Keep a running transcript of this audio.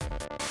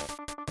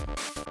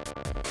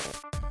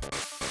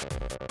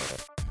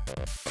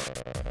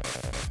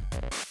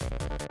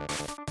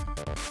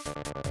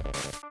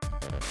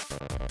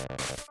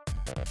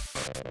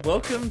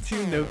Welcome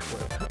to No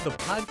Clip, the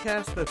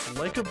podcast that's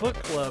like a book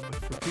club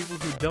for people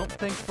who don't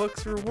think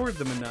books reward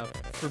them enough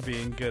for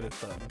being good at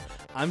them.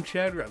 I'm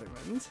Chad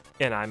Ruthermond.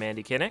 And I'm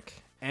Andy Kinnick.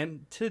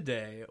 And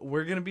today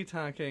we're going to be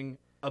talking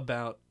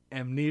about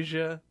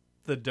Amnesia: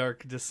 The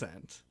Dark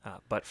Descent.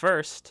 But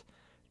first,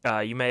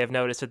 you may have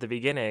noticed at the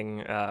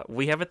beginning,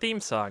 we have a theme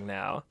song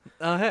now.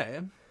 Oh, hey.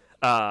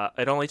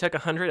 It only took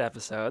 100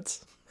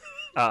 episodes,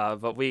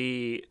 but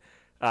we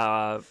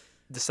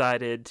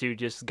decided to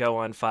just go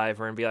on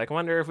Fiverr and be like, I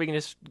wonder if we can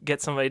just get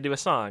somebody to do a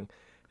song.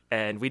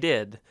 And we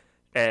did.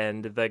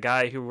 And the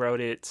guy who wrote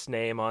its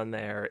name on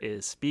there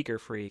is Speaker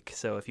Freak.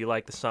 So if you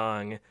like the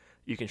song,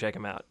 you can check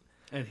him out.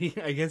 And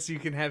I guess you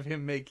can have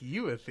him make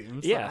you a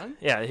theme song.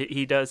 Yeah,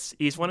 he does.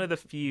 He's one of the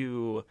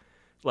few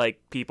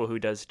people who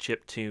does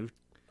chiptune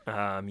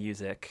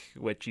music,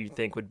 which you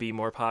think would be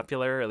more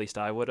popular. At least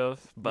I would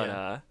have.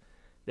 But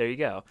there you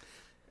go.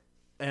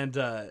 And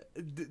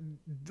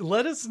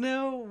let us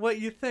know what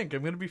you think.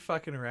 I'm going to be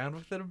fucking around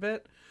with it a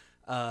bit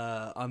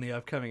on the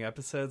upcoming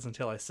episodes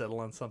until I settle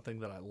on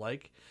something that I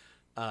like.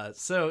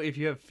 So if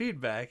you have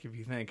feedback, if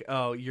you think,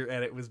 oh, your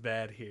edit was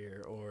bad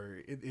here,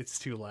 or it's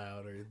too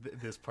loud, or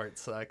this part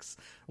sucks,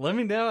 let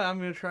me know. I'm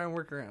going to try and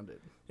work around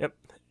it. Yep.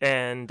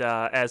 And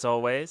as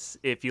always,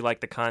 if you like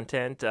the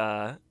content,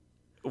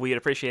 we'd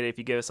appreciate it if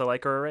you give us a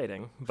like or a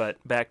rating. But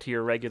back to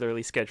your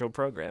regularly scheduled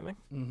programming.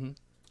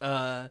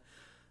 Mm-hmm.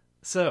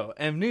 So,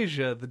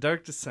 Amnesia: The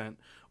Dark Descent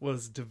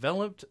was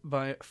developed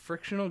by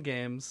Frictional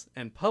Games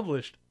and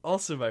published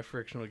also by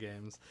Frictional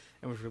Games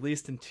and was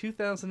released in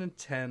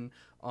 2010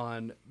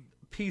 on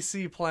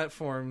PC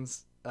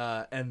platforms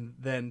and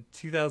then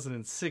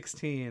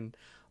 2016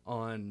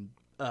 on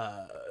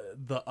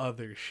the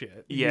other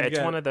shit. Yeah, it's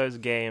one of those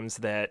games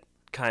that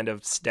kind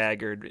of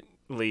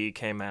staggeredly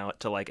came out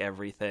to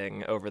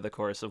everything over the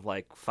course of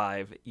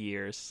 5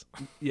 years.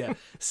 Yeah.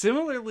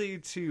 Similarly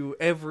to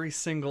every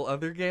single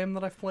other game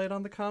that I've played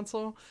on the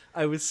console,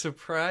 I was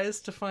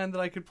surprised to find that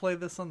I could play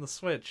this on the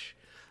Switch.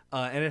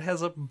 And it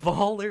has a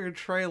baller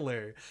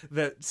trailer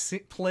that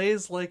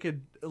plays like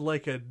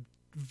a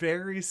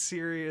very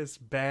serious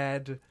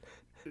bad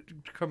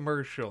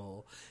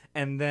commercial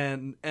and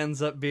then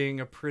ends up being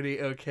a pretty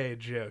okay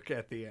joke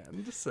at the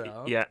end.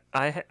 So yeah,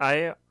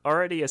 I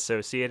already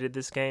associated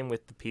this game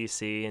with the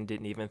PC and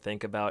didn't even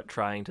think about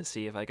trying to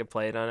see if I could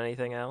play it on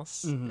anything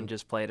else, and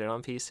just played it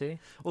on PC.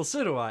 Well,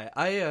 so do I.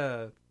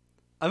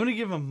 I'm gonna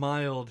give a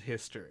mild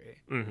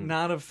history,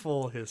 not a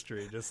full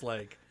history, just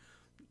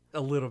a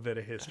little bit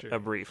of history, a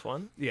brief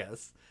one.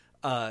 Yes.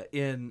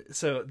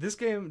 So this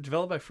game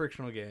developed by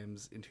Frictional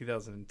Games in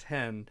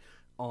 2010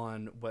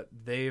 on what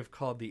they've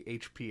called the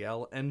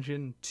HPL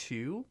Engine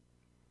 2.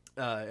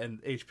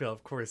 And HPL,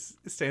 of course,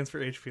 stands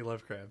for H.P.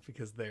 Lovecraft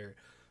because they're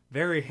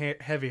very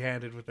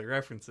heavy-handed with their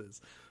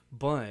references.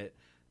 But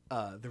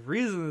the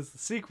reason it's the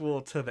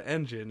sequel to the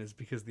engine is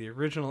because the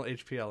original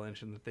HPL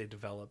engine that they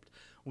developed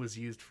was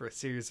used for a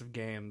series of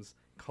games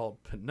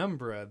called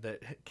Penumbra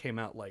that came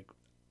out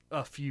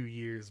a few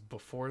years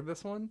before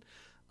this one.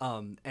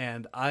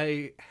 And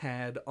I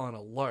had, on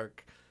a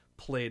lark,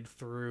 played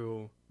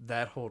through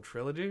that whole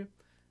trilogy.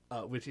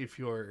 Which, if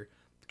you're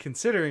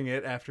considering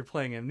it after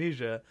playing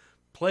Amnesia,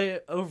 play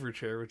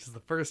Overture, which is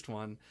the first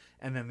one,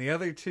 and then the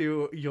other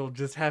two you'll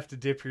just have to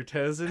dip your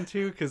toes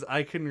into, because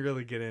I couldn't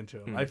really get into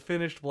them. I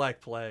finished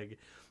Black Plague,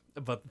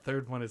 but the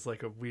third one is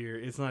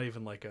it's not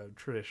even a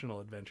traditional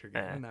adventure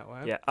game in that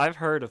way. Yeah, I've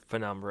heard of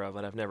Penumbra,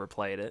 but I've never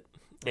played it,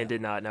 and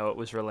did not know it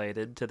was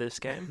related to this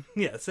game.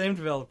 Yeah, same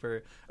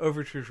developer.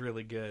 Overture's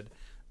really good.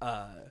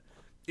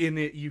 In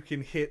it, you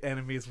can hit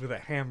enemies with a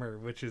hammer,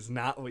 which is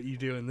not what you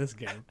do in this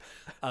game.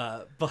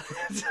 But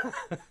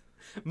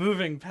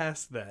moving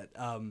past that,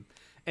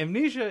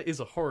 Amnesia is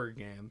a horror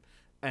game,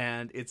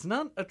 and it's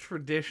not a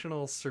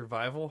traditional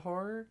survival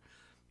horror.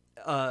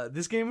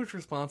 This game is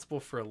responsible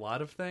for a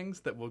lot of things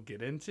that we'll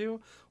get into.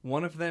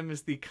 One of them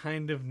is the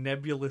kind of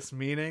nebulous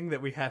meaning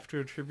that we have to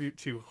attribute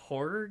to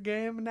horror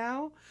game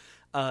now.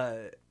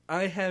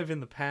 I have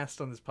in the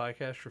past on this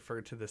podcast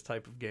referred to this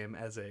type of game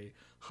as a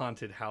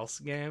haunted house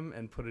game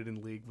and put it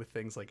in league with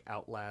things like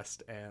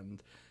Outlast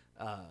and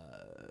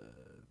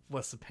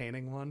what's the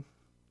painting one?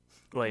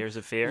 Layers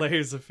of Fear.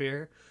 Layers of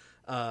Fear.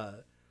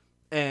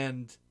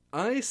 And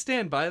I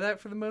stand by that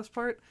for the most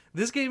part.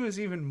 This game is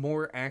even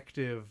more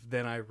active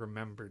than I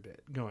remembered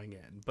it going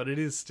in, but it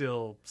is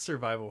still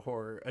survival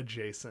horror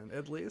adjacent,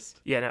 at least.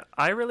 Yeah, no,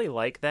 I really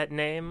like that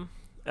name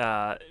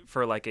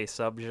for a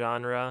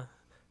subgenre.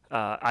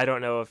 I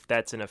don't know if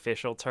that's an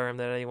official term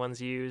that anyone's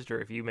used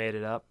or if you made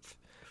it up,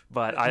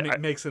 but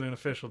it makes it an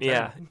official term.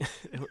 Yeah,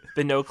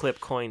 the No Clip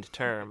coined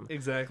term.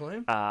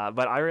 Exactly.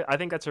 But I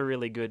think that's a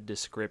really good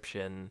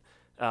description.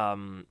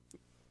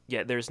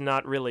 Yeah, there's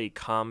not really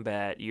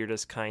combat. You're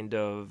just kind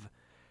of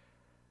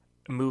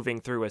moving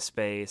through a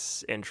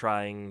space and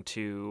trying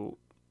to...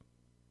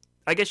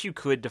 I guess you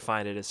could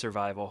define it as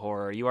survival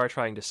horror. You are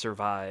trying to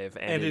survive,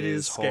 and it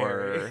is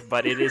horror,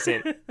 but it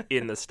isn't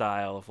in the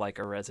style of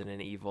a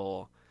Resident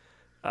Evil...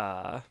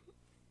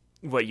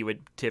 what you would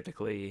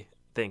typically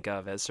think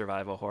of as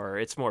survival horror.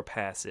 It's more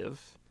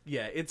passive.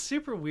 Yeah, it's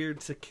super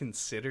weird to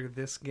consider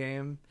this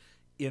game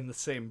in the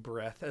same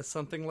breath as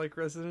something like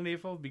Resident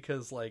Evil,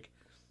 because like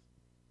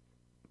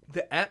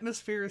the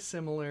atmosphere is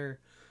similar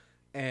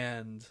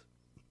and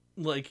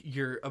like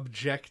your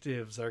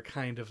objectives are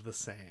kind of the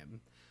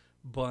same,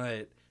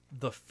 but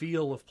the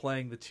feel of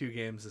playing the two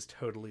games is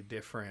totally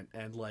different.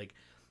 And like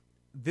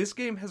this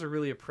game has a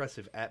really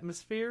oppressive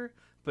atmosphere,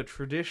 but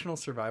traditional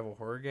survival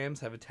horror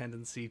games have a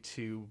tendency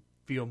to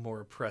feel more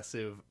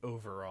oppressive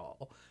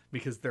overall,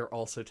 because they're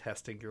also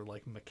testing your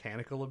like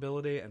mechanical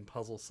ability and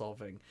puzzle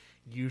solving,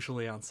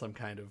 usually on some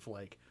kind of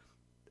like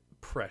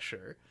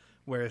pressure,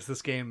 whereas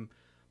this game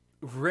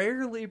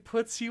rarely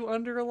puts you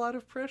under a lot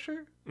of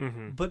pressure,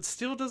 but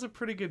still does a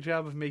pretty good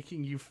job of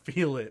making you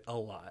feel it a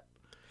lot.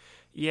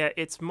 Yeah,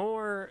 it's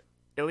more,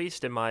 at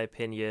least in my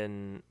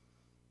opinion,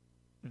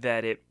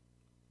 that it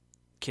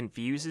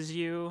confuses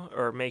you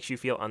or makes you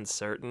feel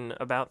uncertain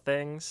about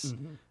things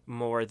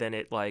more than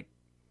it like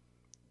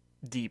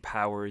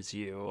depowers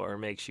you or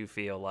makes you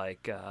feel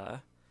like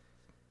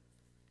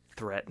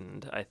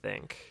threatened, I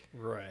think.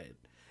 Right.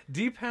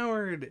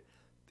 Depowered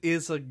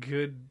is a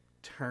good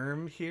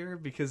term here,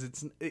 because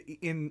it's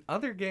in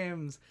other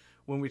games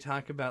when we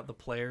talk about the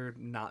player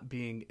not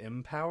being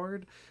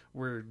empowered,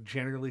 we're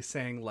generally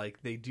saying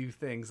like they do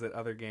things that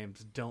other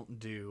games don't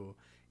do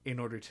in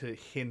order to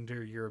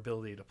hinder your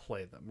ability to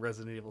play them.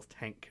 Resident Evil's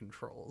tank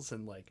controls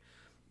and like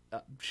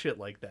shit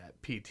like that.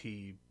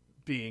 PT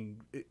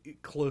being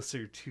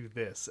closer to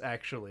this,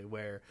 actually,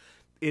 where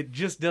it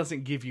just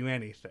doesn't give you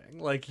anything.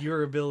 Like,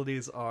 your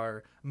abilities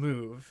are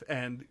move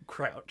and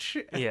crouch.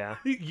 Yeah.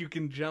 You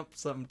can jump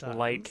sometimes.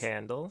 Light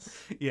candles.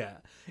 Yeah.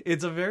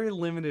 It's a very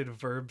limited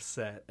verb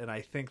set, and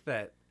I think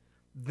that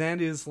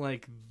is,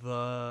 like,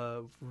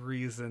 the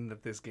reason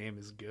that this game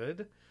is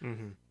good.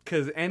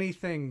 Because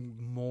anything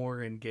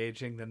more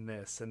engaging than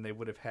this, and they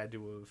would have had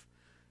to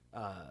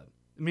have,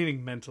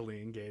 meaning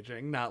mentally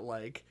engaging, not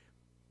like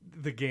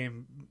the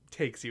game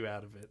takes you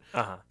out of it,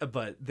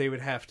 but they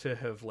would have to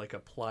have like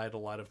applied a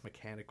lot of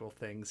mechanical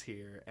things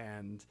here,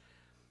 and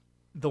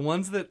the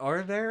ones that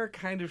are there are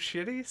kind of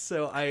shitty,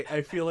 so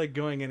I feel like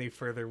going any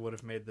further would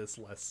have made this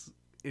less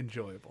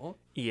enjoyable.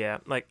 Yeah,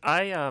 like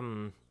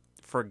I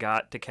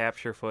forgot to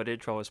capture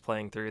footage while I was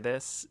playing through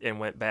this and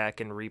went back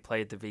and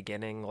replayed the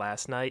beginning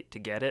last night to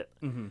get it.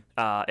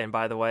 And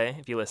by the way,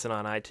 if you listen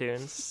on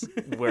iTunes,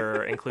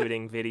 we're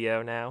including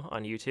video now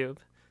on YouTube,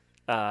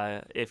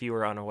 if you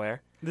were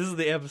unaware. This is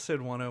the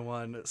episode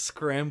 101,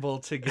 scramble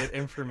to get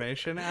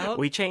information out.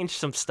 We changed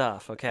some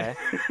stuff, okay?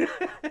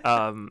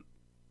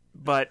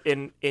 But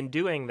in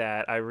doing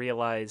that, I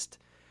realized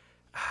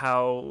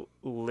how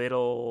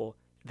little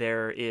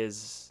there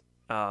is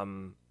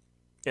in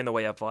the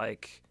way of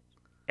like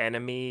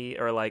enemy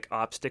or like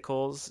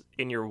obstacles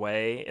in your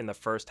way in the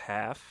first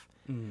half.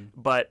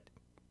 But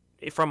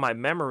from my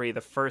memory, the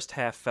first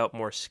half felt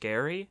more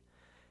scary,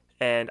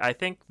 and I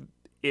think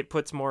it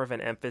puts more of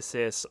an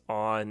emphasis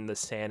on the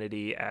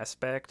sanity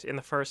aspect in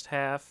the first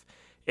half.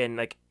 And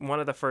like one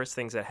of the first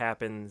things that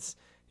happens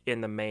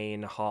in the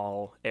main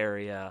hall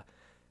area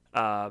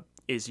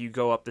is you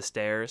go up the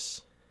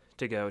stairs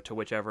to go to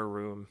whichever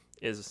room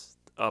is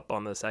up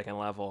on the second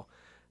level.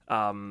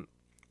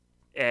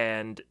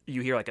 And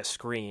you hear like a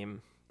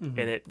scream, and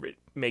it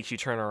makes you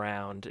turn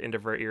around and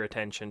divert your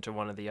attention to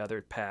one of the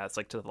other paths,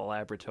 like to the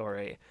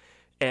laboratory.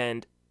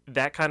 And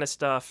that kind of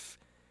stuff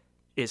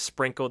is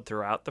sprinkled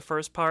throughout the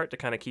first part to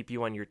kind of keep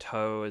you on your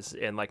toes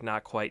and like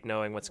not quite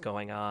knowing what's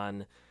going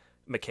on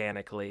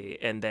mechanically,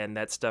 and then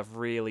that stuff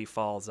really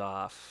falls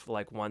off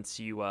like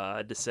once you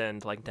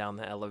descend like down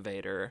the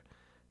elevator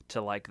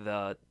to like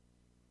the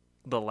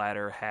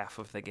latter half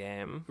of the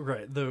game.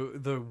 Right,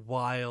 the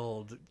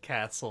wild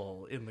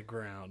castle in the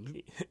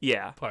ground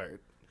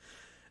part.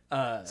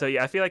 So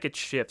yeah, I feel like it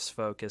shifts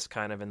focus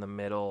kind of in the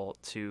middle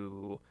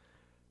to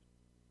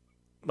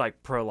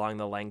like prolong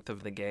the length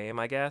of the game,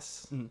 I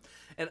guess. And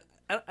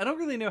I don't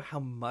really know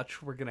how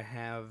much we're gonna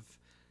have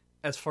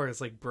as far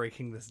as like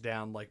breaking this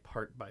down like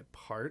part by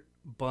part,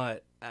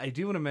 but I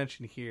do want to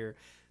mention here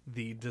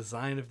the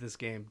design of this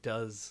game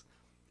does,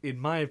 in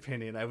my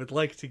opinion, I would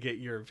like to get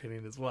your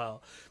opinion as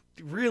well,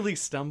 really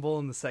stumble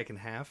in the second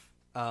half.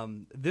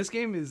 This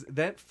game is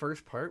that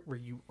first part where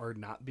you are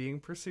not being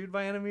pursued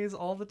by enemies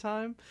all the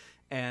time,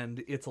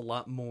 and it's a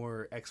lot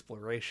more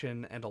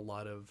exploration and a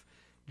lot of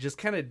just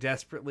kind of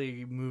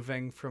desperately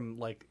moving from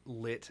like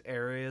lit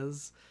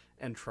areas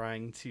and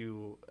trying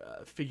to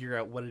figure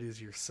out what it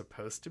is you're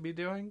supposed to be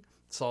doing,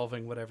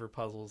 solving whatever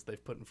puzzles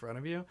they've put in front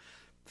of you.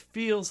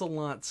 Feels a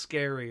lot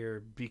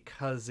scarier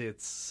because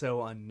it's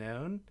so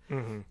unknown.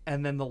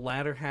 And then the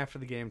latter half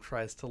of the game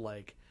tries to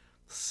like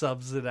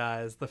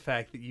subsidize the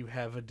fact that you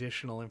have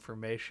additional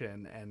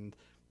information and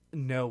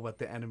know what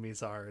the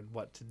enemies are and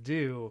what to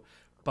do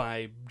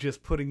by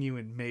just putting you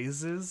in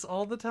mazes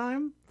all the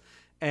time.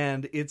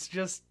 And it's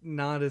just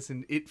not as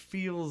it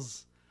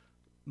feels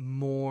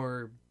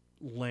more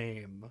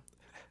lame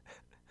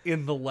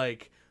in the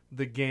like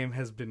the game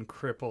has been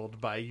crippled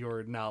by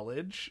your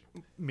knowledge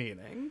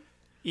meaning.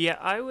 Yeah,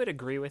 I would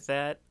agree with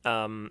that.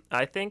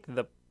 I think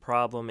the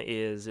problem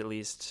is, at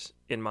least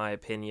in my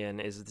opinion,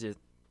 is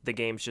the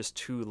game's just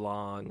too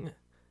long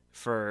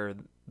for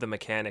the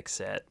mechanic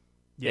set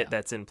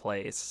that's in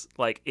place.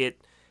 Like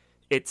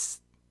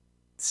it's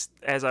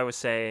as I was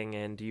saying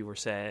and you were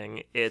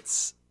saying,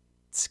 it's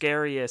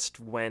scariest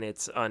when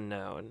it's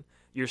unknown.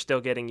 You're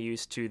still getting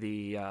used to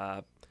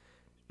the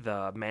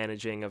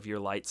managing of your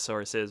light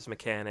sources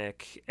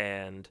mechanic,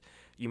 and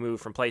you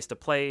move from place to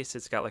place.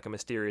 It's got like a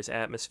mysterious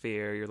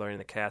atmosphere. You're learning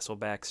the castle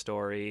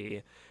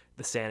backstory.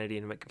 The sanity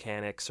and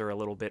mechanics are a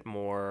little bit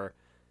more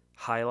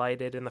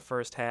highlighted in the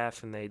first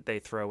half, and they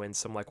throw in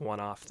some like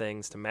one-off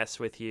things to mess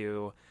with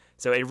you.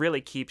 So it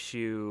really keeps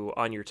you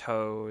on your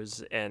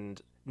toes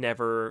and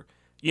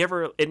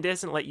it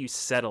doesn't let you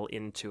settle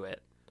into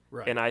it.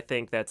 Right. And I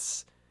think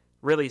that's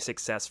really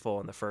successful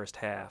in the first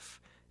half.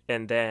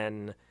 And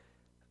then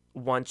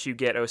once you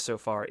get so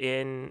far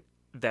in,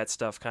 that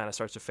stuff kind of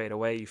starts to fade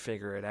away. You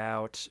figure it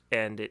out,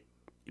 and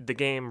the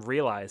game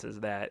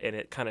realizes that, and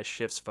it kind of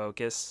shifts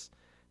focus.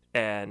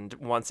 And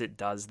once it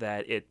does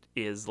that, it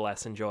is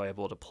less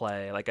enjoyable to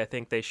play. Like, I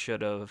think they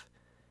should have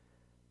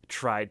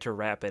tried to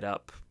wrap it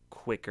up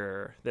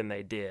quicker than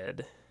they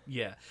did.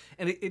 Yeah,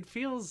 and it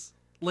feels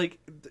like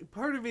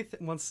part of me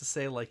wants to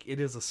say like it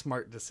is a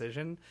smart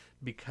decision,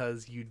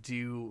 because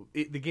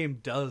the game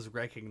does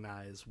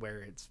recognize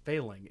where its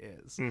failing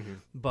is,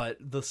 but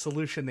the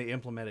solution they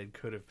implemented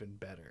could have been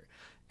better.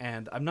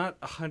 And I'm not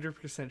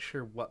 100%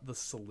 sure what the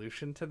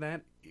solution to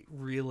that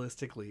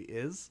realistically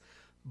is,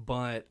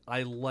 but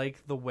I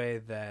like the way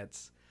that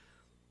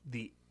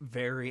the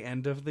very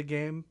end of the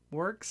game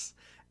works,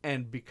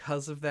 and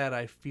because of that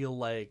I feel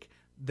like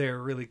there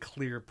are really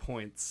clear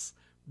points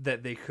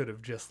that they could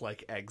have just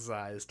like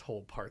excised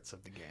whole parts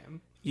of the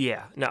game.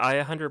 Yeah, no, I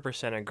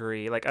 100%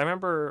 agree. Like, I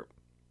remember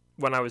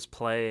when I was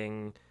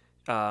playing,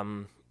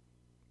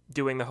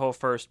 doing the whole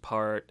first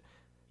part,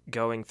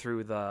 going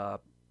through the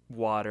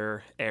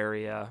water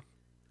area,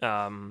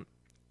 and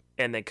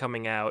then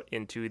coming out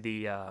into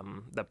the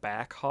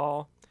back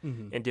hall,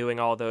 and doing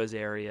all those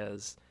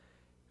areas,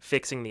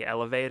 fixing the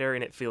elevator,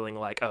 and it feeling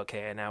like,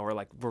 okay, now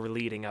we're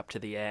leading up to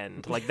the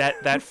end. Like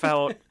that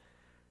felt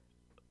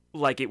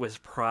like it was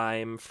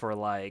prime for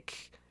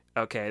like,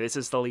 okay, this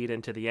is the lead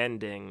into the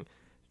ending,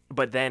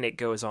 but then it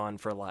goes on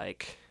for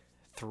like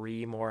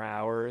 3 more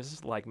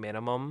hours, like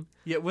minimum.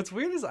 Yeah, what's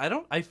weird is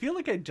I feel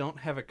like I don't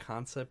have a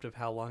concept of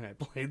how long I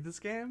played this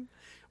game,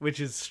 which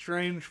is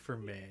strange for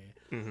me.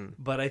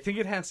 But I think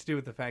it has to do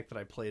with the fact that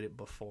I played it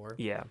before.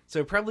 Yeah. So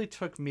it probably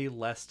took me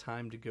less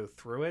time to go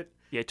through it.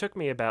 Yeah, it took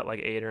me about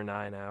like 8 or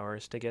 9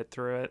 hours to get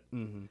through it.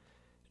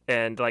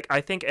 And like,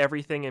 I think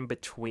everything in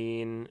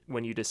between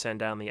when you descend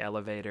down the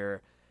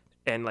elevator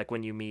and like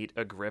when you meet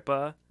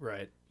Agrippa,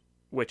 right,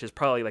 which is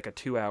probably like a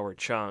 2-hour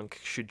chunk,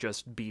 should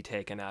just be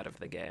taken out of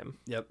the game.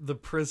 Yep, the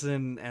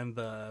prison and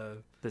the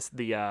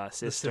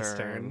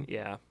cistern.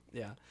 Yeah.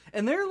 Yeah.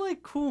 And there are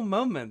like cool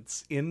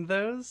moments in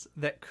those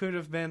that could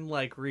have been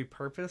like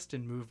repurposed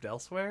and moved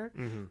elsewhere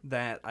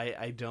that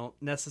I don't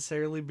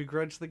necessarily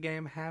begrudge the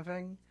game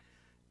having,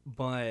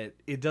 but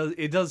it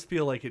does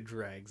feel like it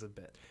drags a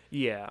bit.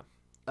 Yeah.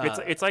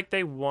 It's like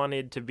they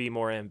wanted to be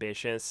more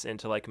ambitious and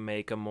to like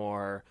make a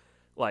more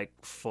like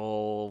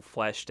full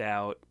fleshed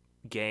out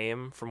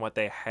game from what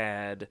they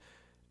had,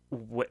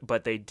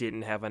 but they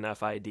didn't have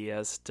enough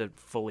ideas to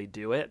fully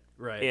do it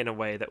in a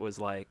way that was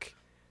like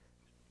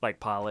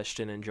polished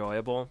and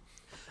enjoyable.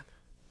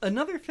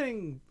 Another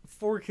thing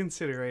for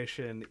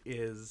consideration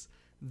is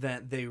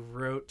that they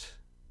wrote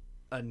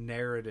a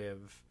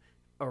narrative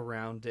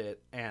around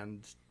it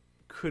and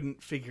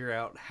couldn't figure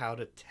out how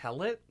to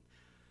tell it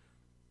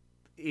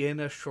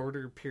in a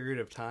shorter period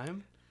of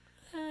time.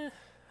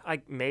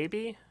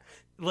 Maybe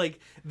like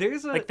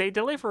there's like they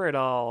deliver it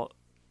all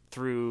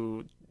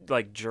through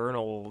like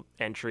journal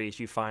entries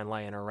you find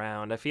laying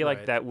around. I feel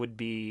like that would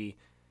be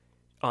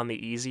on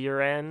the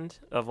easier end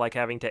of like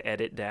having to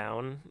edit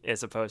down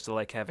as opposed to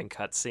like having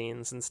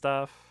cutscenes and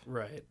stuff.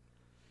 Right.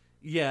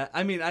 Yeah,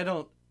 I mean, I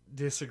don't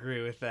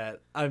disagree with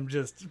that. I'm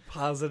just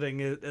positing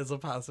it as a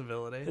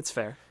possibility. It's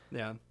fair.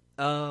 Yeah.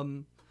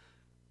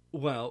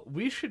 Well,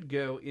 we should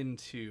go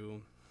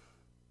into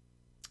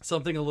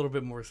something a little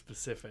bit more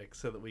specific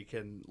so that we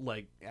can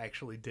like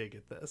actually dig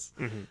at this.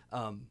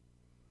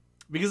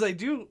 Because I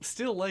do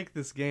still like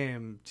this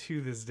game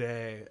to this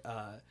day.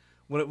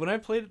 When I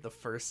played it the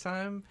first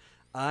time,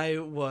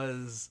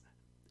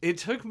 it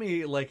took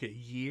me like a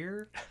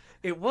year.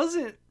 It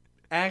wasn't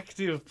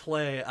active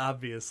play,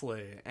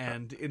 obviously,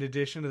 and in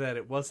addition to that,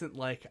 it wasn't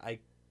like I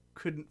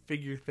couldn't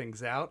figure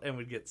things out and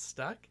would get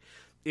stuck.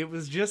 It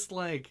was just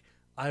like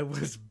I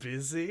was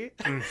busy.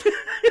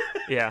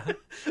 Yeah.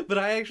 But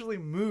I actually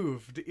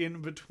moved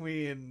in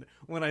between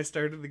when I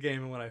started the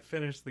game and when I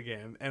finished the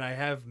game, and I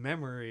have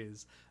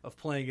memories of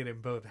playing it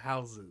in both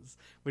houses,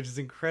 which is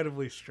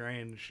incredibly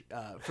strange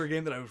for a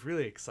game that I was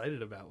really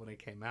excited about when it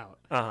came out.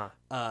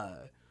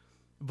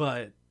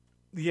 But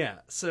yeah,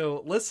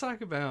 so let's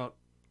talk about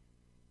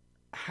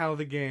how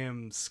the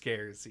game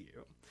scares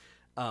you.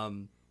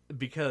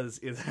 because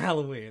it's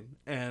Halloween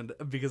and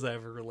because I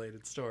have a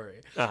related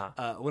story.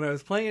 Uh-huh. When I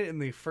was playing it in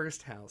the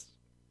first house,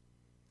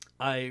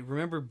 I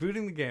remember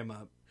booting the game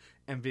up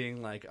and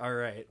being like, all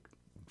right,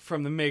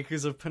 from the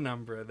makers of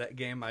Penumbra, that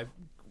game I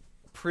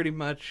pretty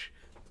much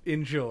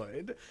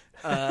enjoyed.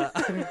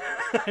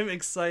 I'm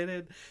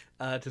excited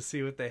to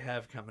see what they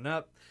have coming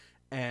up.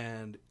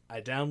 And I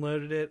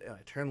downloaded it, and I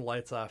turned the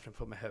lights off and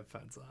put my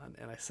headphones on.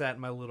 And I sat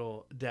in my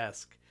little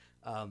desk.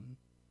 I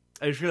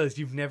just realized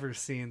you've never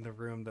seen the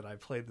room that I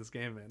played this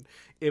game in.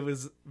 It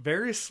was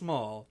very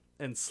small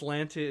and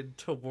slanted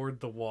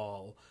toward the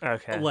wall,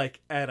 Okay. like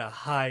at a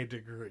high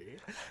degree.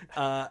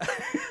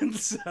 And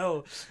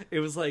so it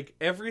was like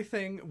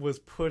everything was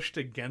pushed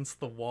against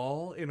the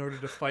wall in order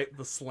to fight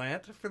the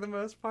slant for the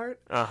most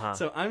part. Uh-huh.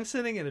 So I'm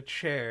sitting in a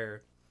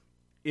chair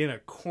in a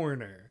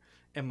corner,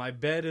 and my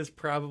bed is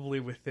probably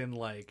within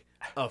like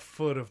a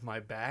foot of my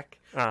back.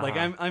 Uh-huh. Like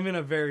I'm in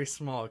a very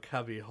small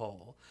cubby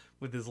hole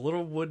with this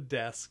little wood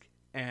desk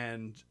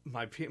and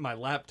my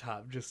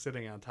laptop just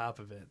sitting on top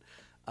of it.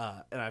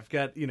 And I've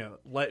got,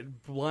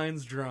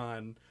 blinds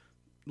drawn,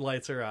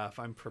 lights are off,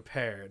 I'm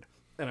prepared.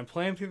 And I'm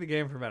playing through the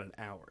game for about an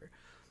hour.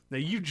 Now,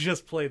 you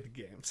just played the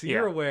game, so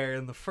you're aware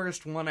in the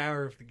first 1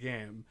 hour of the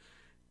game,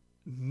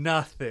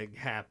 nothing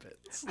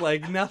happens.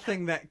 Like,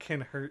 nothing that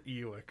can hurt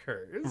you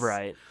occurs.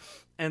 Right.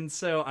 And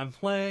so I'm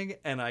playing,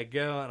 and I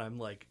go, and I'm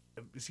like,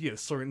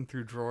 sorting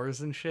through drawers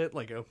and shit.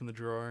 Like, open the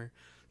drawer.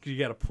 Because you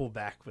got to pull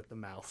back with the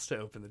mouse to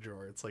open the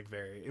drawer. It's, like,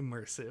 very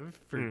immersive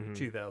for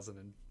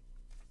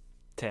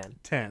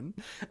 2010.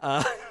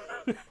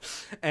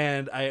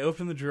 And I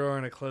open the drawer,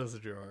 and I close the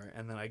drawer.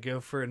 And then I go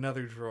for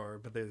another drawer,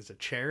 but there's a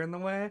chair in the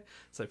way.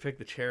 So I pick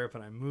the chair up,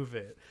 and I move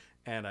it.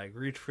 And I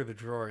reach for the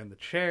drawer, and the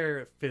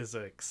chair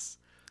physics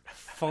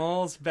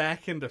falls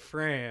back into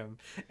frame,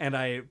 and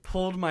I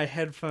pulled my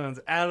headphones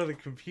out of the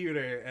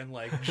computer and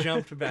like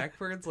jumped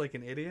backwards like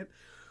an idiot.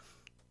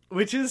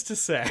 Which is to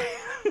say,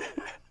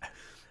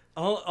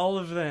 all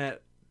of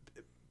that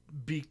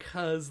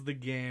because the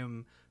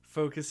game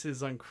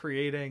focuses on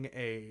creating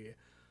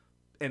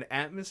an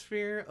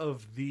atmosphere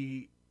of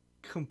the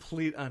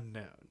complete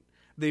unknown.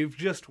 They've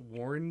just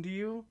warned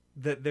you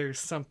that there's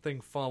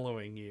something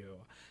following you,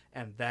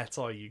 and that's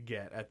all you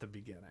get at the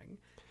beginning.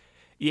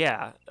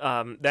 Yeah,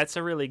 that's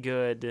a really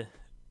good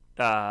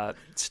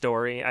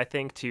story, I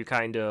think, to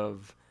kind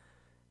of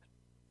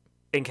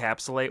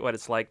encapsulate what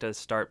it's like to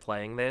start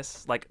playing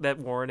this. Like, that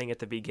warning at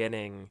the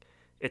beginning,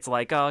 it's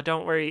like, oh,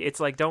 don't worry. It's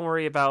like, don't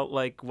worry about,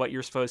 like, what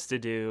you're supposed to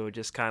do.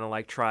 Just kind of,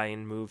 like, try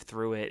and move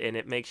through it. And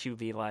it makes you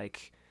be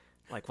like,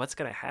 what's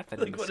going to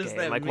happen in this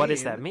game? Like, what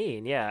does that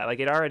mean? Yeah, like,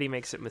 it already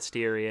makes it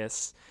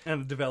mysterious.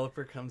 And the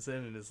developer comes in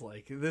and is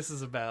like, this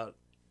is about...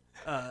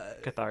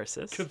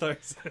 Catharsis.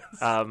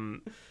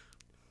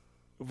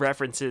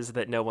 References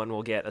that no one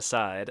will get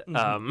aside.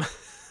 Yeah,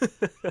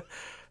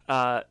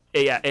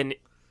 and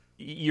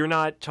you're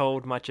not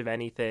told much of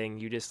anything.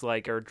 You just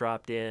like are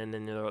dropped in,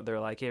 and they're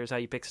like, "Here's how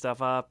you pick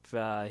stuff up.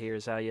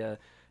 Here's how you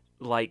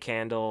light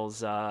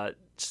candles. Try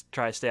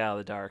to stay out of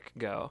the dark.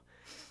 Go."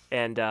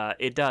 And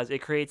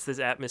it creates this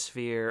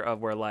atmosphere of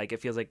where like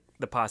it feels like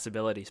the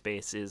possibility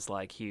space is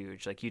like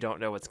huge. Like you don't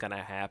know what's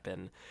gonna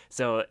happen.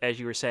 So as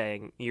you were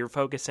saying, you're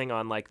focusing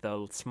on like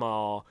the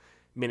small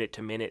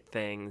minute-to-minute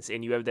things,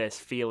 and you have this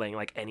feeling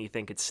like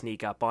anything could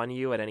sneak up on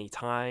you at any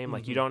time.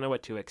 Like you don't know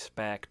what to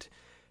expect.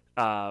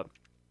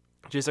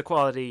 Just a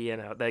quality,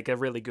 like a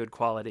really good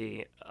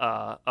quality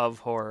of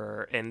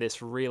horror, and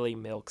this really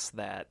milks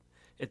that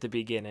at the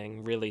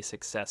beginning really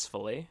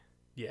successfully.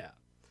 Yeah,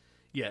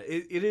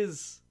 it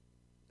is.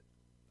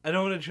 I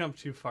don't want to jump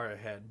too far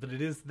ahead, but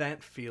it is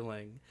that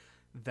feeling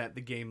that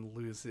the game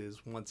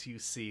loses once you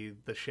see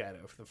the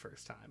shadow for the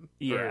first time.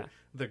 Yeah. Or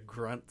the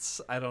grunts.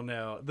 I don't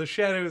know. The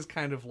shadow is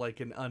kind of like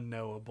an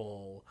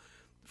unknowable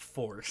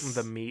force.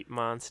 The meat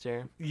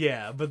monster.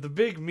 Yeah, but the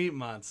big meat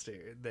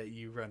monster that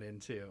you run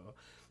into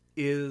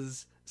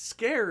is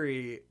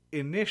scary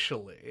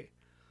initially.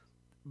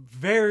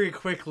 Very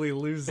quickly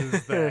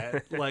loses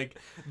that. Like,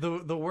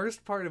 the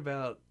worst part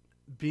about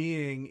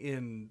being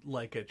in,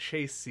 like, a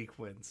chase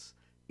sequence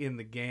in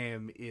the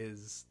game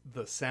is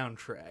the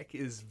soundtrack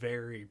is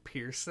very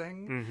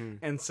piercing,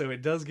 and so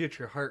it does get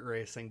your heart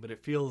racing, but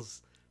it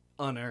feels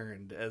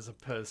unearned as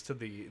opposed to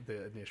the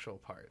initial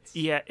parts.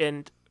 Yeah,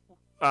 and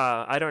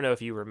I don't know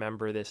if you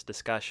remember this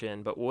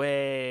discussion, but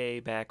way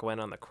back when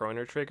on the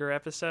Chrono Trigger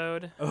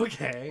episode,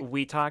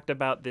 we talked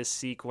about this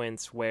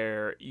sequence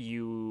where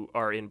you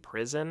are in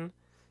prison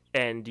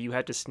and you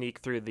had to sneak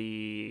through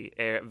the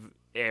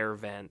air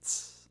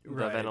vents,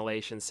 the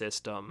ventilation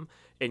system,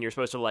 and you're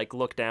supposed to like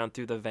look down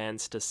through the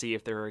vents to see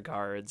if there are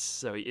guards,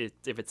 so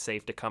if it's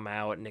safe to come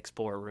out and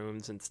explore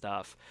rooms and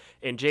stuff.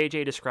 And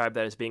JJ described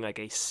that as being like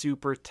a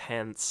super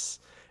tense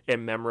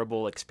and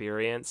memorable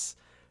experience.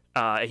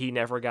 He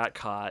never got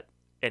caught,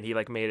 and he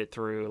like made it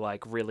through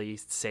like really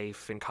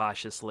safe and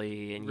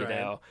cautiously, and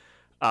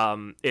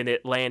and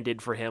it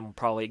landed for him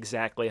probably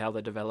exactly how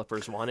the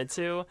developers wanted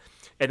to.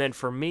 And then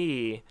for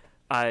me,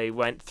 I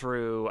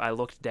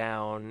looked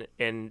down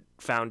and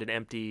found an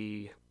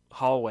empty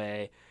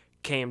hallway,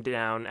 came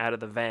down out of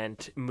the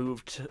vent,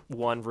 moved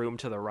one room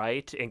to the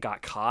right, and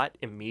got caught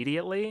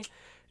immediately,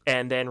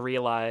 and then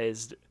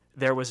realized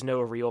there was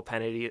no real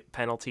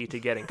penalty to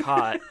getting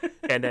caught,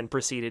 and then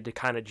proceeded to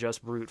kind of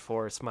just brute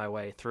force my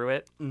way through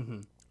it.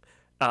 Mm-hmm.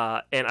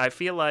 And I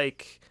feel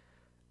like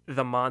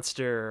the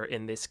monster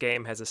in this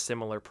game has a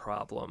similar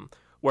problem,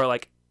 where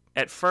like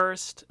at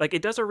first, like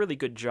it does a really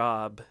good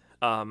job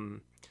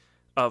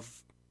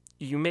of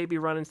you maybe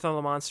run into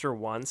the monster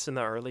once in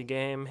the early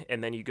game,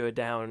 and then you go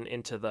down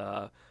into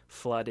the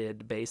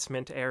flooded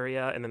basement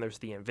area, and then there's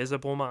the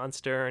invisible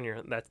monster, and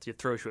it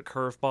throws you a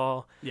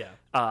curveball. Yeah.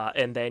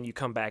 And then you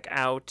come back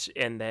out,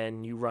 and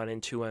then you run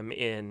into him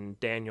in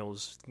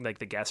Daniel's, like,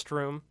 the guest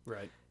room.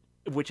 Right.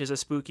 Which is a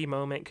spooky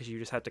moment, because you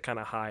just have to kind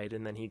of hide,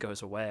 and then he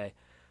goes away.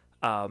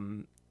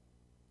 And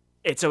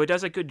so it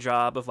does a good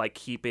job of, like,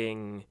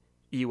 keeping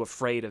you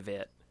afraid of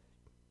it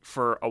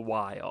for a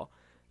while.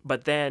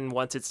 But then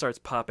once it starts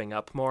popping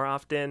up more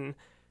often,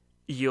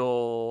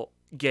 you'll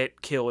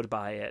get killed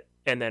by it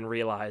and then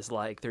realize,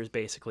 like, there's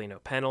basically no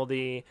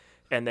penalty.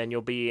 And then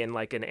you'll be in,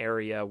 like, an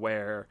area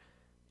where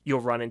you'll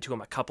run into him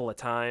a couple of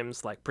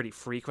times, like, pretty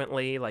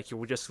frequently. Like,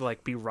 you'll just,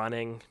 like, be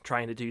running,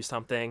 trying to do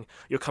something.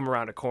 You'll come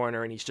around a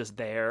corner and he's just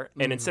there.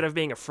 And instead of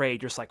being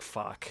afraid, you're just like,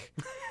 fuck.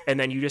 And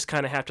then you just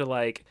kind of have to,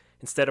 like,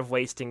 instead of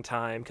wasting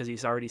time because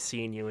he's already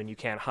seen you and you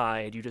can't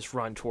hide, you just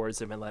run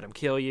towards him and let him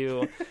kill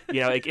you.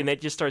 You know, like, and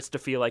it just starts to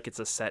feel like it's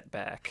a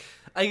setback.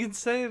 I can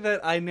say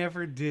that I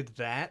never did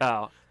that.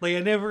 Oh. Like,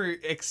 I never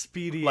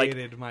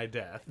expedited my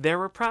death. There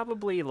were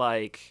probably,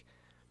 like,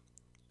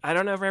 I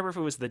don't know, remember if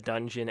it was the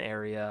dungeon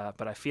area,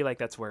 but I feel like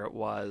that's where it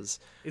was.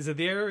 Is it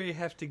the area where you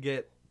have to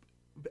get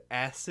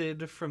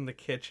acid from the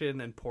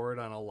kitchen and pour it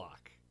on a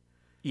lock?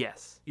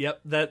 Yes.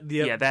 Yep.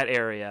 Yeah, that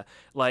area.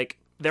 Like,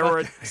 there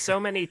were so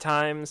many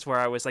times where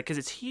I was like, because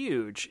it's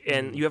huge,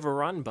 and you have a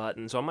run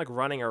button, so I'm, like,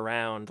 running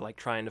around, like,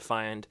 trying to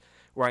find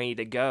where I need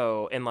to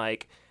go, and,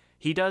 like,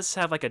 he does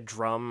have, like, a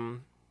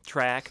drum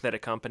track that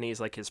accompanies,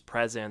 like, his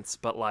presence,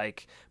 but,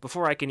 like,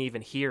 before I can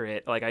even hear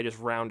it, like, I just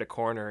round a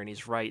corner and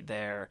he's right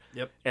there.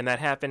 Yep. And that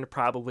happened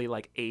probably,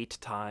 like, 8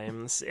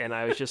 times, and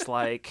I was just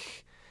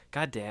like,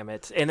 God damn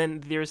it. And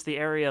then there's the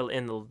area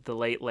in the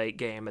late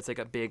game. It's like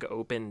a big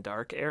open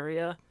dark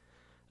area.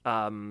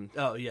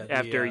 Oh yeah.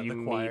 After you the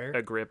meet choir.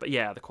 Agrippa,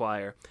 yeah, the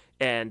choir,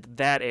 and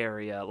that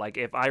area, like,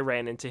 if I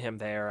ran into him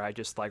there, I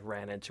just, like,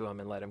 ran into him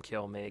and let him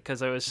kill me,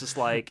 because I was just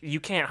like, you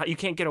can't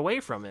get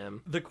away from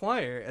him. The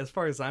choir, as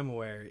far as I'm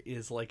aware,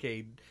 is like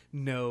a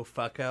no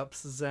fuck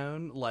ups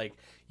zone. Like,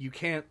 you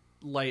can't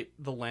light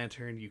the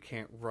lantern, you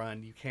can't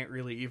run, you can't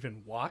really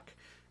even walk,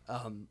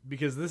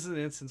 because this is an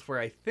instance where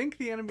I think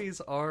the enemies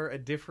are a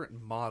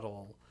different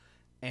model.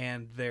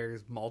 And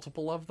there's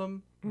multiple of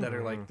them that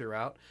are, like,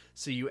 throughout.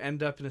 So you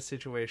end up in a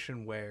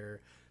situation where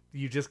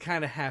you just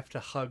kind of have to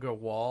hug a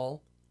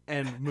wall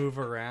and move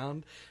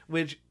around,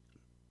 which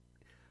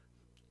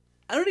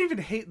I don't even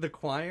hate the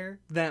choir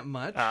that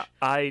much.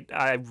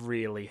 I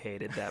really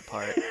hated that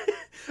part.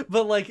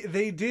 But, like,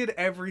 they did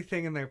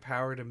everything in their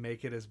power to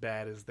make it as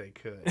bad as they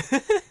could.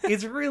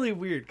 It's really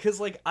weird because,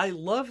 like, I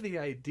love the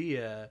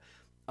idea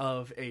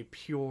of a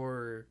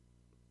pure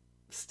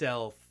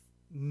stealth,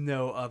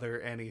 no other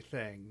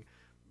anything,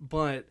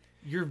 but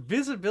your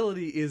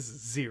visibility is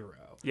 0.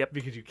 Yep.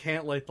 Because you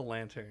can't light the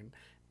lantern,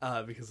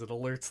 because it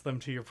alerts them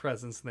to your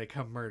presence and they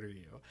come murder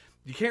you.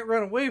 You can't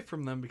run away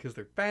from them because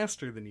they're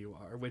faster than you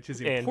are, which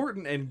is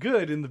important and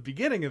good in the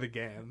beginning of the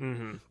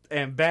game,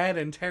 and bad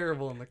and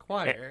terrible in the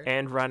choir.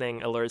 And running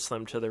alerts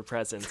them to their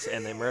presence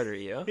and they murder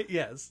you.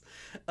 Yes.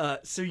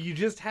 So you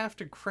just have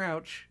to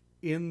crouch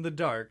in the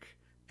dark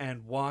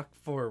and walk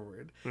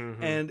forward.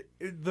 And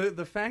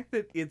the fact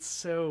that it's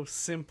so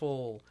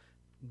simple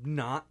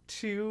not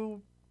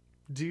to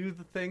do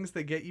the things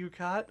that get you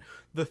caught,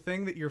 the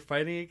thing that you're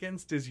fighting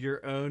against is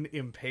your own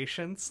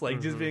impatience.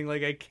 Like, just being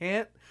like, I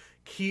can't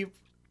keep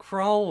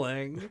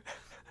crawling.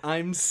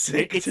 I'm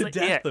sick to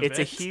death of it. It's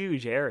a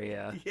huge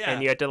area. Yeah.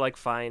 And you have to, like,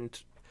 find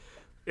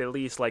at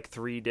least, like,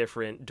 3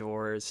 different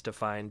doors to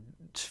find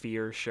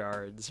sphere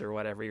shards or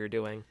whatever you're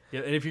doing.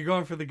 Yeah, and if you're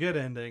going for the good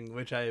ending,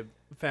 which I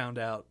found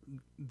out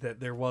that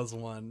there was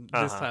one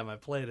this time I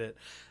played it,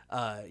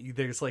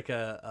 there's like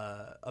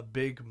a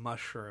big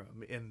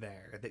mushroom in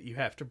there that you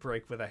have to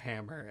break with a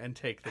hammer and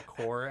take the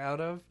core out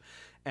of.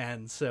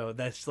 And so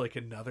that's like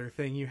another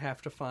thing you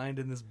have to find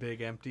in this big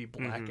empty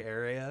black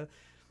area.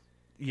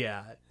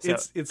 Yeah, So,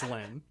 it's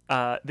lame.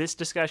 This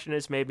discussion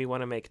has made me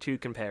want to make 2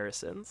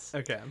 comparisons.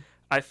 Okay.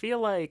 I feel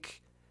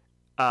like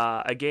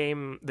a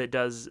game that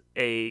does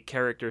a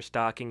character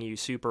stalking you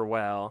super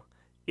well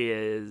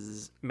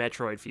is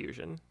Metroid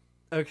Fusion.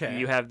 Okay.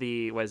 You have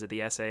the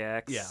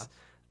SAX?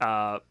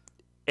 Yeah.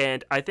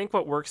 And I think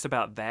what works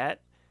about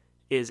that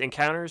is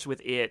encounters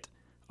with it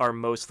are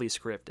mostly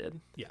scripted,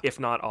 if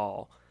not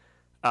all.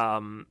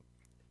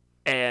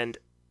 And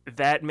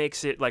that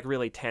makes it, like,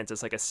 really tense.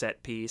 It's like a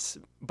set piece,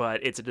 but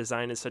it's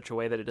designed in such a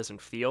way that it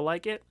doesn't feel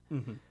like it.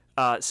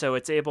 So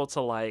it's able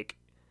to, like,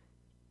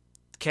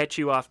 catch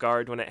you off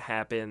guard when it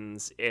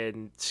happens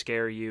and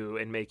scare you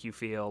and make you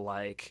feel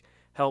like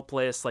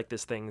helpless, like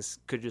this thing's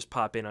could just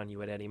pop in on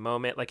you at any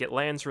moment. Like it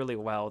lands really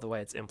well the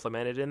way it's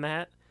implemented in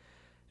that.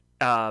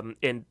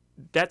 And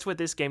that's what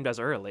this game does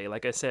early.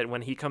 Like I said,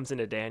 when he comes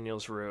into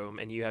Daniel's room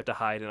and you have to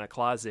hide in a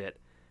closet,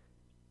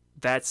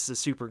 that's a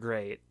super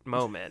great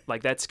moment.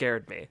 Like that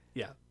scared me.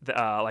 Yeah.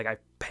 Like I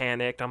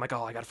panicked. I'm like,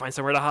 oh, I gotta find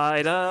somewhere to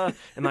hide.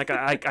 And like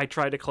I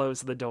tried to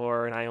close the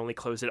door and I only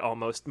closed it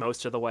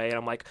most of the way. And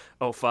I'm like,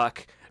 oh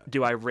fuck,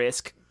 do I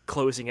risk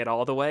closing it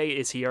all the way?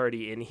 Is he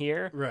already in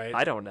here? Right.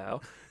 I don't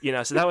know.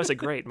 So that was a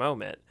great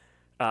moment.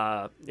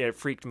 It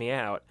freaked me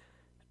out,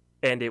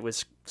 and it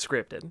was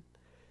scripted,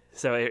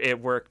 so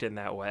it worked in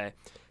that way.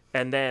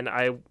 And then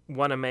I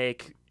want to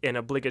make an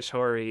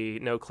obligatory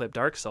no-clip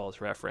Dark Souls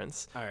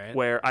reference, All right.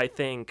 where I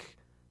think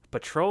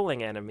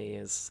patrolling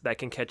enemies that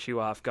can catch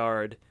you off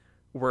guard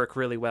work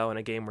really well in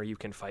a game where you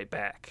can fight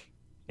back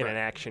in an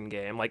action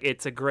game. Like,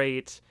 it's a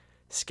great,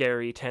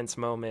 scary, tense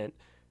moment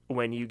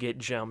when you get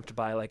jumped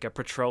by, like, a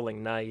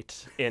patrolling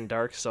knight in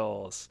Dark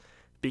Souls,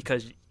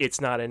 because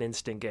it's not an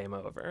instant game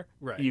over.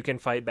 Right. You can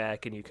fight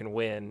back and you can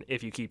win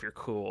if you keep your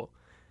cool.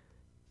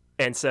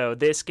 And so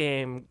this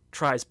game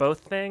tries both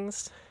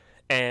things,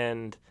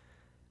 and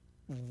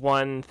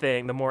one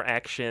thing, the more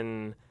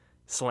action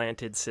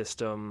slanted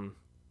system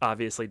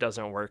obviously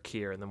doesn't work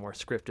here, and the more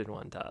scripted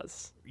one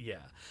does.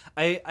 Yeah.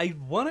 I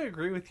want to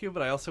agree with you,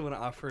 but I also want to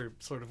offer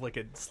sort of like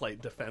a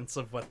slight defense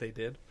of what they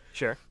did.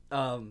 Sure.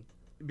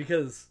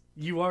 Because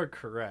you are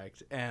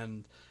correct,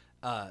 and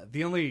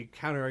the only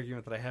counter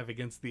argument that I have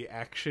against the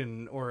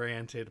action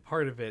oriented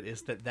part of it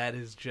is that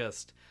is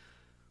just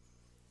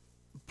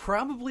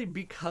probably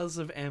because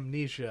of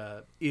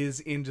Amnesia is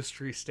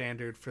industry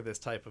standard for this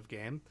type of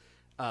game.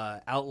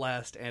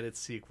 Outlast and its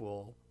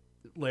sequel,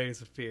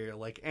 Layers of Fear,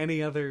 like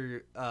any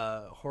other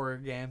horror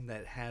game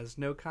that has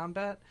no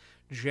combat,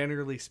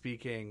 generally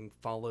speaking,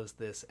 follows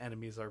this.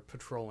 Enemies are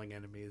patrolling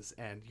enemies,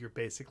 and you're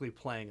basically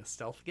playing a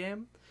stealth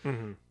game.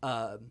 Mm-hmm.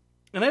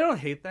 And I don't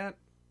hate that.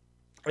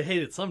 I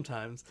hate it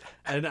sometimes.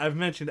 And I've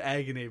mentioned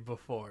Agony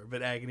before,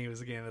 but Agony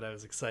was a game that I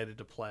was excited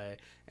to play,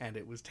 and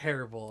it was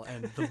terrible.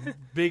 And the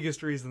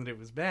biggest reason that it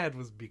was bad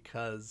was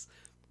because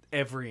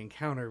every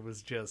encounter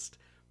was just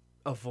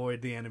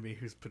avoid the enemy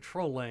who's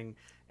patrolling,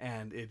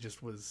 and it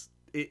just was...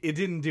 It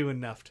didn't do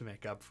enough to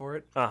make up for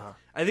it. Uh-huh.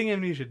 I think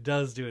Amnesia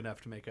does do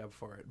enough to make up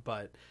for it,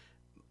 but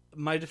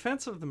my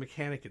defense of the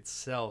mechanic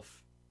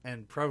itself,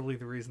 and probably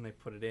the reason they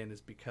put it in,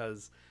 is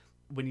because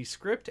when you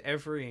script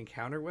every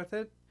encounter with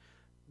it,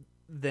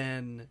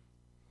 then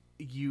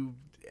you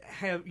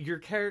have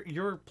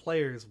your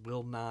players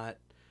will not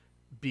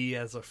be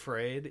as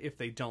afraid if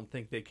they don't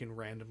think they can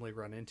randomly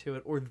run into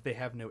it, or that they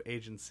have no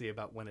agency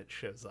about when it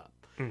shows up.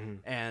 Mm-hmm.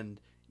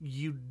 And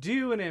you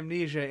do an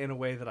Amnesia in a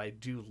way that I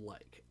do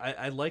like.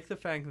 I like the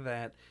fact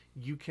that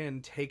you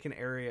can take an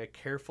area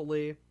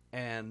carefully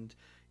and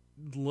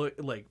look.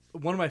 Like,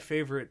 one of my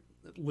favorite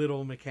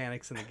little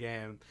mechanics in the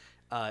game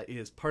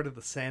is part of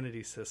the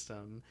sanity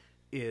system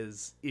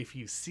is if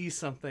you see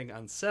something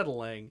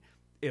unsettling,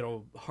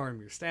 it'll harm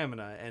your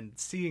stamina, and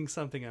seeing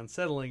something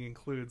unsettling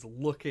includes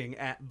looking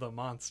at the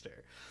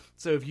monster.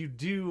 So if you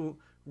do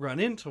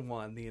run into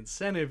one, the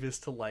incentive is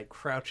to like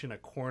crouch in a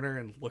corner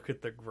and look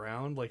at the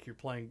ground like you're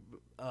playing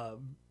a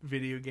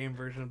video game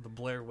version of the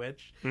Blair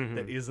Witch. Mm-hmm.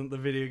 That isn't the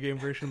video game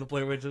version of the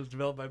Blair Witch that was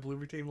developed by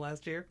Bloober Team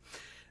last year.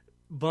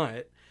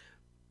 But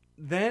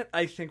that,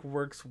 I think,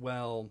 works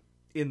well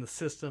in the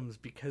systems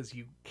because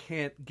you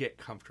can't get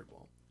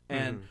comfortable.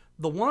 And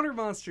the water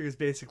monster is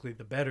basically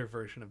the better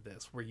version of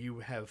this, where you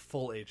have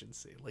full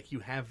agency. Like,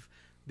 you have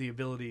the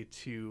ability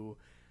to...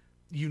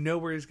 You know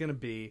where he's going to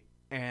be,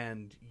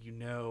 and you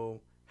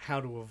know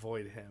how to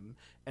avoid him.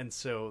 And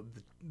so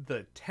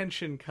the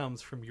tension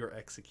comes from your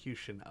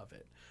execution of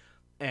it.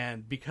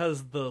 And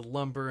because the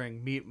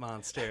lumbering meat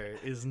monster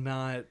is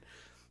not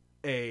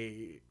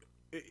it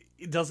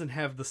doesn't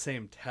have the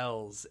same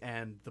tells,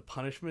 and the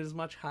punishment is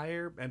much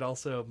higher, and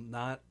also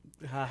not,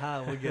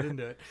 we'll get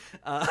into it.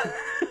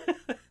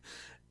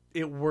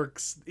 It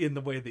works in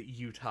the way that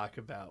you talk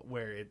about,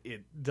 where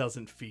it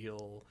doesn't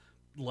feel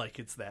like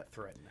it's that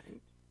threatening.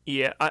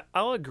 Yeah,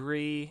 I'll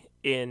agree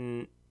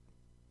in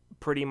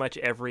pretty much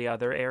every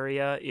other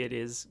area. It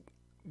is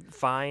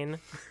fine.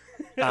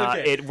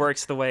 Okay. It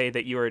works the way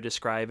that you were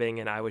describing,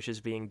 and I was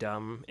just being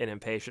dumb and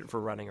impatient for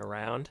running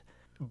around.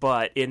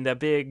 But in the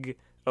big,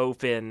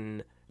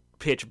 open,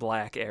 pitch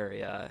black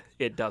area,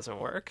 it doesn't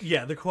work.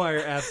 Yeah, the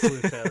choir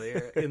absolute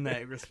failure in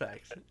that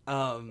respect.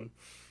 But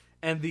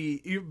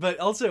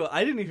also,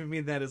 I didn't even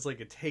mean that as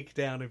like a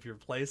takedown of your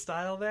play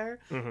style there,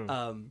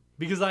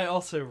 because I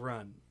also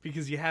run,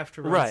 because you have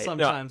to run right.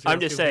 sometimes. No, I'm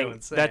just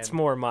saying that's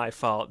more my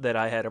fault that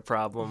I had a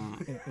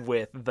problem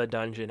with the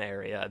dungeon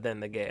area than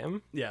the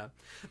game. Yeah,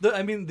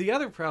 the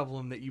other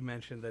problem that you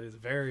mentioned that is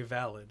very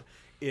valid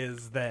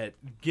is that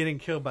getting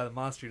killed by the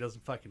monster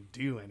doesn't fucking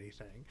do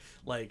anything.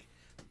 Like,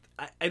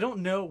 I don't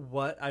know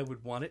what I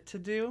would want it to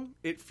do.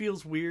 It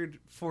feels weird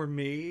for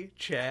me,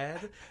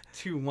 Chad,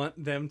 to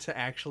want them to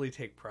actually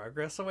take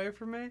progress away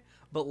from me.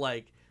 But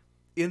like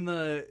in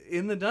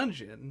the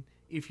dungeon,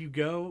 if you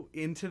go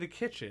into the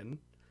kitchen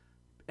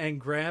and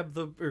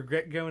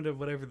go into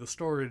whatever the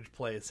storage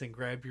place and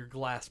grab your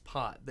glass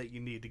pot that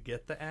you need to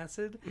get the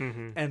acid,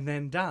 and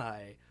then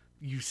die,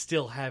 you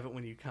still have it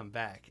when you come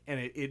back. And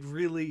it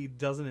really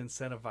doesn't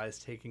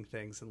incentivize taking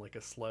things in like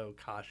a slow,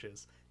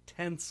 cautious,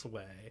 tense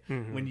way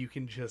when you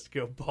can just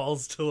go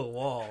balls to the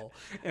wall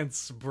and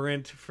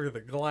sprint for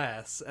the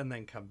glass and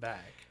then come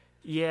back.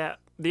 Yeah,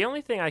 the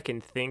only thing I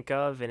can think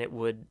of, and it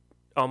would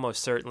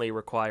almost certainly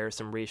require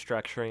some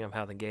restructuring of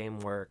how the game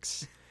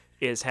works,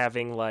 is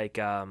having like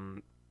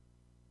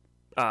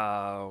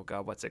oh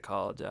god, what's it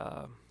called?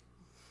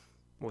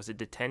 Was it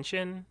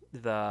Detention?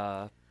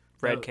 The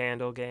Red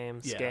Candle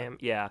games game?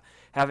 Yeah.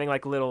 Having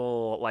like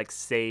little like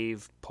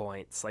save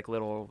points, like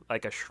little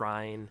like a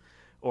shrine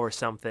or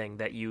something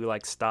that you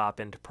like stop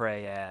and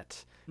pray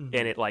at, and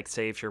it like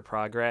saves your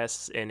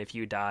progress, and if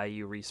you die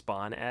you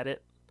respawn at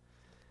it.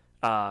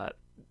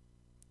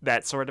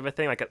 That sort of a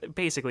thing, like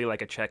basically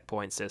like a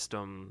checkpoint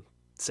system,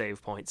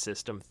 save point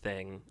system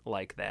thing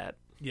like that.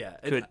 Yeah,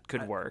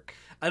 could work.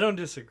 I don't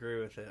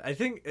disagree with it. I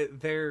think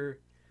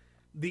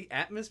the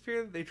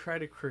atmosphere that they try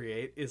to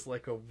create is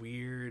like a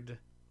weird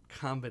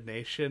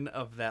combination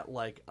of that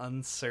like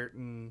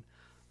uncertain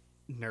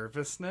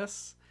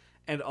nervousness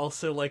and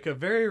also like a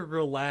very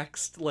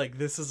relaxed, like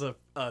this is a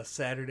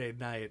Saturday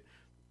night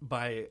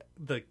by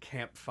the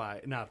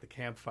campfire, not the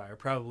campfire,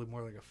 probably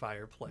more like a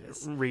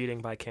fireplace. Reading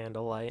by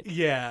candlelight.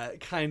 Yeah,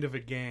 kind of a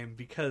game,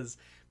 because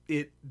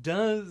it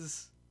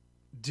does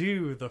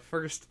do the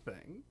first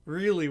thing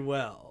really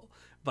well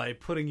by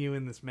putting you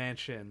in this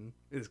mansion,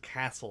 this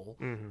castle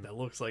that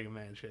looks like a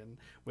mansion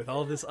with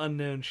all this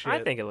unknown shit.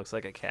 I think it looks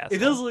like a castle. It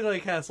does look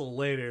like a castle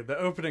later. The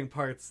opening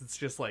parts, it's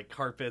just like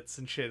carpets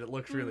and shit. It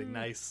looks really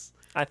nice.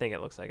 I think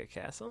it looks like a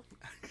castle.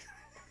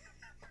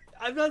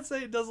 I'm not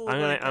saying it doesn't look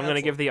like a castle. I'm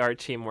gonna give the art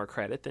team more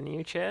credit than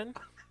you, Chad.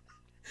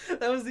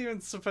 That wasn't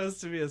even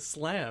supposed to be a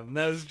slam.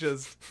 That was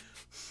just...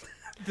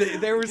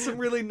 There were some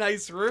really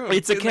nice rooms.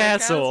 It's a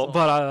castle,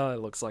 but it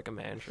looks like a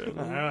mansion.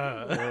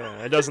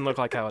 Yeah, it doesn't look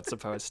like how it's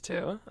supposed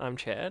to. I'm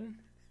Chad.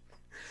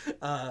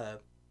 But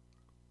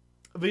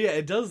yeah,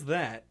 it does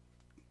that.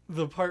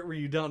 The part where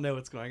you don't know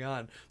what's going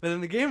on. But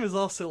then the game is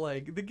also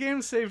like... The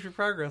game saves your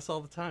progress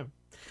all the time.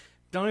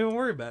 Don't even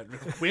worry about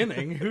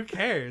winning. Who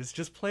cares?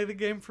 Just play the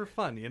game for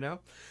fun, you know?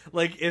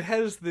 Like, it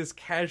has this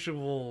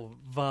casual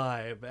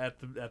vibe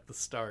at the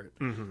start.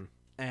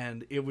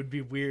 And it would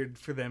be weird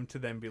for them to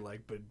then be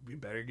like, but we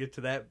better get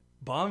to that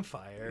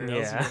bonfire. Or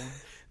else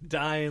you'll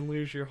die and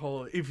lose your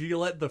whole... If you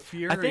let the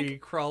fury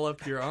crawl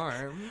up your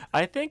arm.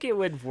 I think it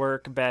would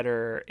work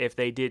better if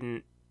they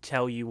didn't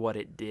tell you what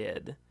it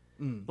did.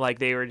 Like,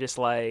 they were just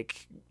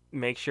like,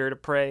 make sure to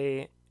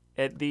pray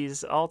at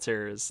these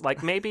altars.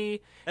 Like,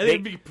 maybe... And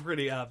it'd be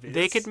pretty obvious.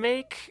 They could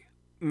make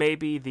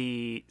maybe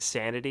the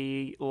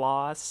sanity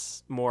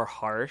loss more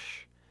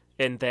harsh,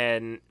 and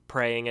then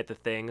praying at the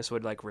things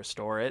would like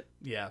restore it,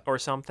 or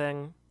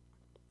something.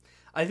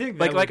 I think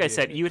that like I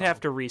said, you'd have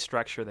to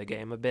restructure the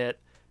game a bit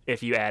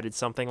if you added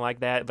something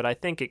like that. But I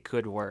think it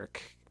could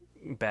work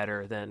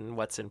better than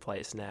what's in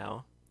place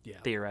now,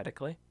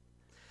 theoretically.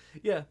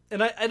 Yeah,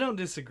 and I don't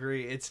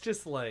disagree. It's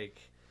just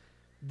like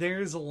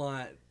there's a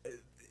lot.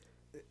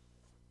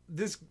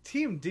 This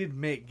team did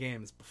make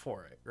games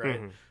before it,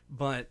 right?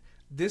 But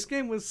this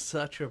game was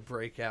such a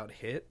breakout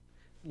hit,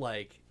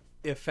 like.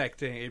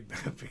 Affecting it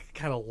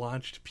kind of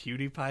launched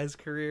PewDiePie's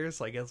career,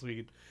 so I guess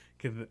we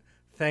can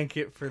thank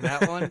it for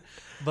that one.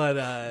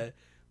 But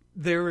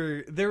there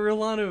were a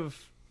lot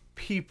of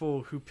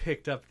people who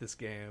picked up this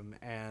game,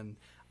 and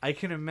I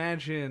can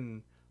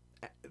imagine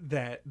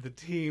that the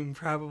team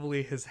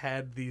probably has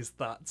had these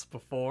thoughts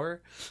before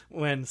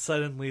when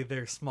suddenly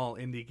their small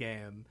indie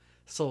game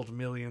sold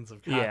millions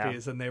of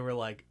copies, and they were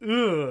like,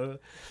 ugh,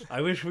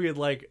 I wish we had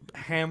like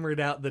hammered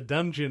out the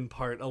dungeon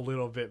part a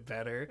little bit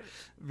better,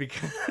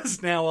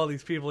 because now all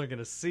these people are going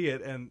to see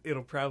it, and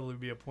it'll probably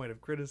be a point of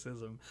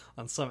criticism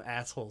on some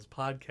asshole's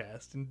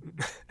podcast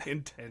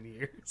in 10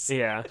 years.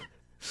 Yeah.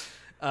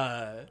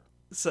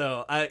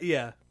 So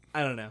I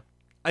don't know.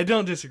 I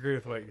don't disagree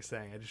with what you're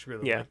saying. I just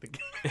really like the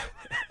game.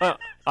 Well,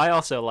 I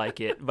also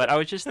like it, but I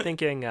was just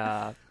thinking,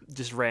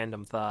 just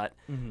random thought,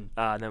 and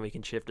then we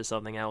can shift to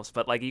something else.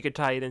 But like, you could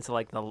tie it into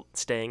like the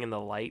staying in the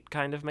light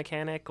kind of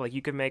mechanic. Like,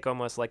 you could make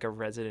almost like a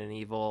Resident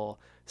Evil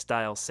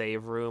style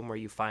save room where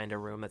you find a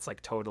room that's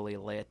like totally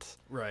lit,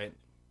 right,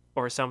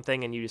 or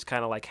something, and you just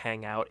kind of like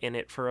hang out in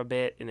it for a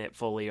bit, and it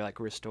fully like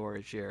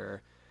restores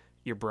your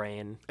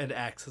brain. It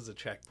acts as a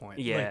checkpoint,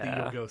 like that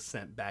you'll go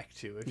sent back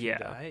to if you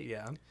die.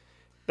 Yeah.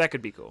 That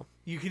could be cool.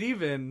 You could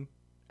even...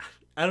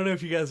 I don't know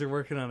if you guys are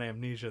working on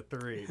Amnesia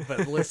 3,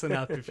 but listen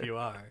up if you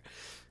are.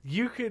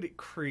 You could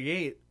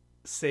create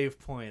save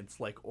points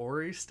like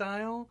Ori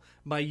style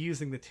by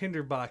using the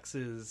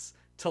tinderboxes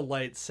to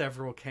light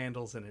several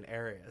candles in an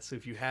area. So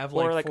if you have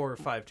like 4 or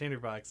 5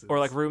 tinderboxes... Or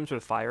like rooms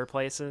with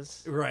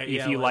fireplaces. Right,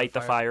 If you light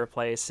the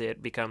fireplace,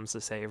 it becomes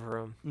a save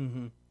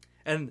room.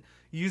 And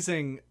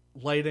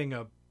lighting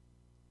a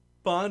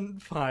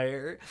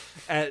bonfire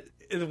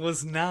it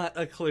was not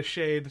a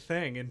cliched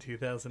thing in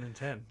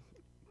 2010.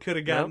 Could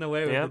have gotten Nope.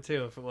 away with Yep. it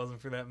too if it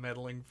wasn't for that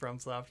meddling From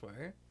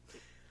Software.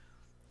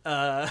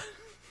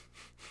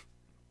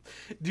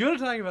 Do you want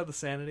to talk about the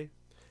sanity?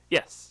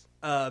 Yes.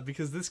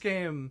 Because this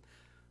game,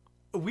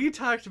 we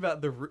talked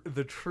about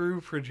the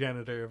true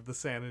progenitor of the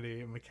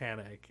sanity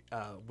mechanic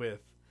with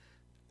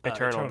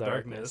Eternal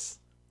Darkness.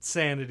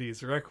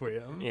 Sanity's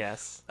Requiem.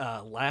 Yes.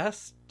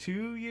 Last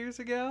 2 years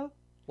ago?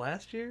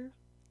 Last year?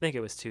 I think it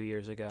was 2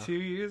 years ago. 2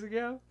 years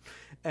ago?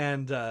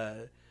 And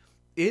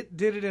it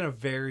did it in a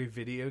very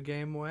video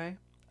game way.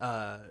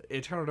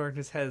 Eternal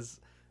Darkness has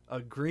a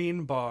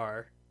green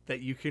bar that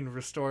you can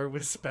restore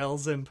with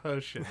spells and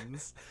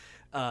potions,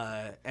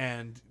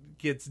 and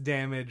gets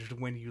damaged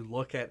when you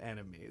look at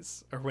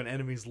enemies, or when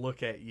enemies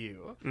look at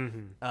you.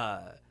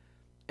 Mm-hmm.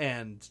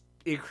 And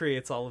it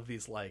creates all of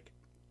these, like,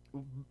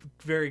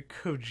 very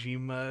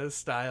Kojima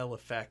style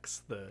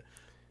effects. It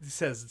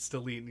says it's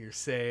deleting your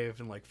save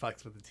and like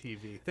fucks with the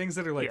TV. Things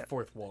that are like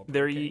fourth wall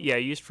They're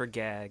breaking. used for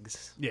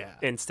gags. Yeah.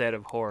 Instead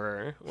of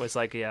horror was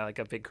like a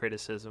big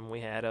criticism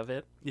we had of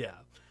it. Yeah.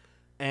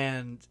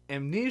 And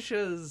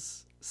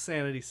Amnesia's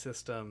sanity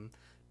system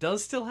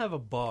does still have a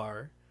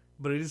bar,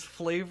 but it is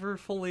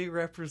flavorfully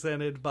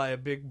represented by a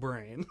big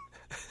brain.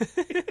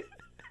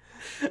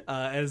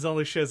 And it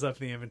only shows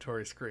up in the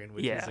inventory screen,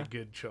 which is a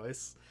good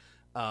choice.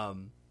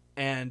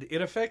 And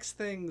it affects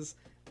things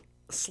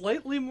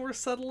slightly more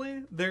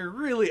subtly. They're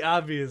really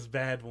obvious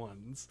bad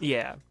ones.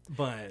 Yeah.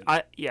 But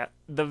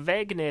the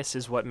vagueness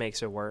is what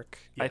makes it work,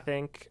 Yeah. I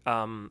think.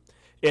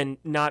 And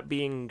not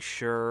being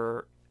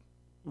sure,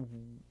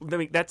 I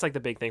mean, that's like the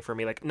big thing for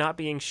me, like not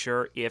being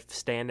sure if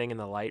standing in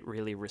the light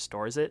really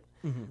restores it.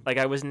 Mm-hmm. Like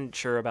I wasn't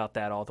sure about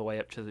that all the way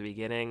up to the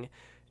beginning,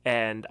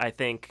 and I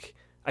think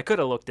I could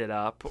have looked it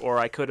up, or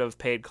I could have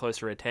paid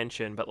closer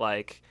attention, but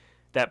like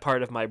that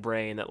part of my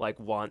brain that like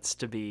wants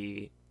to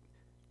be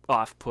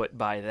off put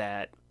by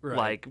that, Right.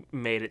 like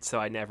made it so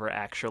I never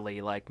actually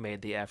like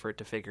made the effort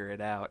to figure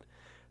it out.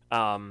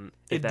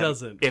 It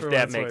doesn't, if for that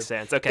what it's makes worth.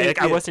 sense. Okay, like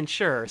I it- wasn't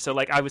sure, so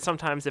like I would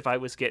sometimes, if I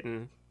was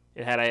getting,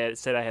 I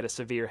said I had a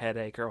severe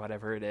headache or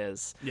whatever it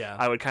is, Yeah.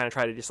 I would kind of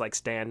try to just like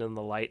stand in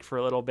the light for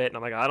a little bit, and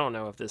I'm like, I don't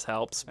know if this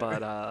helps,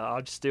 but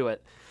I'll just do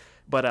it.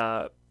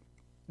 But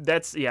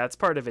it's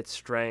part of its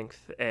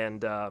strength,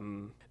 and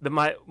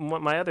my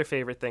other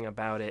favorite thing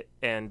about it,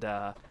 and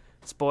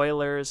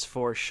spoilers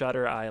for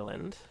Shutter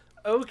Island.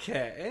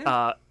 Okay.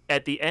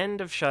 At the end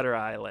of Shutter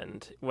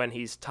Island, when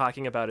he's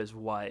talking about his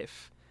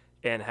wife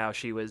and how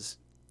she was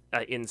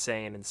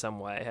insane in some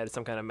way, had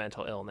some kind of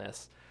mental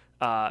illness,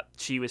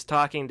 she was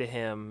talking to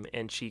him,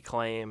 and she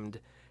claimed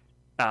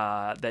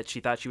that she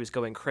thought she was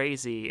going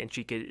crazy, and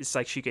it's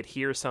like she could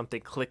hear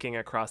something clicking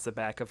across the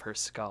back of her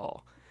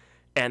skull.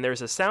 And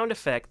there's a sound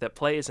effect that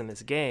plays in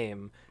this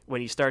game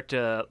when you start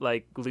to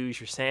like lose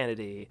your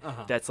sanity.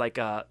 Uh-huh. That's like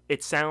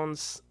it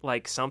sounds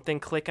like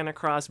something clicking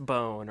across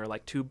bone, or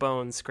like two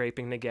bones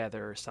scraping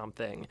together or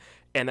something.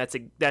 And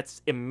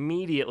that's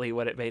immediately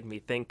what it made me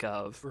think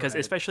of, because Right.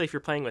 especially if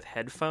you're playing with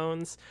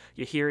headphones,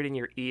 you hear it in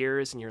your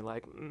ears and you're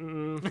like,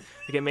 like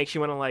it makes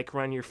you want to like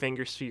run your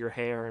fingers through your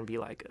hair and be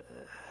like,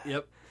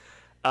 ugh.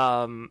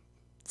 Yep.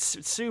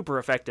 Super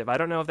effective. I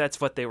don't know if that's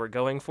what they were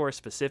going for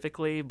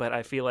specifically, but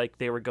I feel like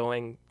they were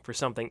going for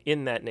something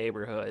in that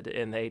neighborhood,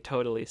 and they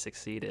totally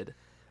succeeded.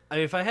 I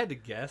mean, if I had to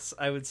guess,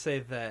 I would say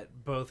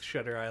that both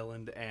Shutter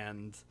Island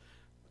and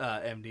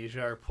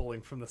Amnesia are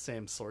pulling from the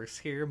same source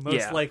here.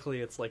 Most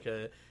likely it's like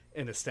an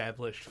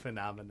established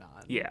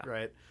phenomenon. Yeah.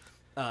 Right?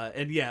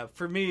 And yeah,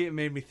 for me, it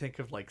made me think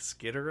of like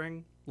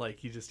skittering.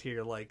 Like you just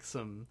hear like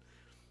some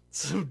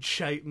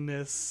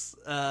chitinous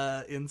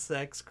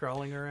insects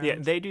crawling around. Yeah,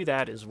 they do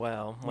that as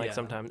well. Like Yeah.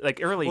 sometimes, like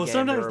early Well, game,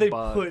 sometimes there they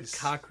were put bugs.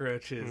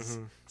 cockroaches,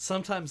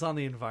 sometimes on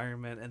the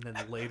environment, and then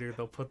later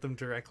they'll put them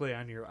directly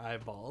on your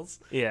eyeballs.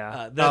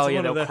 Yeah. That's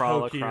one they'll of the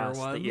crawl hokier across.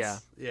 ones. Yeah.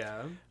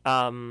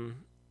 Yeah.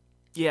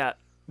 Yeah.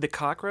 The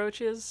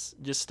cockroaches,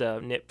 just a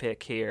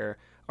nitpick here,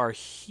 are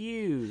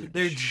huge.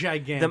 They're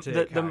gigantic.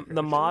 The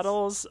cockroaches.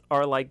 models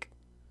are like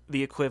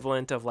the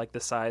equivalent of like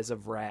the size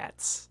of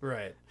rats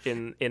Right.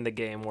 in the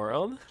game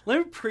world. Let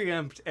me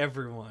preempt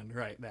everyone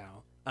right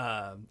now,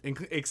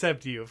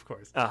 except you, of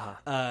course.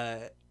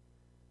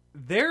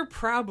 There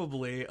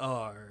probably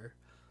are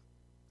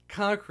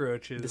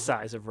cockroaches. The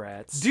size of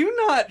rats. Do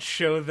not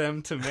show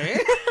them to me.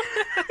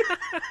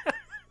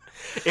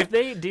 If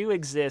they do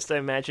exist, I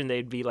imagine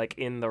they'd be like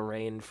in the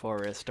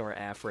rainforest or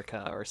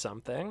Africa or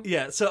something.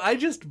 Yeah, so I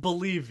just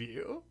believe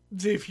you.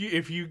 If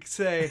you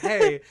say,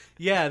 "Hey,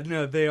 yeah,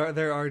 no,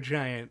 there are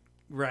giant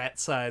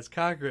rat-sized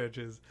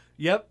cockroaches."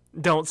 Yep.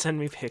 Don't send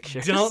me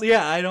pictures.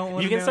 I don't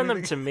want You to can send them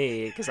anything. to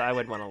me because I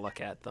would want to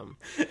look at them.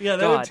 Yeah,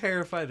 that God. would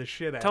terrify the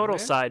shit out Total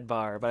of me.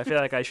 sidebar, but I feel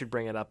like I should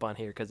bring it up on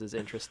here because it's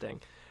interesting.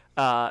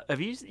 Have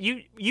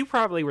you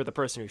probably were the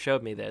person who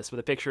showed me this with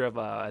a picture of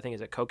I think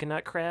it's a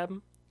coconut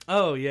crab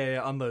Oh,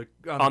 yeah, on the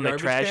on the garbage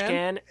trash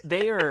can.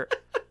 They are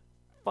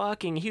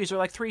fucking huge. They're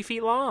like 3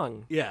 feet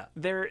long. Yeah.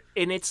 They're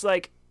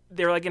like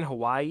in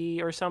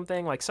Hawaii or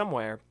something, like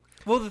somewhere.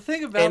 Well, the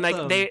thing about And like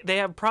them, they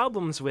have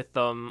problems with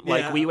them.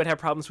 Like Yeah. we would have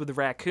problems with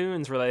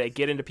raccoons where they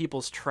get into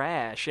people's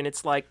trash, and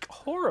it's like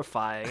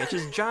horrifying. It's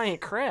just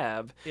giant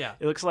crab. Yeah.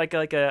 It looks like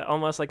a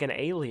almost like an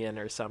alien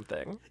or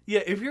something.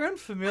 yeah, if you're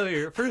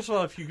unfamiliar, first of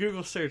all, if you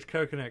Google search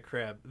coconut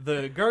crab,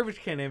 the garbage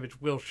can image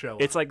will show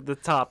up. It's like the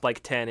top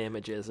like 10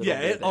 images. it'll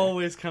Yeah, be it there.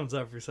 always comes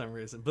up for some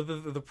reason. But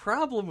the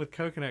problem with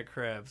coconut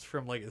crabs,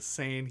 from like a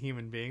sane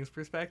human being's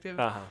perspective,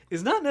 Uh-huh.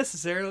 is not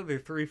necessarily they're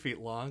 3 feet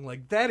long.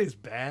 Like that is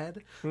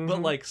bad. Mm-hmm.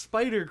 But like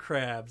spider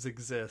crabs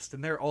exist,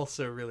 and they're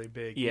also really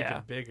big, Yeah.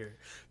 even bigger.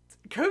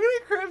 Coconut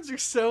crabs are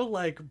so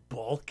like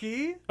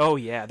bulky. Oh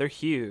yeah, they're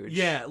huge.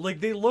 Yeah, like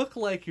they look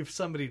like if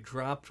somebody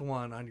dropped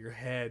one on your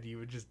head, you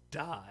would just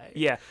die.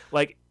 Yeah,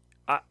 like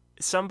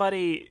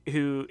somebody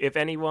who, if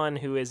anyone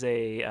who is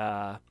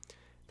a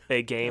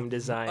game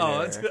designer,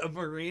 Oh, it's a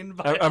marine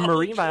biologist. a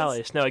marine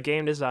biologist, no, a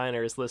game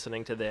designer is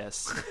listening to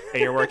this,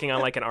 and you're working on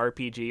like an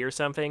RPG or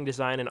something,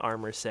 design an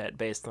armor set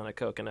based on a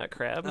coconut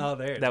crab. Oh,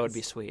 there it that would is.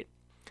 be sweet.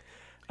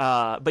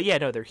 But yeah,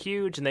 no, they're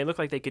huge, and they look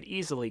like they could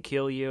easily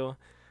kill you.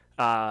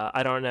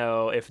 I don't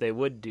know if they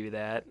would do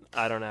that.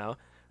 I don't know.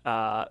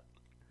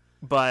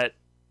 But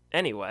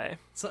anyway,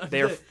 So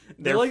they're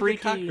they're like freaky.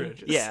 the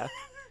cockroaches. Yeah.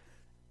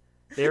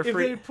 They're If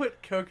free. they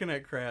put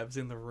coconut crabs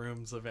in the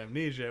rooms of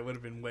Amnesia, it would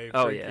have been way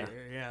Oh,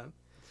 freakier. Yeah.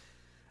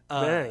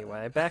 But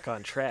anyway, back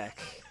on track.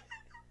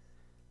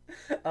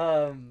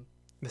 Um,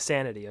 The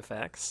sanity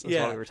effects is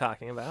Yeah. what we were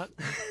talking about.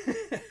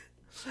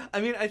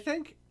 I mean, I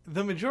think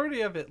the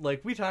majority of it,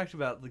 like we talked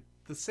about, like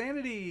the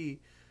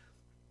sanity,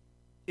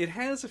 it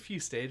has a few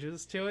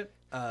stages to it.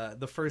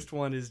 The first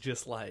one is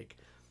just like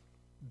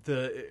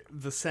the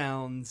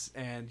sounds,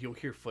 and you'll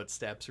hear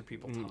footsteps or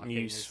people talking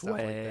You and stuff like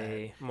that.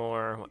 sway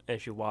more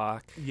as you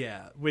walk.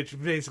 Yeah,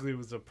 which basically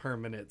was a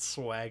permanent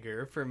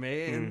swagger for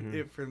me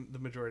and for the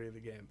majority of the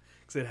game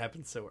because it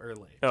happened so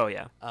early. Oh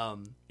yeah.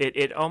 Um,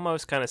 It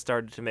almost kind of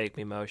started to make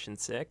me motion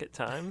sick at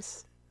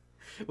times.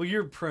 well,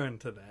 you're prone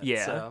to that.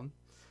 Yeah. So,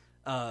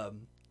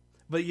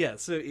 but yeah,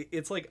 so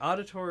it's like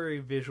auditory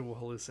visual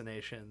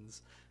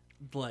hallucinations.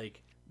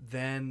 Like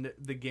then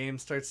the game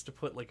starts to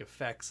put like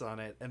effects on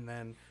it, and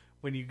then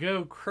when you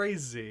go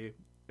crazy,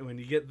 when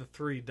you get the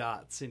 3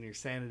 dots in your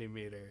sanity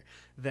meter,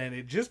 then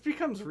it just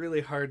becomes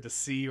really hard to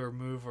see or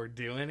move or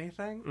do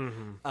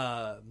anything.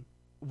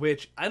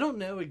 Which I don't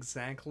know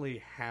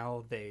exactly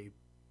how they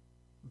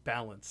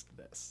balanced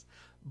this,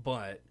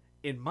 but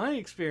in my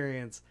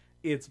experience,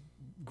 it's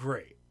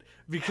great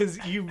because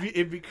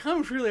it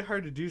becomes really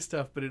hard to do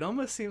stuff, but it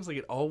almost seems like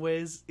it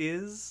always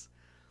is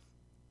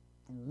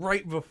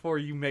right before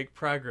you make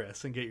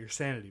progress and get your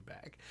sanity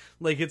back.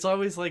 Like it's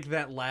always like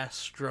that last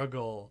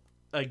struggle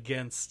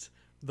against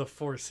the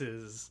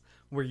forces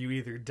where you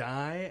either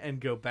die and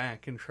go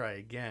back and try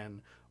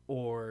again,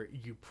 or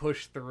you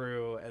push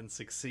through and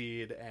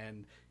succeed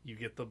and you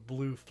get the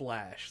blue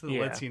flash that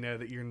lets you know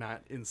that you're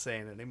not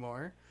insane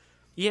anymore.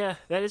 Yeah,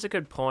 that is a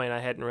good point I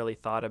hadn't really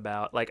thought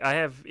about. Like, I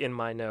have in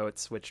my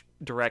notes, which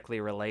directly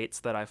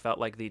relates, that I felt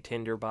like the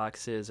tinder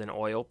boxes and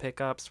oil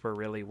pickups were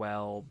really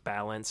well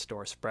balanced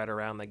or spread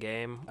around the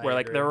game. Where,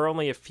 like, agree. there were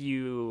only a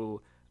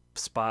few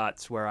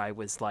spots where I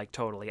was, like,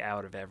 totally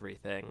out of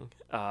everything.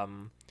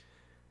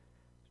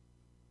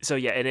 So,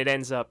 yeah, and it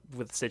ends up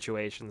with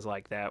situations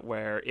like that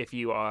where if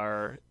you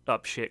are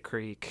up shit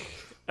creek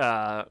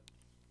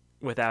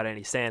without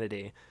any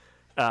sanity,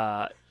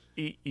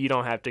 you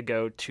don't have to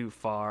go too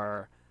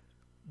far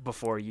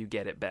before you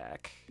get it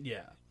back.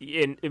 Yeah.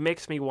 And it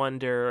makes me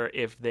wonder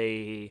if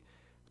they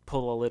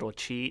pull a little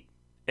cheat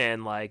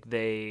and like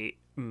they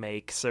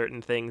make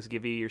certain things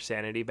give you your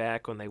sanity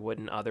back when they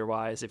wouldn't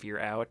otherwise if you're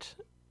out.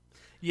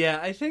 Yeah,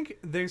 I think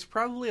there's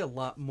probably a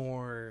lot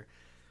more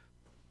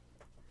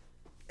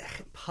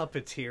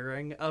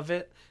puppeteering of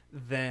it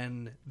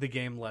than the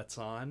game lets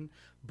on,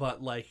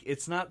 but like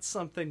it's not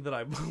something that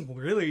I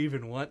really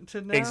even want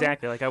to know.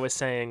 Exactly, like I was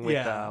saying with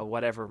Yeah.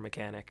 whatever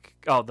mechanic.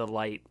 Oh, the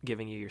light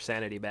giving you your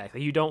sanity back.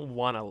 Like, you don't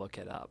want to look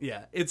it up.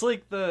 Yeah, it's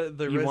like the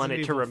You want Resident it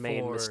to Evil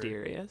remain 4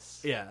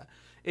 mysterious. Yeah,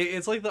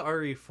 it's like the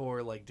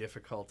RE4 like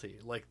difficulty,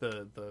 like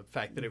the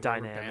fact that it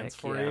rubber Dynamic, bands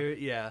for yeah. you.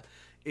 Yeah,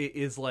 it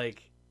is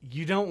like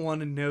you don't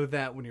want to know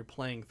that when you're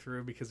playing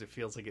through because it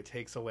feels like it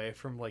takes away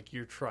from like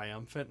your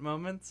triumphant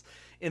moments.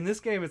 In this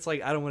game, it's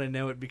like I don't want to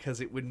know it because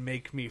it would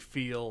make me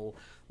feel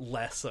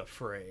less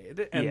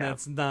afraid, and Yeah.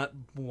 that's not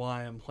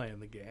why I'm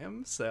playing the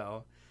game.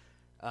 So,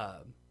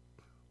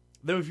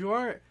 though, if you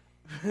are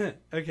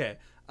okay,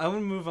 I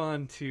want to move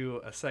on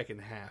to a second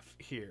half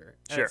here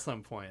Sure. at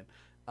some point.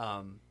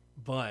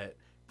 But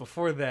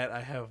before that,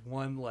 I have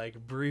one like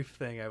brief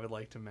thing I would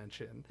like to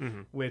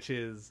mention, which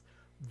is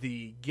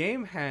the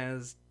game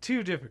has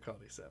 2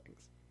 difficulty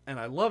settings, and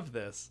I love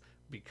this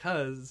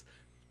because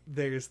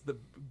there's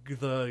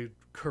the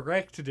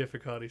correct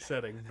difficulty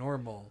setting,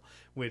 normal,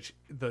 which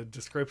the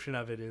description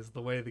of it is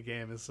the way the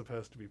game is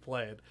supposed to be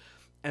played,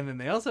 and then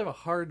they also have a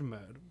hard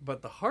mode,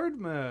 but the hard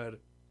mode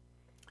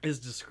is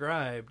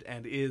described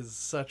and is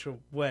such a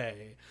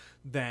way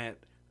that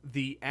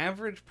the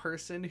average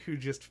person who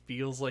just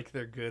feels like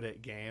they're good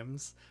at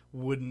games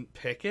wouldn't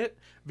pick it,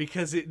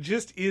 because it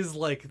just is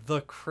like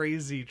the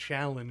crazy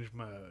challenge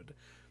mode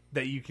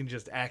that you can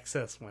just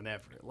access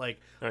whenever. Like,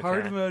 Okay.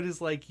 hard mode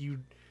is like you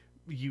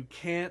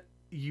can't,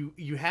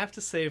 you have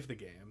to save the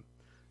game,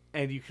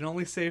 and you can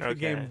only save the Okay.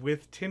 game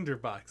with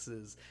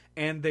tinderboxes,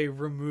 and they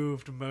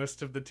removed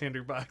most of the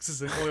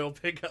tinderboxes and oil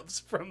pickups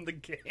from the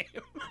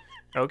game.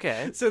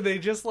 Okay. So they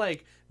just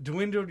like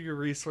dwindled your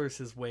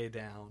resources way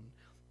down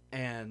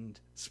and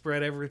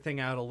spread everything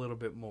out a little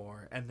bit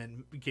more, and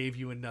then gave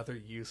you another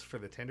use for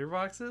the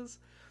tinderboxes,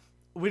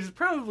 which is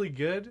probably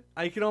good.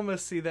 I could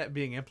almost see that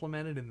being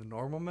implemented in the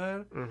normal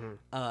mode,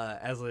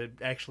 as I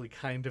actually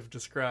kind of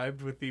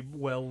described with the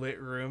well-lit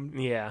room.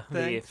 Yeah,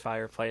 thing. the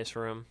fireplace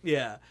room.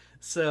 Yeah,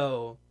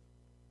 so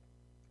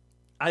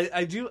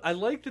I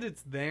like that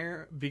it's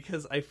there,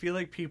 because I feel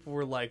like people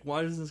were like,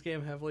 why does this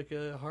game have like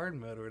a hard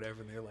mode or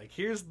whatever? And they're like,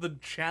 here's the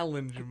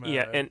challenge mode.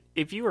 Yeah, and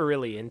if you were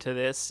really into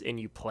this and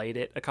you played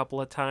it a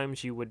couple of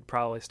times, you would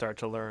probably start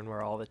to learn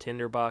where all the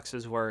tinder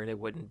boxes were, and it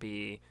wouldn't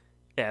be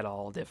at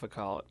all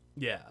difficult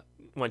Yeah.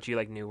 once you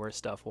like knew where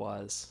stuff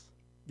was.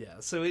 Yeah,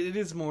 so it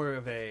is more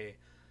of a...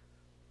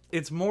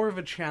 It's more of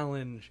a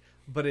challenge,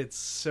 but it's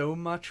so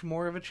much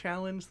more of a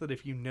challenge that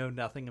if you know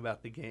nothing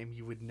about the game,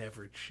 you would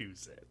never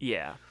choose it.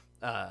 Yeah.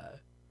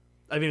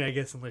 I mean, I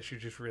guess unless you're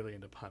just really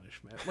into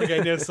punishment. Like, I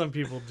know some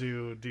people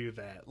do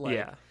that. Like,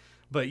 Yeah.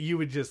 But you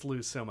would just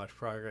lose so much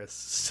progress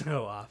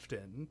so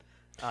often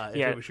if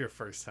Yeah. it was your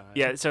first time.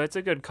 Yeah, so it's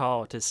a good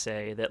call to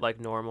say that like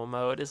normal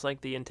mode is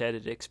like the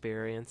intended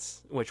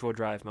experience, which will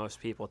drive most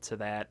people to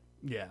that,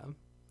 Yeah.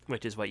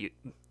 which is what you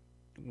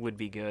would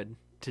be good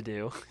to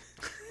do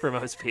for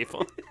most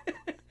people.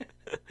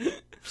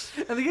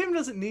 And the game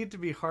doesn't need to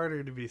be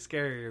harder to be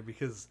scarier,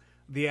 because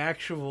the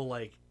actual,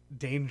 like,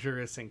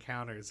 dangerous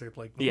encounters are,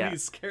 like, the Yeah.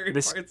 least scary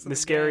The, parts of the the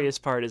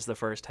scariest part is the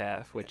first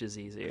half, which is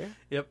easier. game.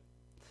 Yep.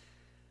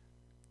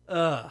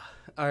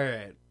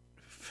 Alright.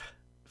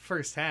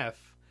 First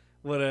half.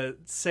 What a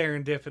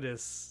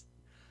serendipitous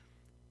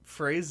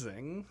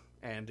phrasing,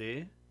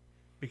 Andy.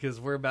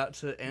 Because we're about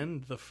to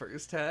end the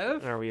first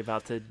half. Are we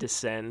about to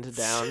descend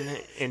down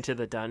into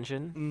the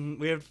dungeon?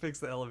 We have to fix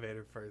the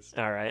elevator first.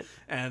 All right.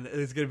 And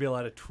there's going to be a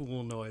lot of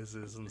tool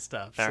noises and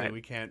stuff, All so right.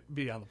 we can't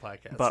be on the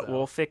podcast. But so.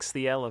 we'll fix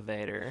the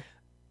elevator.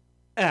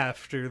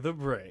 After the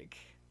break.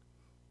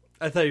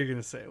 I thought you were going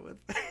to say it with.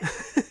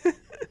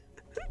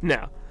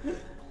 No.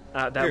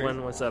 That During-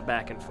 one was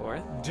back and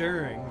forth.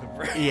 During the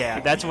break.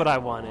 Yeah, that's what I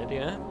wanted,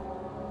 yeah.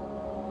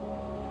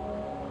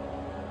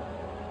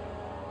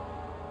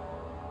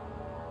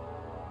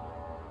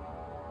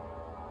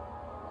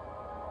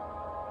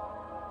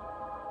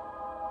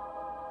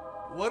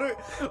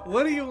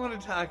 What do you want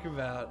to talk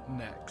about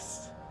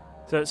next?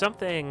 So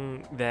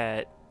something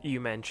that you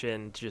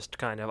mentioned just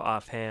kind of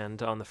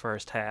offhand on the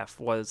first half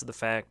was the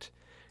fact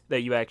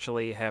that you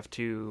actually have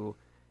to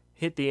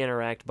hit the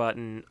interact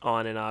button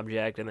on an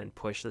object and then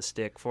push the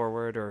stick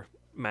forward, or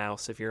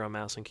mouse if you're on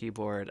mouse and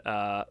keyboard,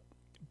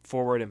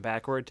 forward and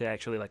backward to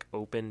actually like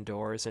open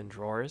doors and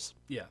drawers.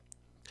 Yeah.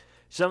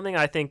 Something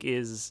I think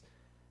is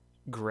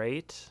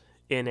great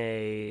in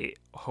a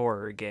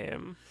horror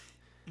game.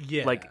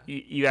 Yeah. Like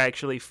you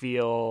actually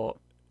feel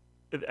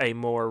a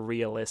more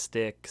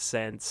realistic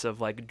sense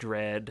of like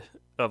dread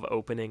of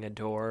opening a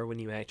door when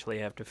you actually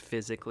have to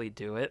physically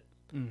do it,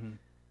 Mhm.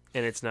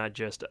 and it's not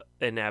just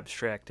an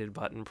abstracted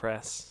button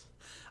press.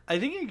 I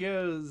think it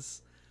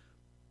goes...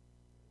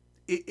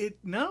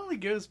 It not only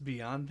goes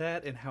beyond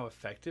that in how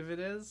effective it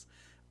is,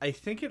 I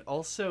think it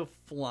also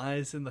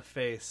flies in the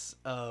face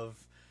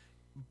of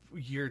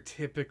your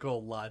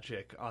typical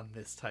logic on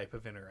this type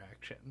of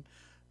interaction.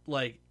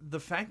 Like, the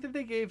fact that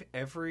they gave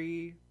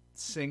every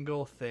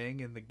single thing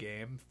in the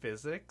game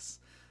physics,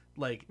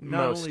 like,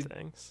 not Most only...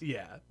 things.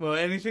 Yeah. Well,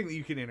 anything that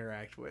you can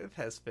interact with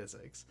has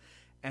physics.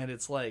 And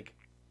it's like,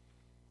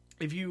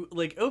 if you,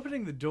 like,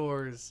 opening the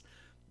doors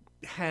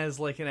has,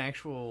 like, an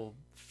actual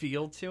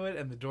feel to it,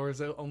 and the doors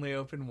only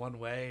open one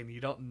way, and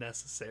you don't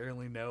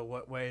necessarily know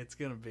what way it's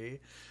going to be,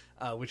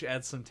 which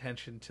adds some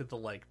tension to the,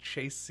 like,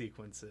 chase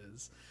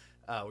sequences,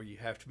 where you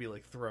have to be,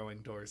 like, throwing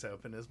doors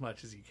open as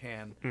much as you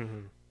can.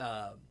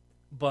 Mm-hmm.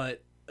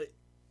 But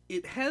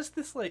it has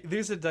this, like,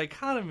 there's a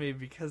dichotomy,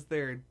 because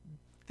there are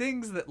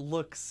things that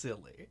look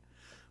silly,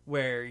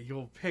 where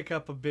you'll pick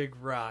up a big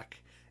rock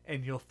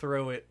and you'll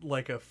throw it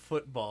like a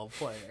football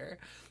player.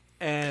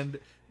 And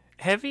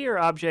Heavier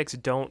objects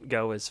don't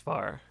go as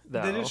far,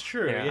 though. That is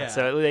true, yeah.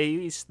 So at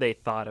least they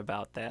thought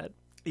about that.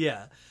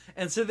 yeah,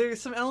 and so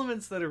there's some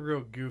elements that are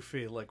real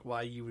goofy, like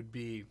why you would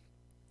be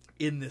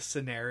in this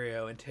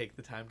scenario and take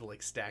the time to,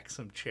 like, stack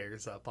some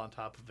chairs up on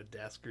top of a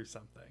desk or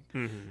something.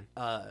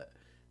 Mm-hmm.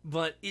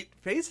 But it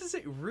faces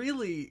it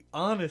really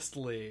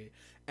honestly,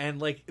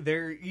 and, like,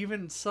 there are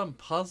even some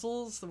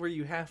puzzles where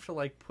you have to,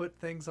 like, put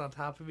things on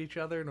top of each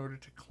other in order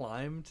to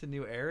climb to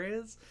new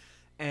areas,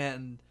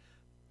 and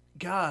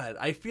God,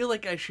 I feel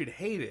like I should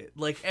hate it.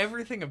 Like,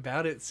 everything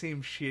about it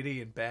seems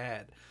shitty and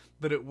bad,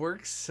 but it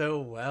works so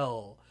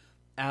well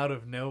out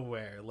of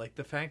nowhere. Like,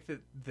 the fact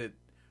that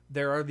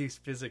there are these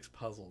physics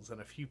puzzles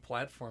and a few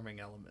platforming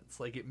elements.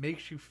 Like, it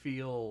makes you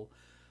feel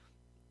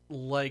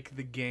like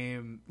the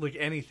game, like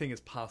anything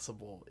is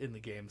possible in the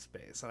game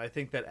space. And I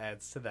think that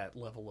adds to that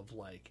level of,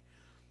 like,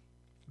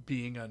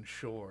 being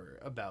unsure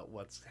about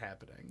what's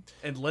happening,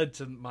 and led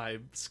to my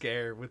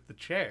scare with the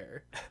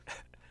chair.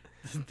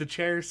 The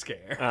chair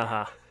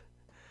scare.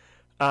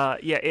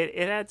 Yeah,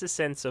 it adds a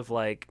sense of,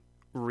 like,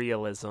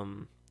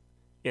 realism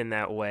in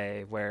that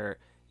way, where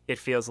it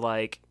feels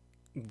like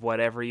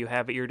whatever you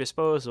have at your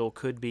disposal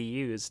could be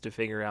used to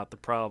figure out the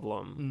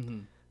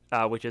problem,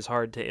 which is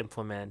hard to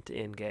implement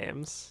in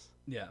games.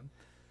 Yeah.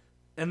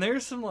 And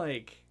there's some,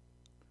 like,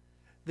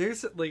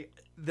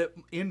 that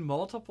in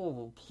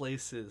multiple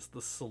places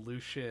the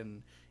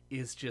solution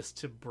is just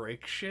to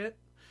break shit,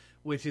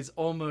 which is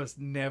almost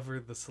never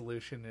the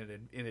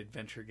solution in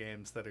adventure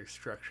games that are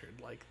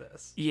structured like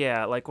this.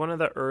 Yeah, like one of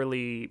the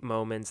early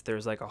moments,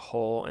 there's like a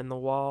hole in the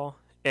wall,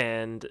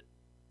 and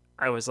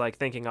I was like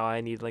thinking, oh,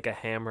 I need like a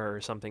hammer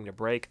or something to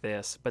break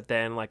this. But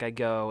then like I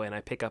go and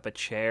I pick up a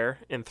chair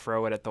and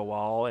throw it at the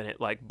wall, and it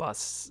like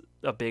busts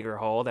a bigger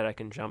hole that I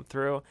can jump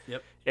through.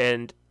 Yep.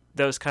 And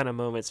those kind of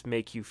moments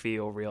make you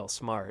feel real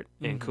smart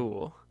and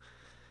cool.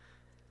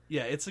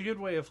 Yeah, it's a good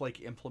way of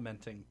like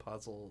implementing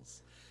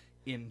puzzles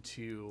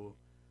into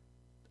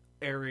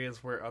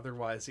areas where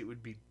otherwise it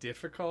would be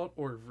difficult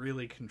or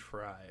really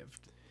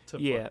contrived to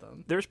put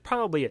them. There's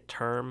probably a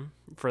term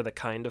for the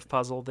kind of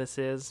puzzle this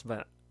is,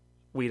 but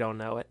we don't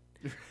know it.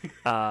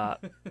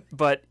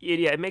 But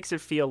it makes it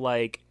feel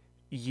like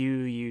you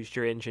used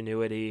your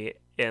ingenuity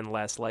and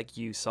less like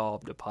you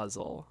solved a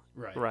puzzle.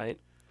 Right?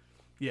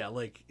 Yeah,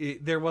 like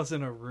there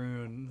wasn't a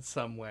rune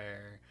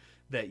somewhere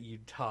that you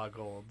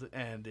toggled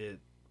and it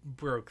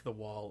broke the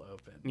wall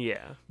open.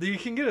 Yeah. You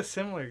can get a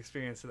similar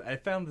experience. I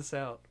found this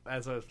out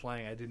as I was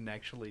playing. I didn't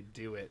actually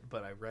do it,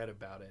 but I read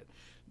about it.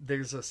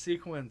 There's a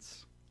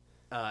sequence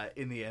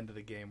in the end of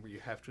the game where you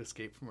have to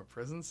escape from a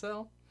prison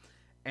cell,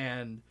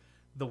 and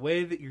the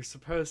way that you're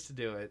supposed to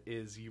do it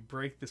is you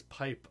break this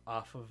pipe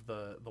off of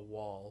the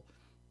wall,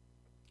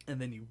 and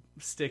then you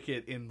stick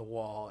it in the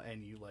wall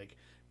and you like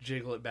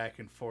jiggle it back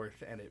and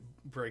forth, and it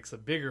breaks a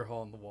bigger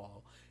hole in the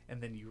wall,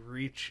 and then you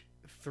reach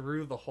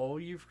through the hole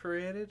you've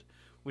created,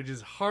 which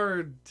is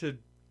hard to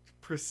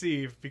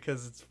perceive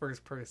because it's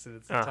first person.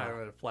 It's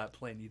entirely a flat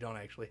plane. You don't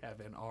actually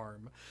have an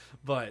arm,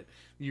 but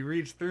you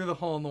reach through the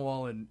hole in the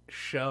wall and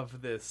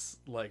shove this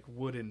like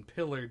wooden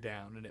pillar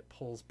down, and it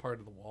pulls part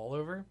of the wall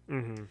over.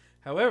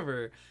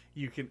 However,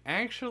 you can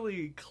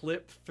actually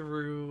clip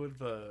through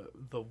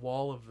the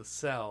wall of the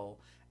cell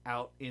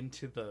out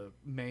into the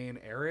main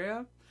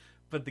area.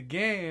 But the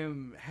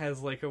game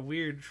has like a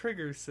weird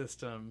trigger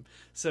system,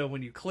 so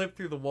when you clip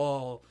through the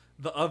wall,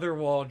 the other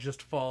wall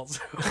just falls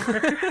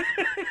over.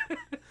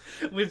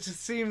 Which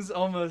seems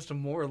almost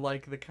more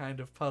like the kind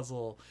of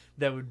puzzle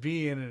that would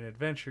be in an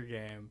adventure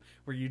game,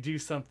 where you do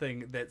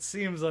something that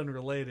seems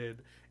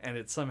unrelated and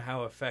it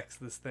somehow affects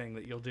this thing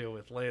that you'll deal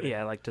with later.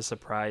 Yeah, like to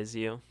surprise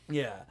you.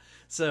 Yeah.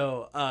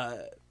 So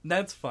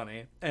that's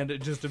funny, and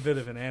just a bit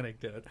of an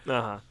anecdote.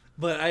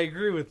 But I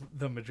agree with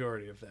the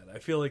majority of that. I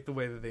feel like the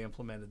way that they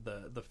implemented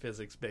the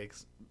physics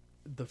baked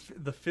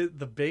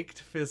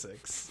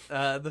physics,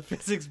 the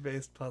physics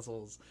based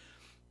puzzles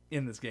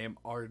in this game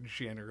are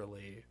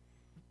generally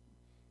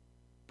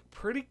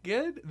pretty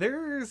good.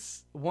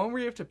 There's one where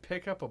you have to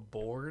pick up a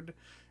board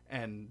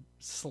and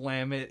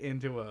slam it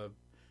into a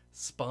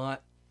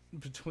spot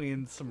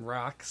between some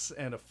rocks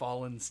and a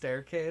fallen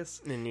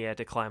staircase, and you had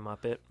to climb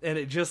up it, and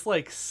it just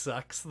like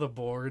sucks the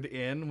board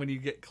in when you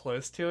get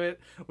close to it.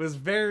 It was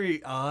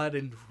very odd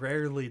and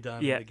rarely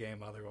done in the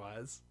game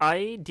otherwise.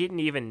 I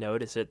didn't even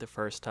notice it the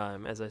first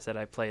time. As I said,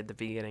 I played the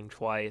beginning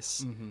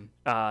twice.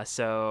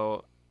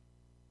 So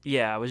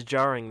yeah, it was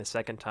jarring the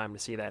second time to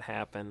see that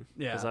happen,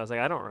 because I was like,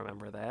 I don't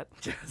remember that.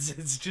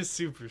 It's just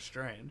super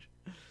strange.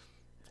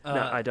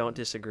 No, I don't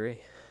disagree.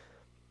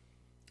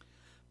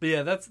 But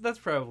yeah, that's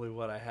probably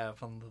what I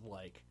have on the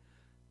like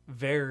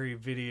very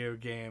video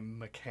game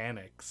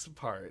mechanics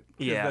part.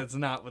 Yeah, that's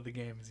not what the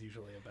game is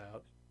usually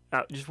about.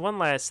 Just one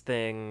last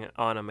thing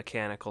on a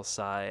mechanical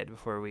side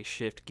before we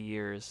shift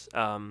gears.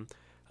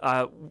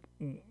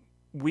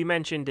 We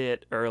mentioned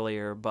it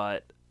earlier,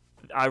 but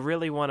I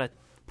really want to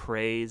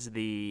praise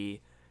the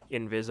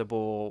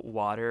invisible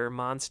water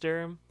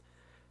monster.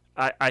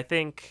 I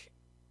think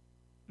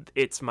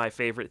it's my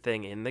favorite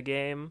thing in the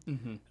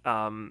game,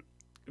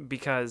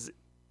 because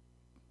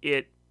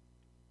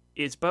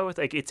it's both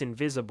like it's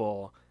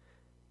invisible,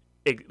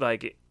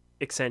 like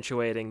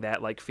accentuating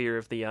that like fear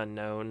of the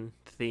unknown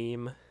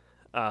theme.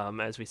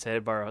 As we said,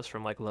 it borrows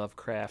from like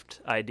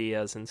Lovecraft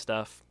ideas and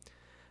stuff,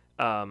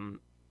 and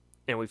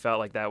we felt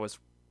like that was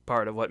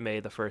part of what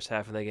made the first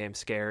half of the game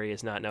scary,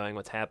 is not knowing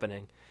what's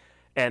happening.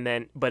 And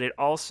then, but it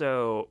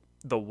also,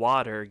 the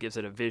water gives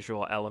it a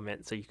visual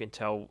element, so you can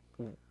tell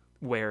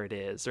where it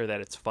is or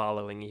that it's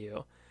following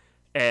you.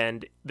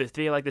 And the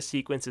feel like the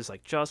sequence is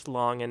like just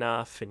long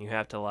enough, and you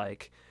have to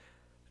like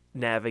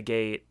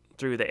navigate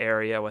through the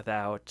area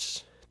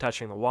without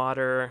touching the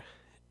water,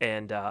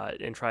 and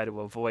try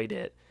to avoid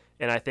it.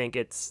 And I think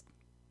it's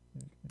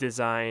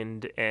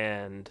designed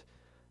and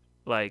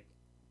like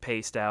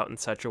paced out in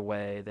such a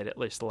way that it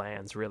just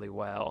lands really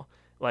well.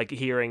 Like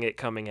hearing it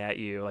coming at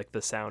you, like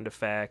the sound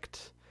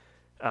effect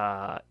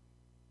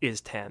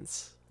is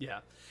tense. Yeah.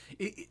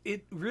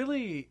 It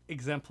really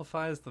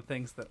exemplifies the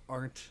things that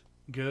aren't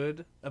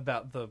good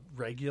about the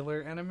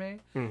regular anime.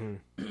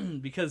 Mm-hmm.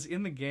 Because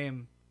in the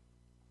game,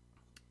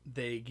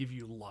 they give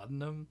you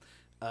laudanum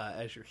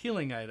as your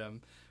healing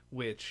item,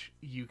 which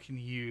you can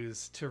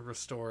use to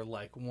restore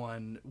like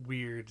one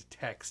weird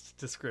text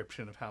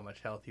description of how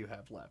much health you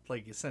have left.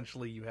 Like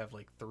essentially you have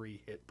like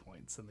 3 hit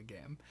points in the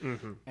game.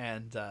 Mm-hmm.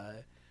 And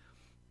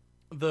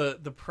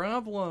the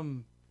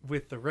problem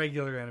with the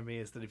regular enemy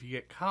is that if you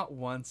get caught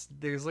once,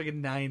 there's like a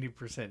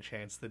 90%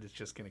 chance that it's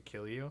just going to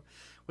kill you.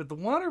 With the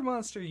water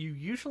monster, you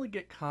usually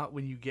get caught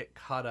when you get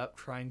caught up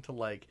trying to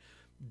like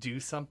do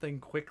something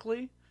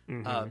quickly.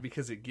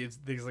 Because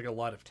there's like a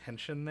lot of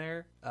tension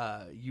there.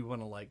 You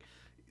want to like,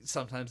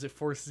 sometimes it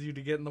forces you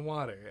to get in the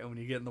water, and when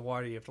you get in the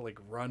water you have to like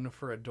run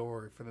for a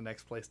door for the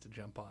next place to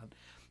jump on.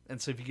 And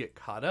so if you get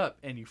caught up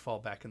and you fall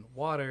back in the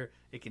water,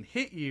 it can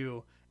hit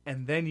you,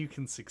 and then you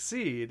can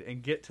succeed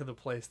and get to the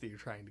place that you're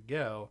trying to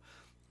go,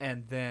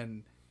 and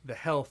then the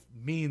health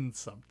means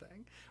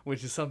something,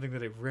 which is something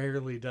that it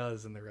rarely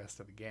does in the rest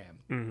of the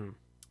game.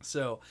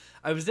 So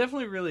I was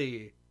definitely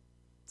really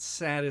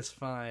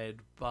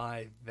satisfied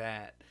by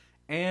that.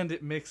 And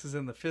it mixes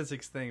in the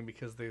physics thing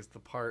because there's the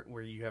part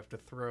where you have to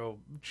throw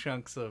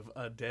chunks of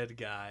a dead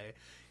guy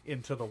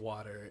into the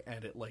water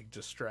and it like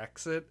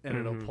distracts it and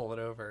it'll pull it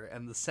over.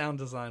 And the sound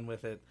design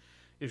with it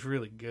is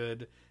really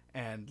good,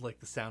 and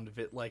like the sound of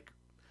it like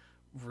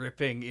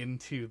ripping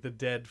into the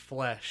dead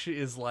flesh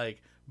is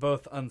like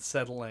both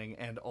unsettling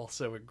and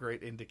also a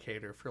great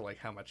indicator for like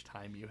how much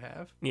time you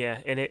have. Yeah,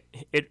 and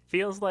it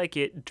feels like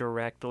it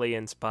directly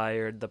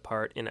inspired the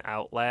part in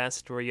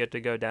Outlast where you have to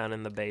go down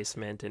in the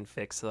basement and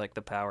fix like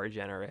the power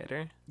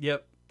generator.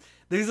 Yep.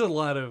 There's a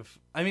lot of,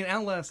 I mean,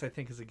 Outlast I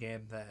think is a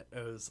game that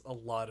owes a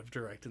lot of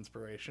direct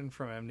inspiration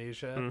from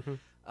Amnesia.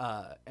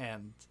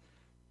 And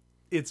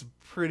it's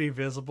pretty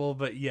visible,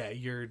 but yeah,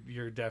 you're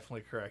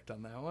definitely correct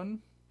on that one.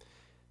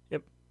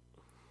 Yep.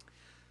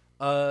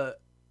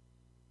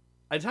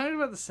 I talked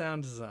about the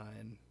sound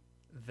design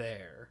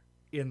there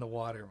in the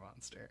water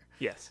monster.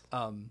 Yes.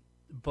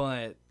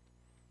 But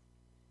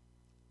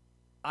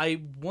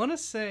I want to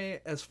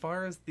say, as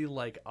far as the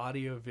like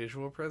audio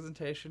visual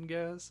presentation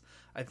goes,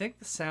 I think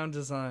the sound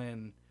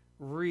design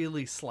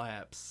really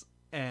slaps,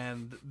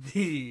 and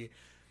the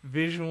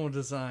visual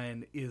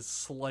design is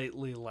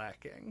slightly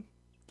lacking.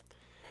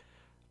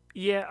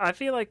 Yeah, I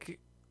feel like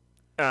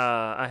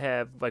I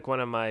have like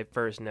one of my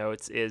first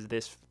notes is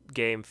this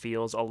game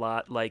feels a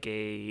lot like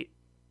a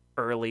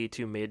early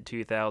to mid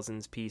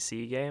 2000s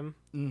PC game.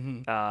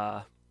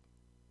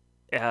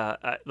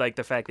 Like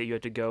the fact that you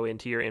have to go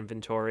into your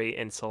inventory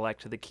and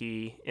select the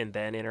key and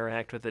then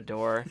interact with the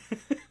door,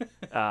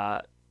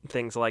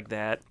 things like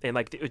that, and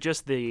like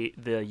just the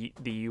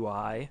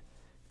UI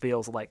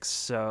feels like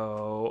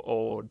so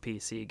old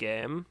PC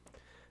game.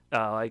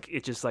 Like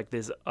it's just like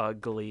this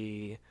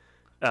ugly,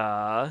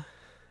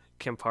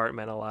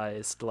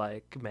 compartmentalized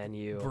like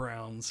menu,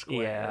 brown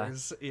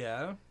squares.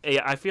 Yeah.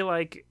 I feel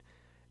like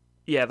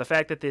the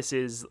fact that this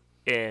is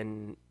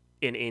an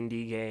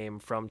indie game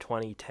from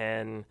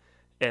 2010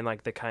 and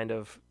like the kind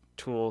of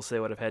tools they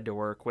would have had to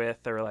work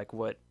with, or like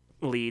what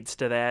leads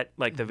to that,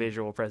 like the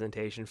visual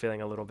presentation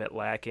feeling a little bit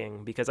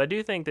lacking, because I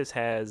do think this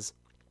has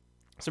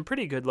some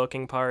pretty good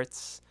looking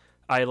parts.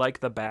 I like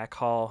the back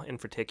hall in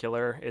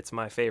particular. It's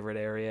my favorite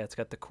area. It's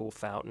got the cool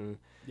fountain.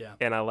 Yeah.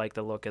 And I like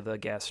the look of the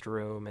guest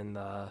room and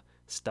the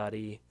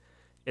study,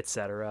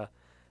 etc.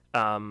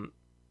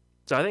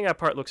 So I think that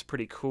part looks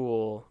pretty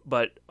cool,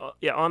 but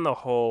on the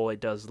whole, it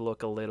does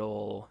look a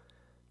little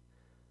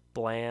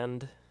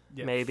bland,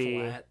 maybe.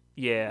 Flat.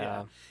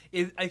 Yeah.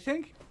 I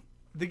think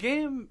the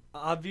game,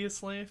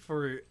 obviously,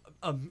 for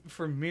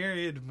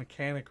myriad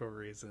mechanical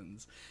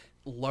reasons,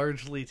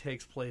 largely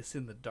takes place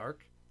in the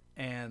dark,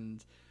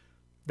 and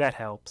that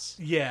helps.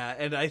 Yeah,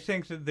 and I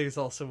think that there's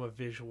also a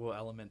visual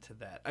element to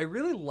that. I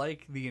really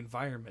like the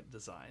environment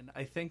design.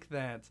 I think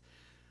that,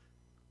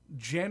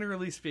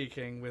 generally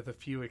speaking, with a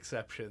few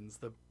exceptions,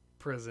 the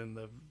prison,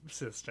 the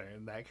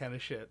cistern, that kind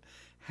of shit,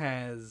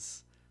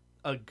 has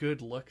a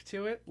good look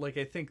to it. Like,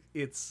 I think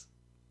it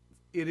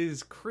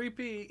is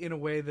creepy in a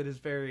way that is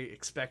very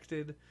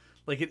expected.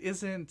 Like, it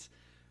doesn't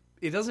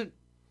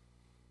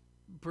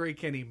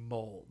break any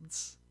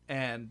molds,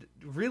 and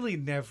really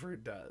never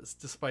does,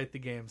 despite the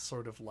game's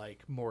sort of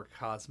like more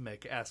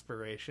cosmic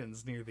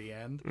aspirations near the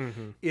end.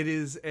 It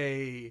is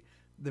the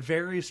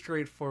very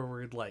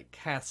straightforward like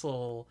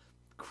castle,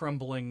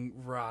 crumbling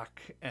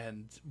rock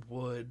and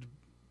wood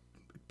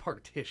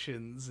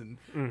partitions and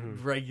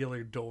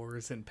regular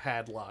doors and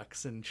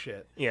padlocks and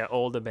shit. Yeah,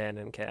 old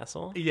abandoned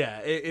castle. Yeah,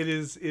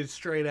 it's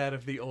straight out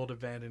of the old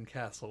abandoned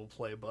castle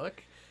playbook.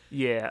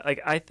 Yeah,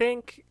 like I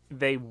think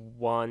they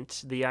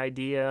want the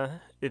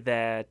idea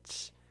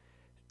that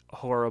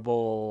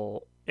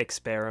horrible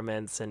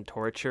experiments and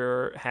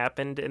torture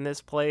happened in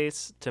this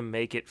place to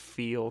make it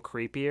feel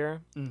creepier,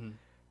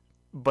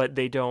 but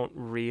they don't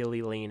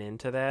really lean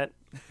into that.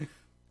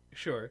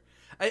 Sure.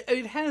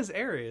 It has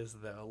areas,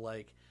 though,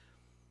 like...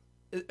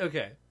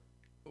 Okay,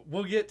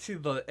 we'll get to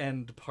the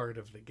end part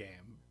of the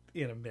game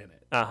in a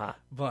minute.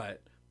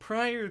 But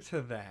prior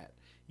to that,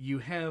 you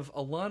have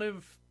a lot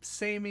of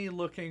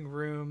samey-looking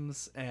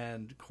rooms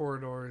and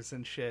corridors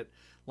and shit.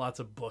 Lots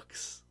of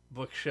books.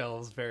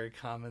 Bookshelves, very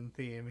common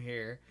theme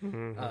here.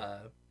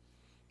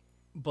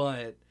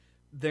 But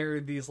there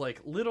are these,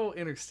 like, little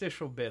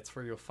interstitial bits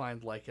where you'll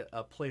find, like,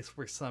 a place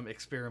where some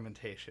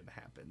experimentation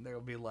happened.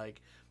 There'll be,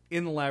 like...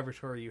 In the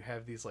laboratory, you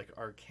have these, like,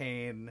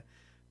 arcane,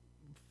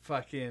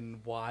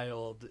 fucking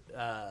wild,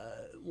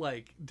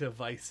 like,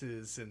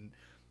 devices and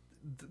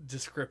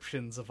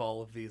descriptions of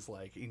all of these,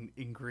 like,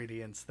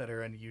 ingredients that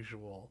are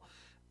unusual,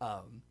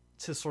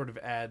 to sort of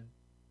add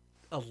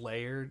a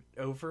layer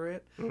over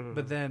it.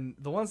 But then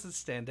the ones that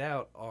stand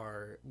out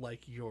are,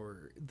 like,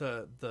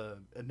 the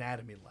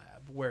anatomy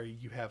lab, where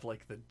you have,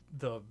 like,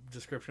 the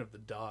description of the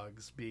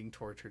dogs being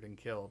tortured and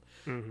killed,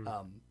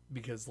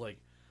 because, like,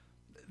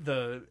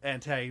 the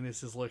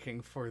antagonist is looking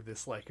for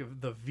this, like,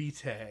 the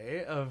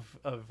vitae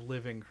of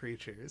living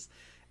creatures.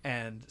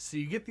 And so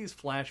you get these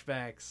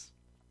flashbacks,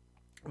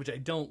 which I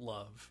don't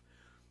love,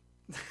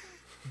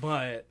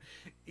 but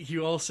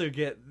you also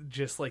get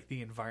just, like,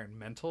 the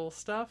environmental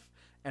stuff,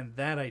 and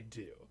that I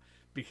do.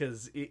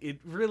 Because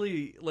it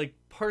really, like,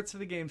 parts of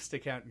the game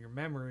stick out in your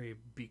memory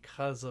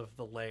because of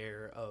the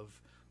layer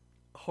of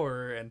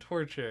horror and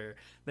torture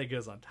that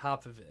goes on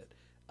top of it.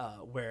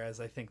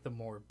 Whereas I think the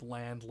more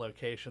bland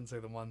locations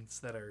are the ones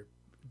that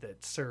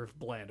serve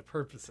bland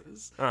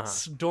purposes.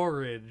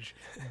 Storage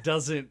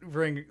doesn't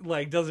bring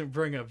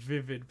a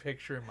vivid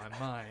picture in my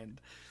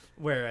mind,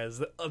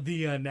 whereas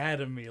the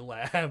anatomy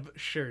lab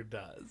sure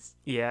does.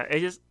 Yeah, it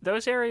just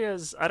those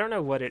areas. I don't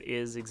know what it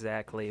is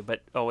exactly,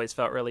 but always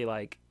felt really,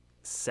 like,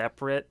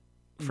 separate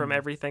from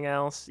everything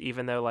else.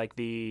 Even though, like,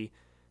 the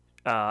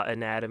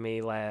anatomy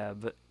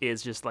lab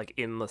is just, like,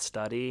 in the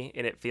study,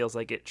 and it feels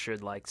like it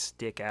should, like,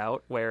 stick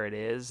out where it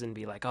is and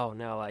be like, oh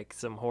no, like,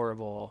 some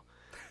horrible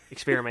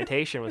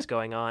experimentation was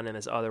going on in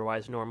this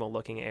otherwise normal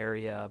looking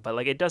area. But,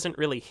 like, it doesn't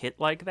really hit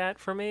like that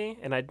for me,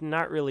 and I'm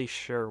not really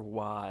sure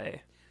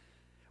why.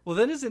 Well,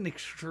 that is an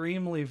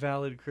extremely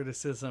valid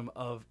criticism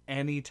of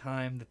any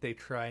time that they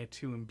try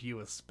to imbue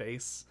a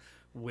space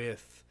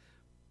with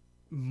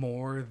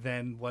more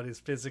than what is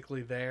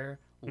physically there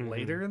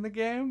later in the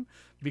game,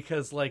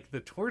 because, like,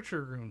 the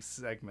torture room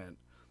segment,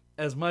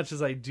 as much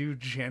as I do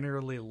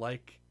generally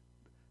like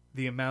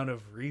the amount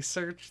of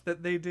research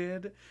that they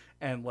did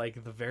and,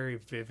 like, the very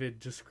vivid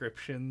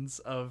descriptions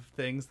of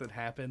things that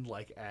happened,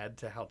 like, add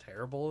to how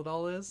terrible it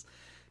all is,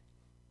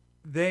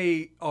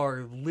 they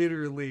are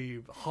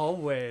literally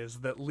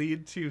hallways that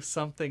lead to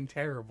something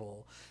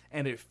terrible,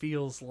 and it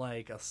feels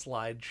like a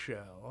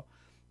slideshow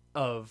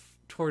of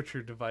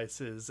torture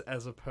devices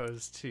as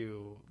opposed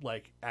to,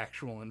 like,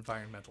 actual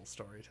environmental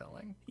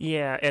storytelling.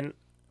 Yeah, and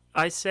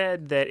I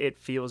said that it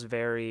feels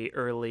very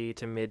early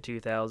to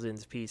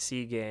mid-2000s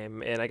PC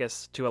game, and I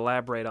guess to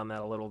elaborate on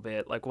that a little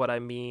bit, like, what I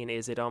mean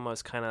is it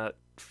almost kind of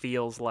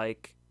feels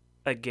like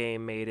a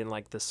game made in,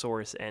 like, the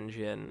Source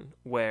engine,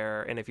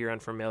 where, and if you're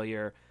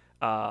unfamiliar,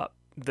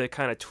 the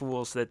kind of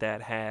tools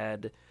that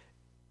had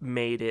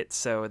made it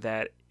so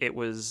that it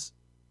was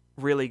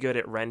really good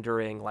at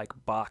rendering, like,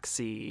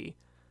 boxy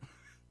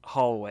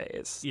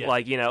hallways. Yeah.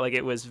 Like, you know, like,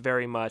 it was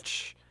very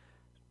much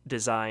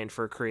designed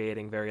for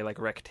creating very, like,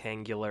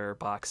 rectangular,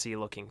 boxy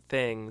looking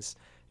things.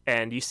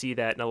 And you see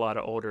that in a lot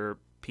of older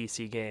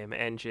PC game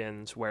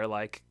engines where,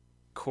 like,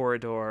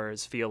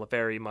 corridors feel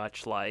very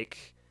much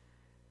like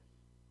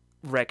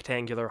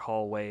rectangular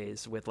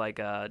hallways with, like,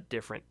 a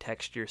different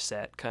texture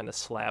set kind of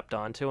slapped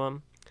onto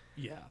them.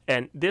 Yeah.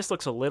 And this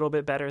looks a little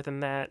bit better than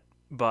that,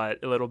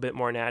 but a little bit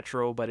more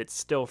natural, but it's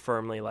still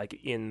firmly, like,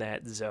 in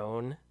that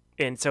zone.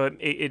 And so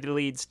it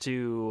leads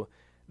to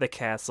the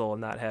castle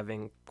not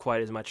having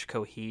quite as much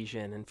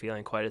cohesion and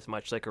feeling quite as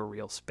much like a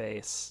real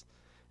space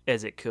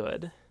as it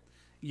could.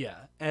 Yeah,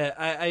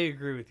 I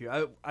agree with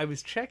you. I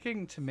was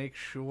checking to make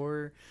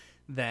sure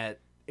that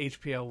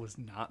HPL was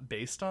not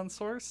based on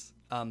Source,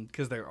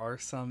 because there are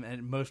some,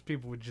 and most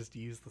people would just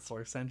use the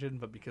Source engine,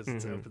 but because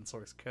it's open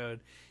source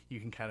code, you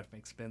can kind of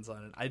make spins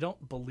on it. I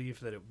don't believe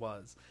that it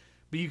was,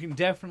 but you can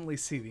definitely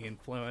see the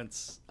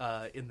influence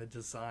in the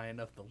design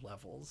of the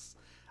levels.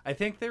 I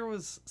think there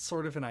was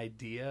sort of an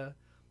idea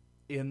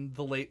in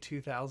the late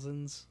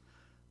 2000s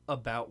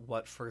about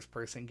what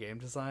first-person game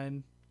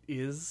design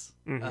is,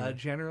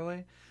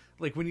 generally.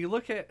 Like, when you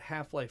look at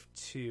Half-Life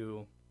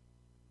 2,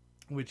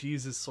 which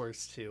uses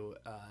Source 2,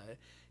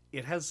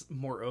 it has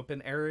more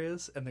open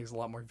areas, and there's a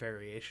lot more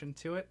variation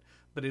to it,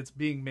 but it's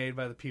being made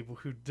by the people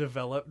who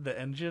developed the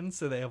engine,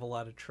 so they have a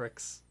lot of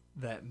tricks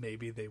that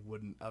maybe they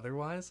wouldn't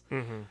otherwise.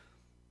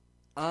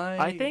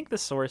 I think the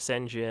Source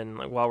engine,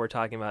 like, while we're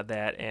talking about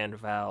that and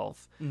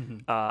Valve,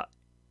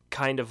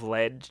 kind of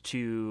led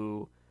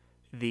to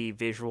the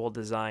visual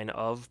design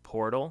of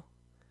Portal.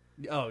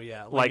 Oh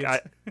yeah, Like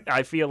it's,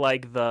 I feel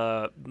like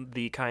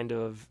the kind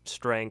of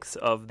strengths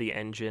of the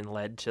engine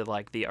led to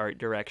like the art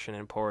direction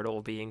in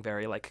Portal being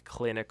very like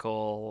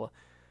clinical,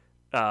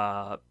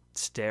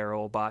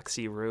 sterile,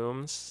 boxy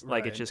rooms.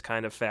 Like it right. just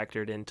kind of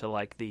factored into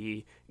like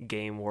the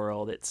game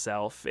world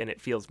itself, and it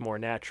feels more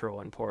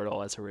natural in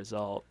Portal as a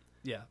result.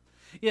 Yeah.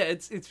 Yeah,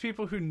 it's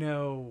people who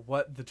know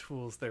what the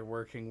tools they're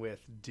working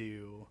with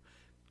do,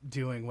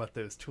 doing what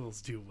those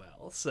tools do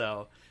well.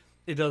 So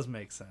it does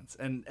make sense.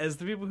 And as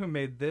the people who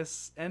made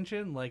this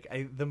engine, like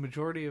the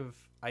majority of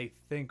I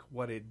think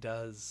what it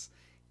does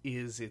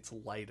is its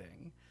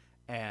lighting.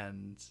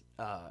 And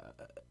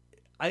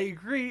I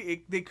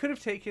agree they could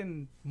have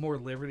taken more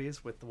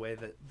liberties with the way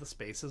that the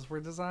spaces were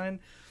designed,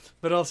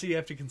 but also you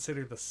have to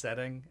consider the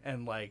setting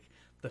and like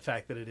the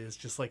fact that it is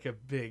just like a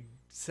big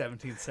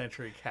 17th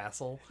century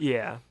castle.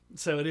 Yeah.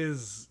 So it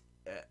is,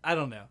 I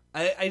don't know.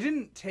 I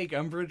didn't take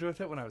umbrage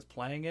with it when I was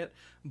playing it,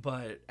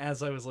 but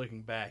as I was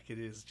looking back, it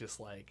is just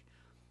like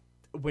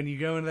when you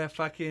go into that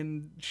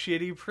fucking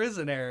shitty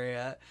prison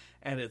area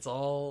and it's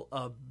all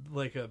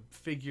like a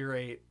figure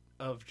eight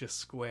of just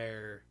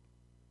square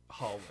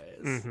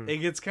hallways. It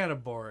gets kind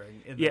of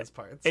boring in those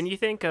parts. And you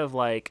think of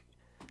like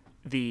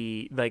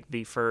the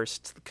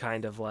first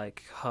kind of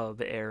like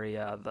hub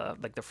area,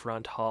 the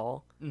front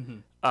hall.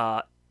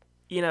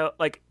 You know,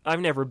 like I've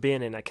never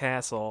been in a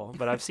castle,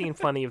 but I've seen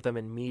plenty of them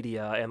in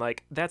media, and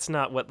like that's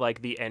not what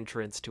like the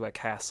entrance to a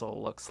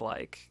castle looks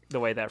like, the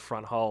way that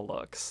front hall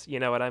looks. You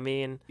know what I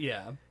mean?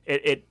 Yeah.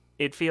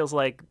 It feels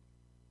like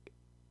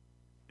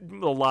a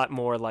lot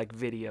more like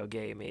video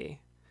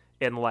gamey,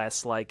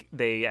 unless like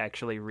they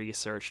actually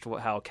researched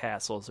how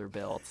castles are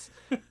built.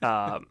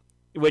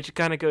 Which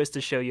kind of goes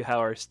to show you how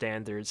our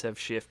standards have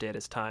shifted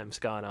as time's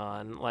gone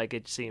on. Like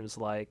it seems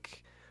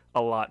like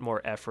a lot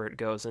more effort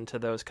goes into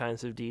those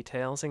kinds of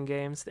details in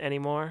games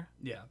anymore.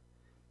 Yeah.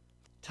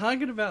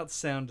 Talking about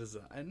sound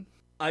design,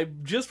 I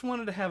just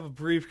wanted to have a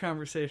brief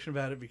conversation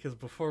about it because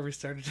before we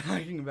started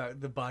talking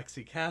about the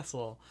boxy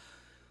castle,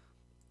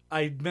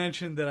 I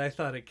mentioned that I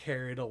thought it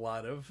carried a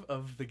lot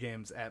of the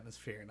game's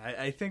atmosphere, and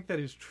I think that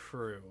is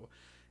true.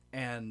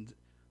 And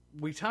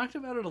we talked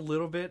about it a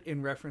little bit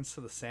in reference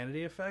to the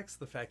sanity effects,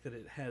 the fact that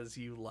it has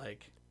you,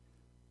 like,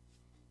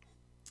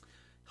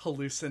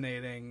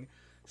 hallucinating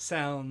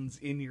sounds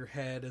in your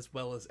head as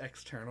well as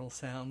external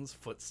sounds,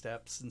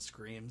 footsteps and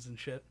screams and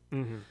shit.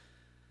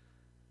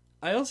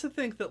 I also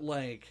think that,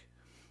 like,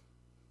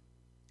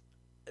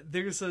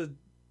 there's a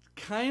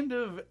kind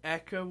of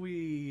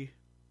echoey,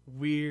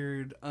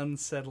 weird,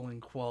 unsettling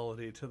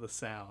quality to the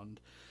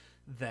sound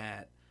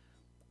that,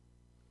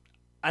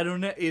 I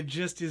don't know, it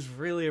just is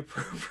really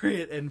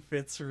appropriate and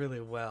fits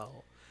really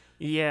well.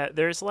 Yeah,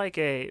 there's like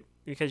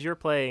because you're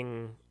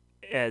playing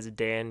as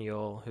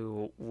Daniel,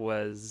 who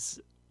was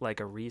like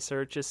a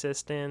research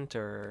assistant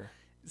or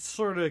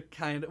Sort of,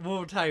 kind of,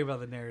 we'll talk about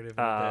the narrative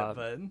in a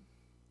bit,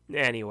 but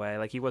anyway,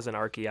 like he was an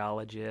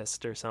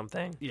archaeologist or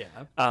something.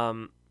 yeah.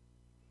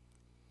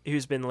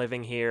 Who's been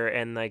living here,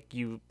 and like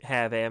you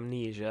have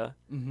amnesia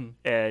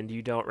and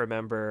you don't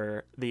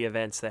remember the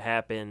events that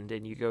happened,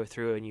 and you go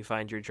through and you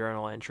find your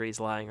journal entries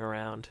lying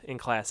around in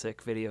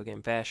classic video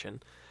game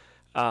fashion.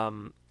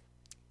 And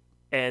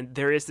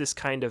there is this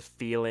kind of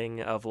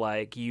feeling of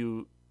like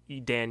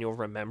Daniel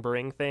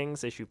remembering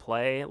things as you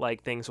play.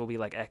 Like things will be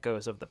like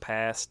echoes of the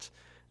past.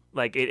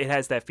 Like it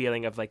has that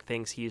feeling of like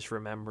things he's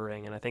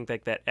remembering, and I think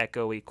like that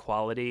echoey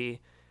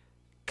quality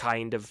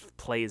kind of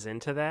plays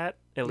into that,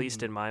 at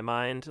least in my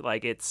mind.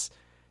 Like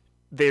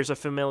there's a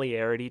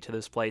familiarity to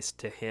this place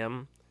to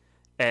him,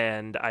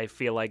 and I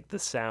feel like the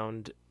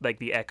sound, like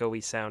the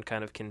echoey sound,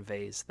 kind of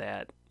conveys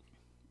that.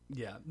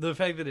 Yeah, the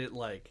fact that it,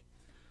 like,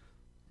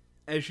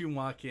 as you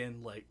walk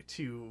in, like,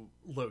 to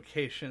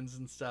locations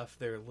and stuff,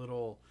 there are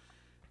little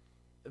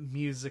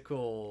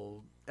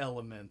musical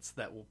elements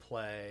that will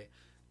play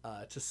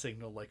to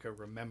signal, like, a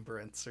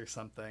remembrance or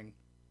something.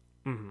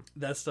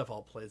 That stuff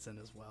all plays in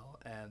as well,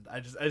 and I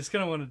just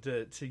kind of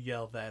wanted to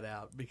yell that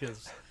out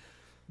because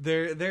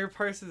there are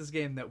parts of this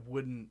game that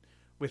wouldn't,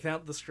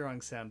 without the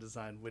strong sound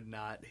design, would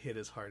not hit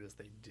as hard as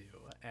they do,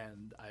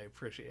 and I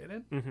appreciate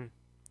it.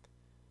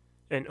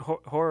 And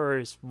horror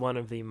is one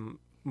of the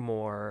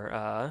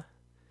more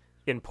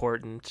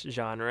important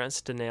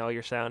genres to nail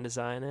your sound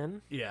design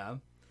in. Yeah,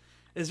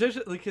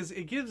 especially because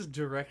it gives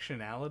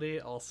directionality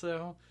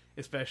also,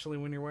 especially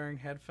when you're wearing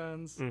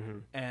headphones,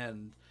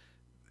 and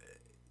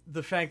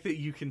the fact that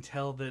you can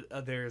tell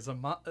that there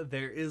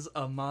is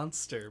a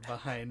monster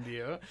behind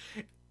you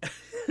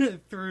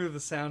through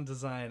the sound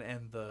design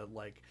and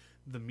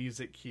the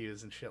music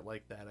cues and shit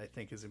like that, I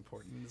think is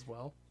important as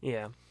well.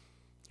 Yeah.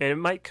 And it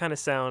might kind of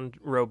sound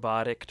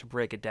robotic to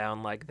break it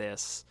down like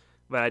this,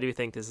 but I do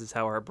think this is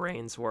how our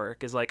brains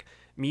work. Is like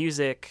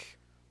music,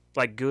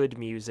 like good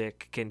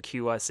music can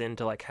cue us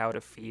into like how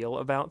to feel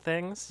about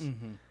things.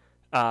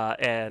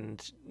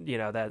 And, you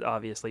know, that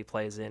obviously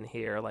plays in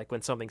here. Like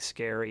when something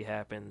scary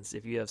happens,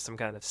 if you have some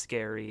kind of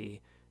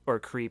scary or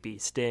creepy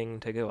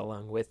sting to go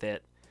along with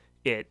it,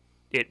 it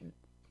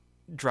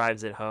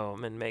drives it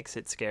home and makes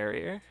it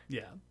scarier.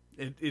 Yeah.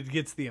 It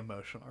gets the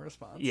emotional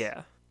response.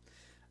 Yeah.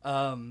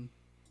 Um,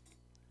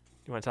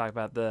 You want to talk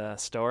about the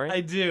story?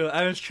 I do.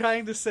 I was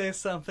trying to say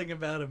something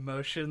about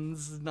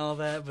emotions and all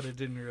that, but it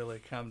didn't really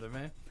come to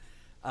me.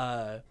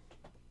 But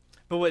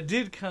what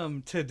did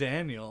come to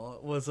Daniel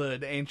was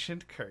an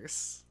ancient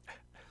curse.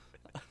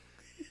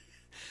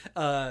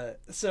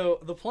 So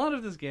the plot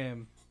of this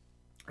game,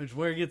 which is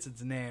where it gets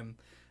its name,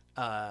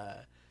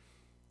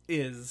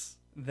 is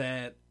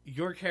that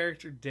your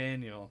character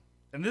Daniel,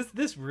 and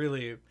this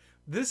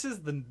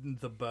is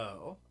the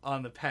bow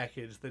on the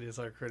package that is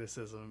our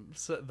criticism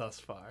thus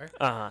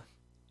far.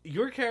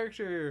 Your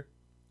character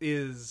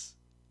is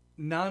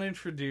not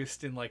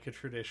introduced in like a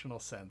traditional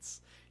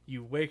sense.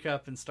 You wake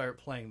up and start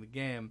playing the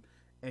game,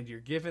 and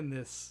you're given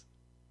this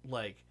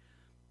like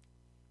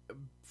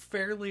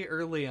fairly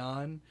early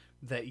on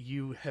that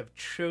you have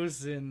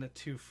chosen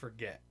to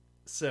forget.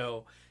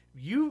 So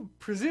you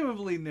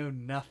presumably know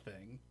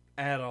nothing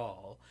at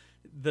all.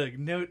 The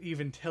note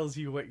even tells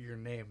you what your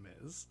name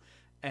is.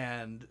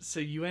 And so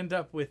you end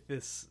up with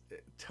this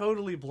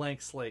totally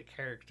blank slate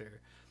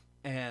character.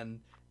 And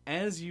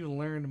as you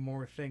learn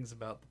more things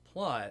about the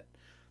plot,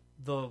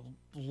 the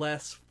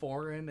less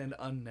foreign and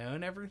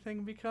unknown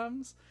everything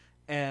becomes.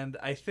 And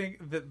I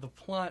think that the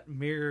plot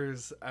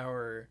mirrors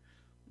our,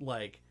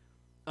 like,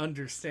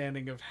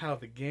 understanding of how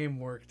the game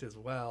worked as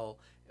well,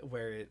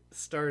 where it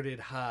started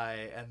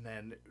high and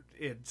then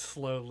it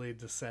slowly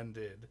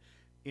descended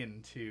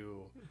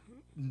into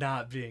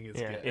not being as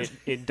good.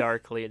 It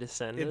darkly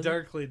descended. It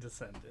darkly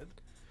descended.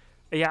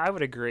 Yeah, I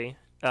would agree.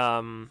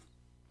 Yeah,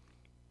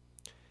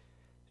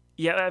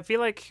 I feel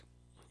like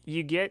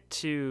you get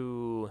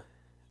to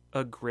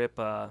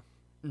Agrippa,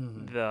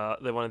 the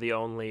one of the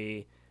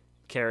only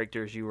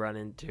characters you run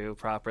into,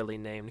 properly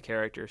named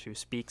characters who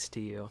speaks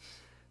to you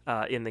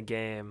in the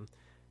game,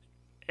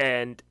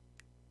 and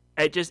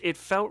it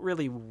felt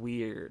really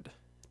weird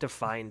to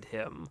find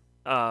him,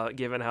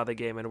 given how the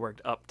game had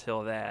worked up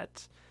till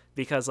that,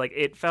 because like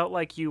it felt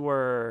like you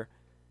were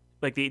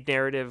like the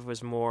narrative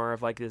was more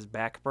of like this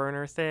back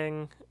burner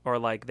thing, or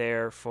like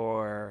there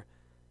for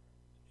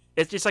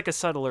it's just like a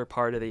subtler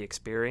part of the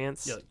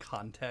experience. Yeah, like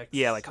context.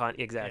 Yeah, like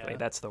exactly. Yeah.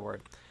 That's the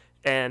word.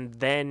 And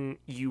then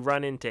you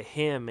run into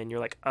him and you're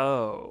like,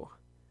 oh,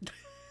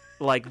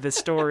 like the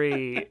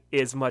story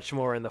is much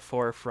more in the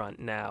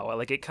forefront now.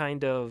 Like it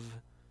kind of,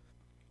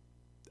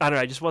 I don't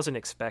know, I just wasn't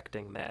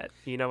expecting that.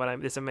 You know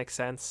what does it make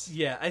sense?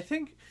 Yeah, I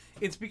think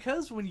it's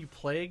because when you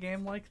play a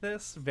game like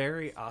this,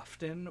 very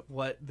often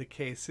what the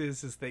case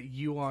is that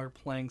you are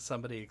playing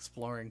somebody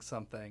exploring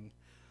something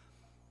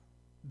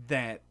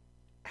that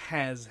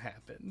has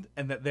happened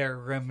and that there are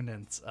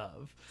remnants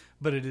of,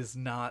 but it is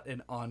not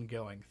an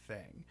ongoing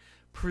thing.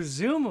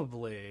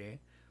 Presumably,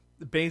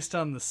 based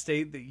on the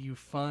state that you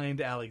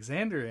find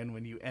Alexander in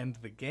when you end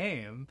the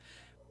game,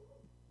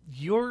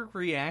 you're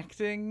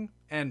reacting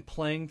and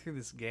playing through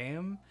this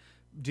game,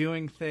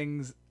 doing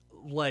things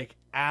like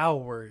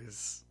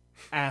hours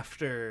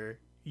after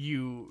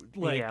you,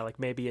 like... Yeah, like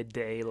maybe a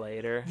day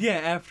later. Yeah,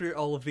 after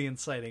all of the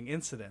inciting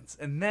incidents.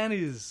 And that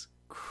is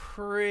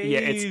crazy. Yeah,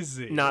 it's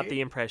not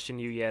the impression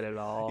you get at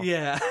all.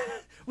 Yeah.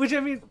 Which,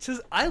 I mean,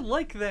 I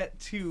like that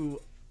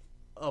to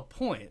a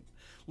point.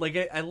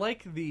 Like, I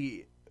like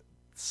the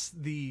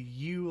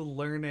you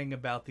learning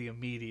about the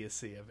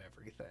immediacy of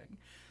everything.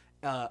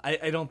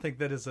 I don't think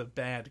that is a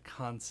bad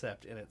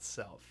concept in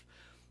itself.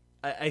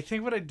 I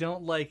think what I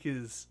don't like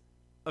is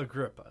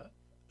Agrippa,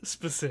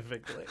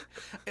 specifically.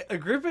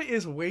 Agrippa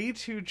is way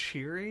too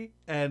cheery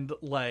and,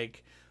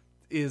 like,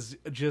 is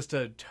just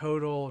a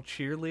total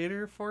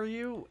cheerleader for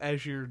you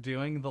as you're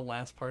doing the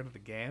last part of the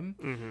game.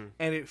 Mm-hmm.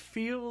 And it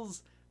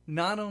feels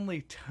not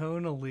only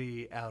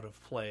tonally out of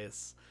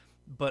place,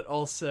 but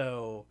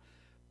also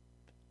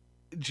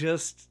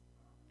just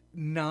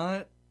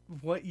not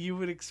what you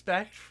would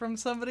expect from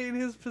somebody in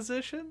his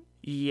position.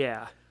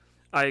 Yeah,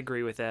 I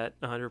agree with that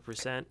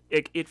 100%.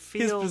 It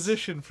feels... His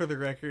position, for the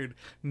record,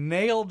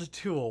 nailed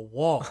to a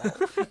wall.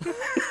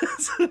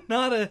 It's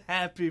not a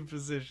happy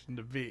position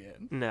to be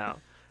in. No.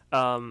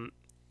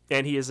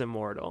 And he is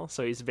immortal,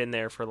 so he's been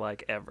there for,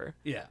 like, ever.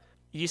 Yeah.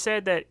 You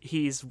said that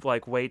he's,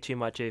 like, way too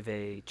much of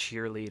a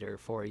cheerleader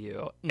for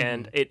you,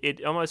 and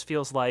it almost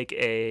feels like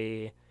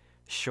a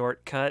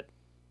shortcut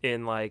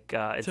in, like,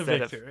 to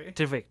victory.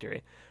 To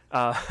victory.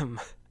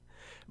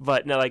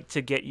 But, no, like,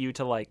 to get you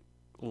to,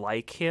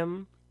 like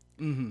him,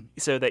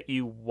 so that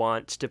you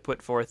want to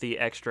put forth the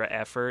extra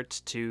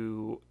effort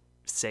to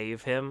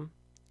save him,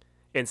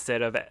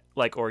 instead of,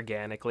 like,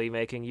 organically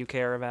making you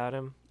care about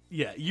him.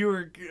 Yeah, you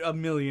were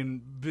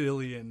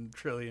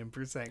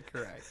 1,000,000,000,000,000,000%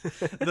 correct.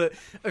 The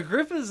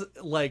Agrippa's,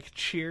 like,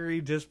 cheery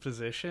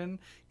disposition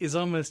is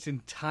almost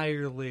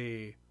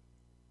entirely...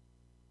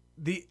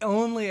 The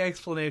only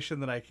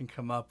explanation that I can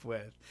come up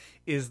with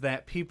is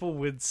that people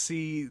would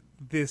see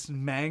this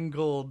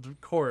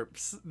mangled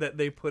corpse that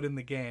they put in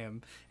the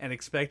game and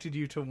expected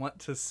you to want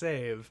to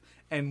save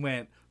and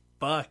went,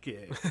 fuck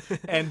it,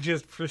 and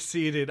just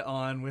proceeded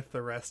on with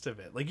the rest of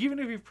it. Like, even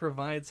if he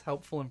provides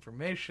helpful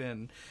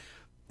information...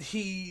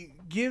 He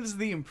gives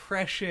the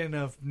impression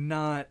of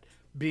not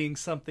being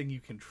something you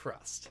can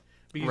trust.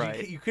 Because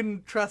Right. you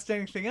couldn't trust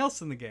anything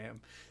else in the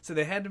game. So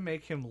they had to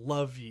make him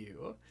love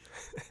you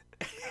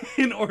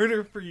in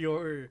order for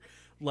your,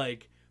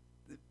 like,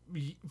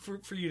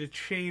 for you to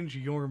change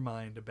your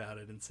mind about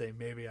it and say,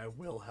 maybe I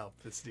will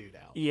help this dude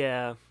out.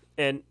 Yeah,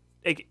 and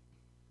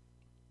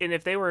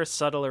if they were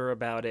subtler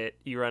about it,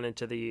 you run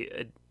into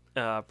the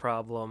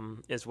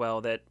problem as well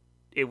that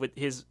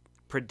his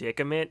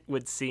predicament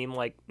would seem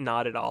like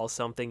not at all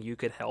something you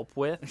could help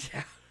with.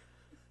 Yeah.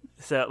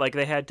 So like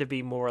they had to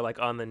be more like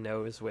on the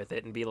nose with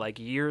it and be like,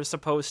 you're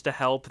supposed to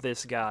help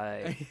this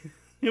guy.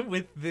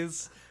 With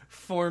this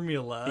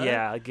formula.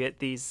 Yeah, get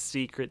these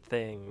secret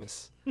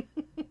things.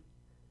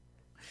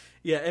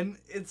 Yeah, and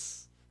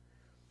it's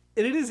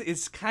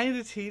kind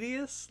of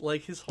tedious,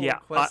 like his whole Yeah,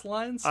 quest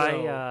line.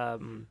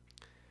 So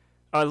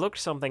I looked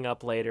something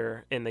up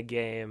later in the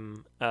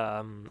game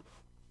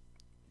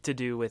to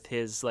do with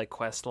his like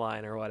quest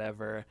line or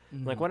whatever.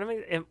 Like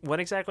what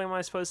exactly am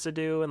I supposed to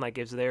do, and like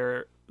is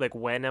there like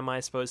when am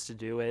I supposed to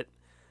do it?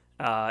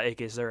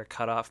 Like, is there a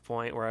cutoff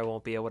point where I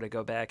won't be able to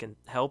go back and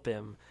help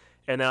him?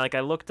 And then like I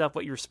looked up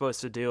what you're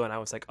supposed to do, and I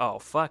was like, oh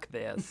fuck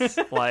this!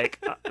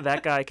 Like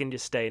that guy can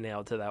just stay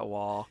nailed to that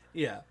wall.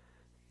 yeah,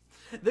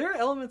 there are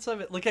elements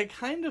of it. Like I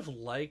kind of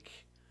like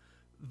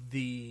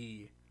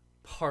the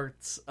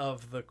parts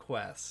of the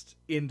quest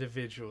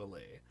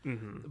individually,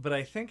 but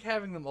I think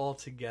having them all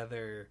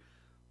together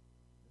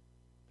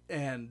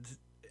and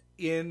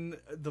in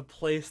the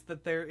place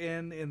that they're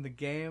in the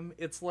game,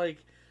 it's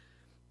like,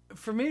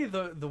 for me,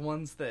 the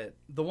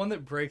one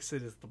that breaks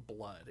it is the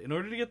blood. In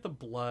order to get the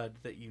blood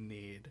that you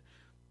need,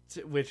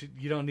 which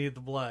you don't need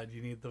the blood,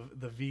 you need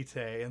the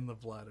vitae in the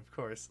blood, of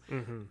course.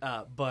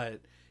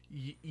 But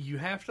you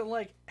have to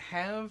like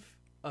have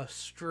a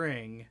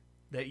string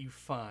that you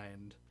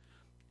find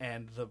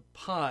and the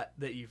pot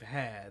that you've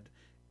had,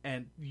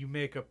 and you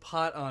make a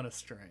pot on a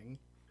string,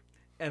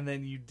 and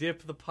then you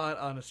dip the pot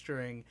on a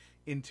string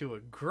into a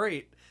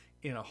grate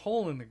in a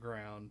hole in the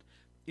ground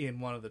in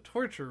one of the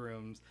torture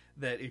rooms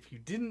that if you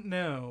didn't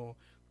know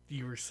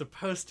you were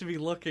supposed to be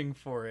looking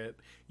for it,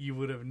 you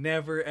would have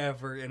never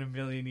ever in a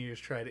million years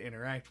tried to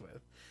interact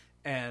with.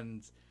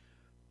 And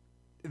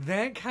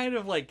that kind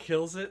of like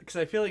kills it, because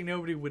I feel like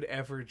nobody would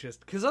ever just,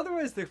 because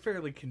otherwise they're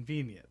fairly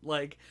convenient.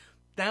 Like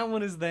that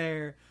one is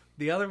there.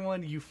 The other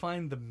one, you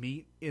find the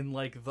meat in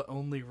like the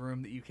only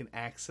room that you can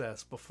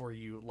access before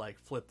you like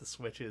flip the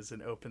switches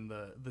and open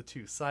the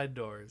two side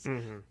doors.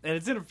 And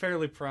it's in a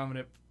fairly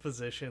prominent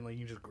position, like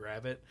you just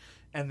grab it.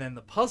 And then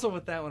the puzzle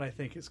with that one I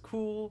think is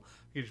cool,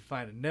 because you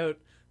find a note,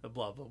 the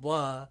blah blah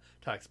blah,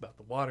 talks about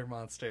the water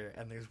monster,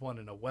 and there's one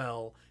in a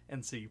well,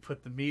 and so you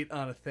put the meat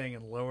on a thing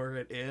and lower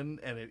it in,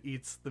 and it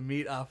eats the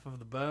meat off of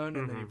the bone,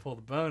 and then you pull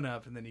the bone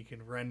up, and then you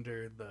can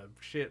render the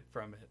shit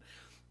from it.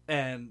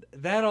 And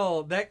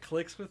that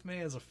clicks with me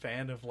as a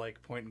fan of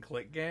like point and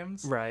click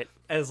games, Right.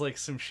 as like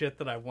some shit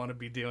that I want to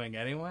be doing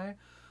anyway.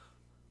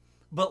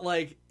 But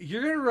like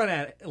you're gonna run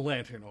out of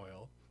lantern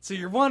oil, so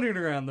you're wandering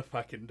around the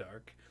fucking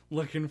dark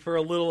looking for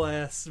a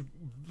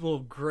little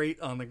grate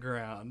on the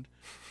ground.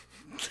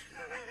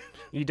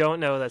 You don't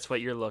know that's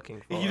what you're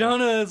looking for. You don't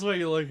know that's what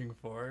you're looking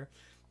for.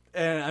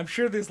 And I'm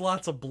sure there's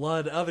lots of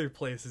blood other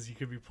places you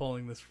could be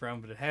pulling this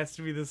from, but it has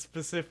to be this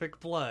specific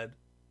blood.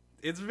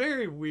 It's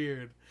very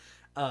weird.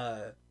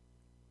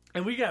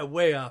 And we got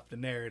way off the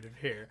narrative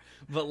here,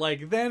 but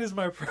like that is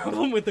my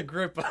problem with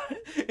Agrippa.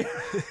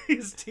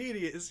 He's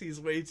tedious. He's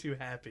way too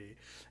happy,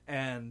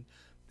 and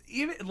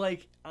even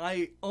like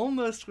I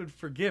almost would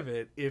forgive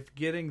it if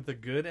getting the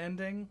good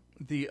ending,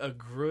 the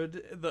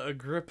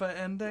Agrippa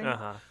ending,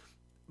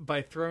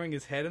 by throwing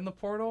his head in the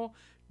portal,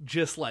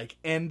 just like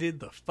ended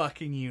the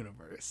fucking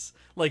universe.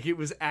 Like it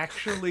was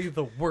actually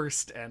the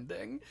worst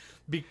ending,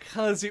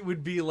 because it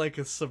would be like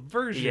a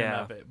subversion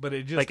of it, but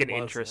it just like an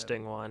wasn't.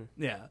 interesting one.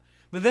 Yeah.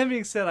 But that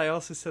being said, I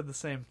also said the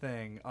same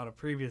thing on a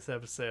previous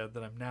episode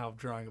that I'm now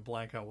drawing a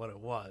blank on what it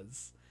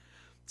was.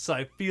 So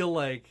I feel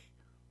like,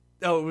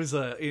 it was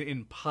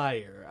in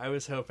Pyre. I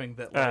was hoping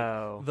that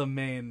like the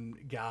main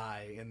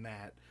guy in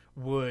that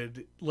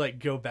would like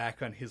go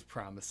back on his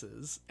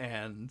promises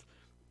and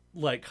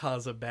like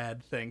cause a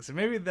bad thing. So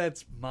maybe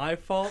that's my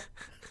fault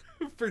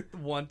for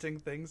wanting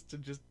things to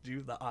just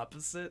do the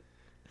opposite.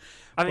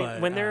 I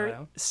mean, when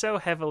they're so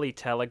heavily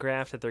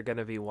telegraphed that they're going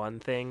to be one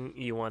thing,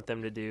 you want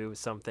them to do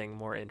something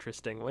more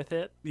interesting with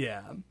it.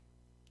 Yeah.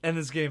 And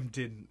this game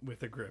didn't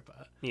with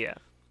Agrippa. Yeah.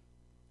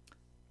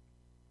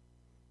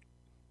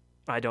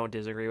 I don't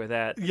disagree with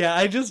that. Yeah,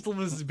 I just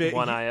was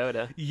one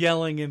iota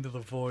yelling into the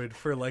void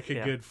for like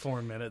a good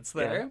 4 minutes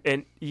there. Yeah.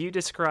 And you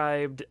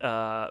described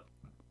the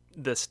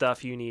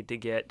stuff you need to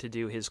get to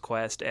do his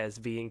quest as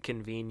being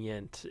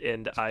convenient,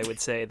 and I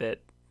would say that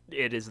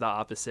it is the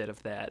opposite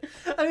of that.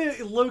 I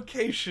mean,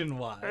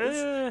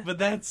 location-wise, but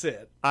that's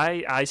it.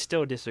 I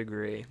still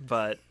disagree,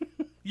 but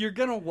you're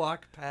gonna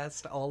walk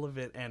past all of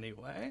it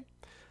anyway.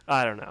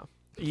 I don't know.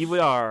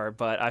 You are,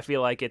 but I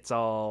feel like it's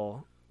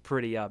all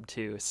pretty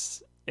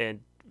obtuse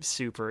and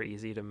super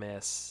easy to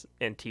miss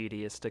and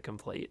tedious to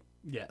complete.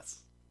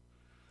 Yes.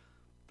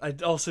 I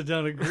also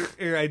don't agree,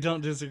 or I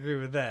don't disagree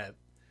with that.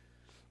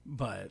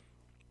 But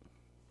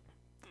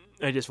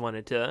I just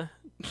wanted to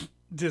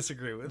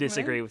disagree with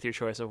with your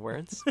choice of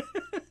words.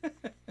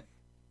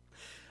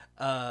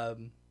 But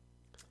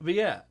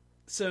yeah,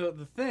 so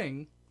the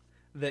thing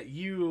that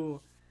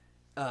you,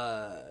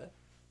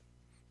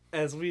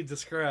 as we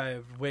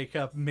described, wake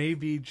up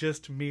maybe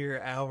just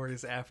mere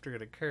hours after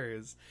it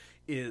occurs,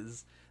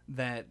 is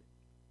that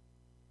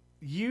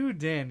you,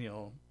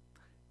 Daniel,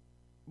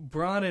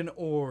 brought an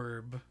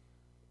orb,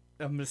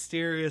 a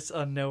mysterious,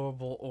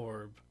 unknowable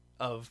orb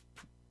of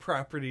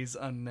properties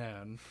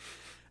unknown,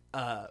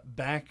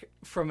 back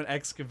from an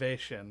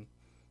excavation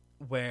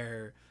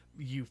where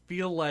you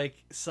feel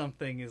like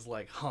something is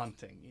like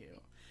haunting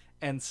you.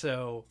 And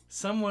so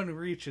someone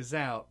reaches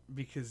out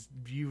because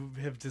you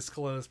have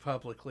disclosed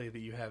publicly that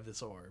you have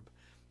this orb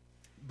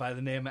by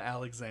the name of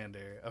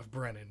Alexander of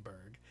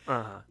Brennenburg,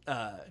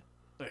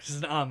 which is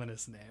an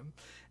ominous name.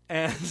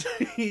 And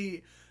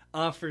he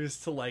offers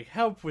to like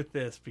help with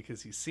this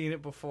because he's seen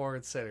it before,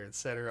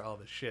 etc., all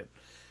this shit.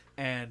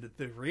 And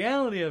the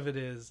reality of it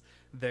is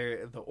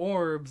the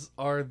orbs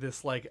are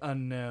this like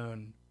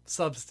unknown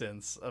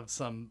substance of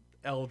some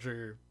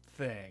elder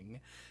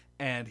thing,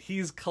 and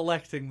he's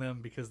collecting them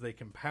because they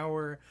can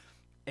power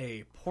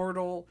a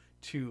portal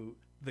to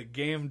the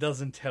game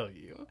doesn't tell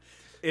you.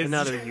 It's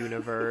another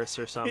universe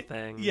or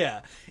something.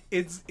 Yeah,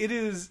 it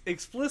is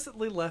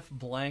explicitly left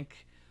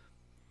blank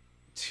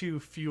to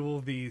fuel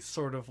the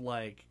sort of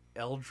like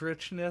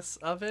eldritchness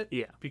of it,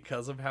 yeah,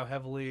 because of how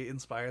heavily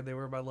inspired they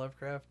were by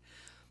Lovecraft.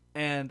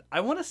 And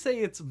I want to say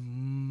it's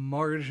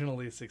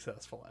marginally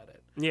successful at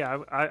it.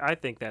 Yeah, I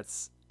think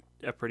that's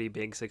a pretty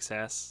big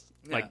success.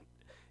 Yeah. Like,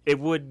 it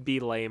would be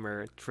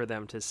lamer for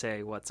them to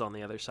say what's on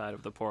the other side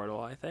of the portal,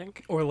 I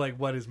think. Or, like,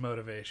 what his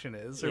motivation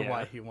is, or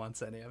why he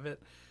wants any of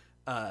it.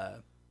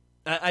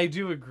 I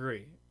do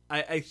agree.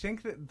 I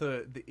think that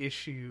the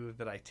issue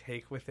that I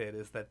take with it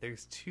is that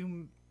there's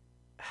too...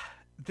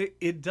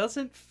 It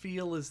doesn't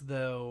feel as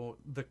though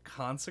the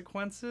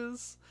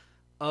consequences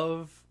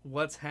of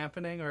what's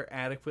happening are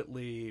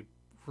adequately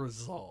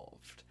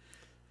resolved.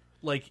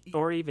 Like,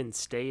 or even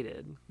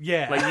stated.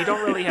 Yeah. Like, you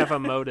don't really have a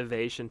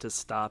motivation to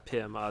stop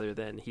him other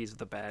than he's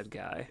the bad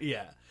guy.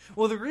 Yeah.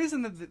 Well, the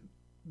reason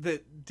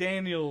that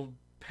Daniel,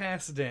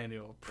 past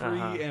Daniel,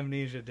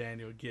 pre-amnesia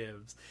Daniel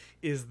gives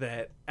is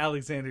that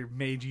Alexander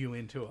made you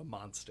into a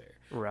monster.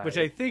 Right. Which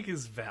I think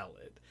is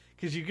valid.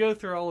 Because you go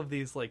through all of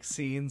these, like,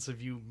 scenes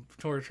of you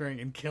torturing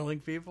and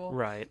killing people.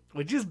 Right.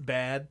 Which is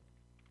bad,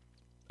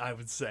 I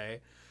would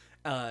say.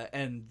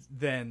 And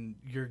then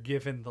you're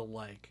given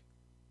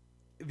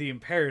the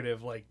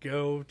imperative, like,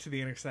 go to the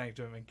inner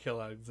sanctum and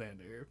kill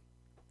Alexander.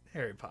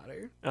 Harry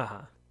Potter.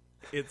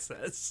 It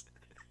says.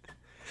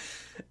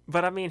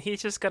 But I mean,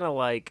 he's just gonna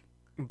like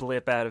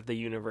blip out of the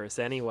universe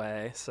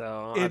anyway,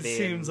 so it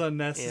seems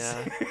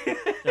unnecessary.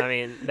 Yeah. I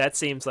mean, that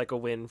seems like a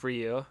win for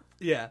you.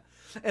 Yeah.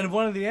 And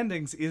one of the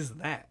endings is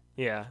that.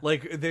 Yeah.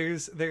 Like, there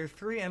are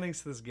 3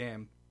 endings to this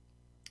game.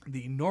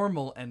 The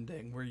normal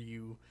ending, where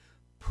you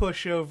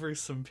push over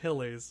some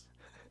pillars,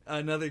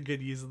 another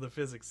good use of the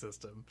physics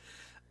system,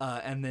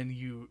 and then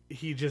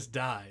he just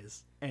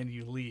dies, and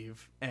you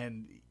leave,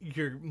 and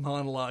your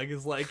monologue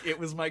is like, it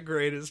was my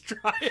greatest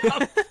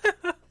triumph.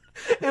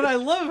 And I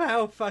love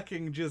how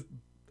fucking just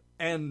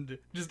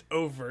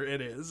over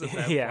it is at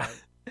that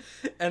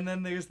point. And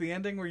then there's the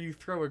ending where you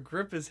throw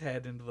Agrippa's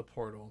head into the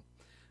portal,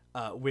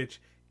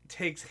 which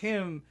takes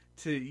him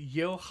to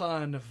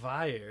Johann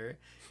Weyer,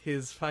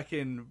 his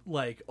fucking,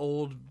 like,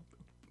 old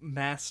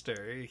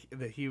master,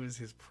 that he was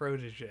his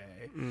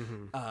protege,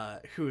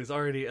 who has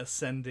already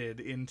ascended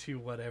into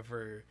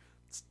whatever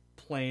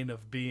plane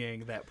of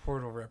being that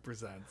portal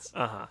represents.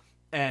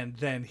 And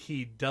then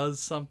he does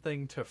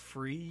something to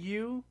free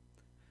you.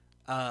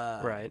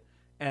 Right.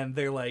 And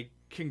they're like,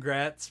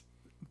 congrats,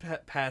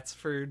 pats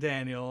for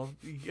Daniel.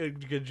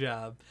 Good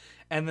job.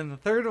 And then the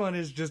third one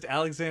is just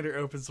Alexander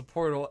opens the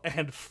portal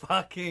and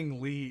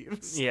fucking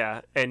leaves.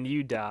 Yeah, and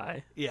you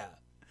die. Yeah.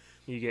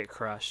 You get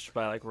crushed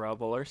by, like,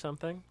 rubble or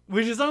something.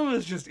 Which is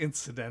almost just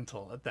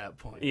incidental at that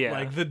point. Yeah.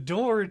 Like, the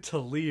door to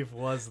leave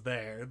was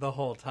there the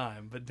whole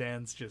time, but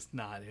Dan's just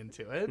not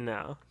into it.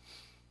 No.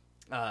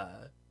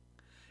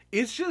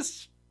 It's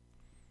just...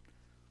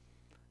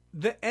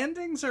 The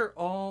endings are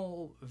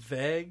all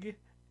vague,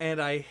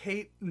 and I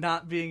hate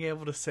not being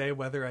able to say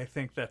whether I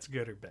think that's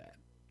good or bad.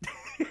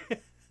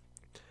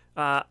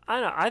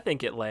 I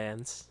think it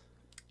lands.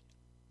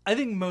 I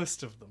think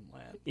most of them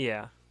land.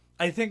 Yeah.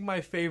 I think my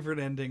favorite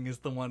ending is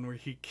the one where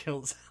he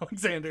kills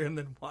Alexander and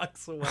then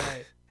walks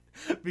away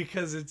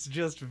because it's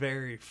just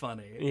very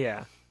funny.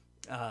 Yeah.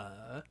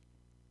 But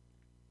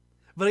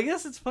I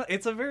guess it's fun.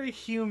 It's a very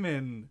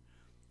human,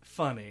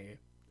 funny,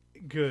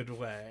 good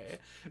way,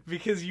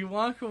 because you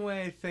walk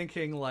away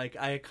thinking like,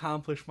 I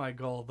accomplished my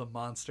goal. The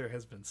monster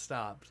has been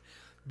stopped,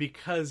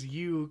 because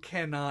you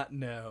cannot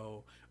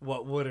know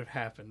what would have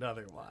happened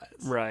otherwise.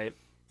 Right.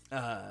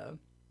 I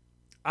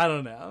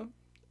don't know.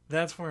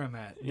 That's where I'm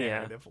at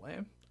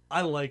narratively.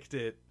 I liked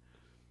it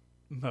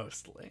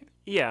mostly.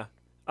 Yeah.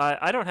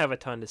 I don't have a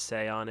ton to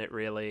say on it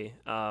really.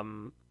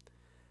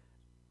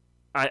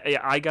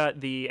 I got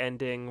the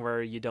ending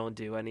where you don't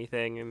do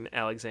anything and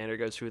Alexander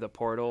goes through the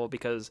portal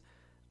because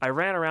I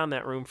ran around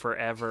that room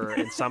forever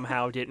and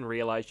somehow didn't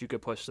realize you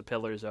could push the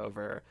pillars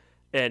over.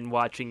 And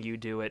watching you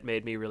do it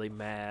made me really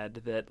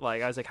mad that,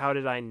 like, I was like, how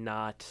did I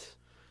not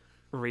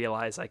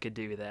realize I could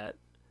do that?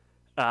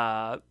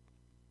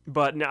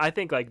 But no, I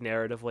think, like,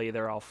 narratively,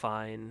 they're all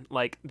fine.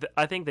 Like,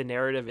 I think the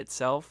narrative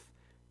itself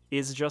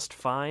is just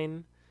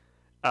fine.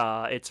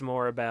 It's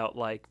more about,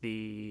 like,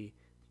 the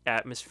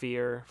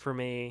atmosphere for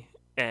me.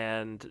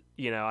 And,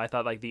 you know, I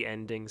thought, like, the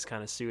endings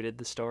kind of suited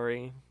the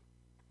story.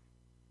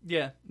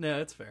 Yeah, no,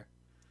 it's fair.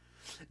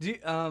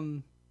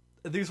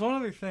 There's one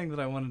other thing that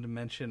I wanted to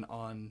mention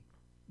on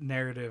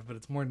narrative, but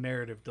it's more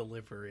narrative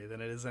delivery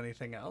than it is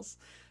anything else.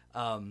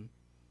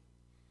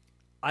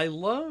 I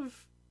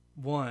love,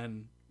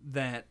 one,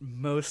 that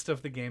most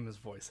of the game is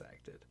voice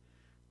acted.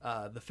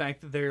 The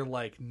fact that there are,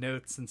 like,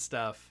 notes and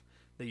stuff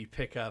that you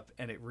pick up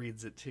and it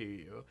reads it to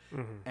you.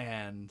 Mm-hmm.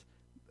 And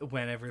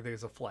whenever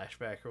there's a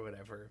flashback or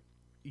whatever,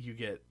 you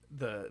get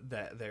that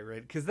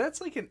right, because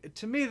that's like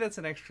to me that's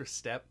an extra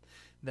step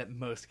that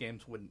most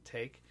games wouldn't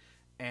take,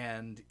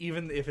 and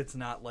even if it's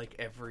not like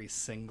every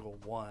single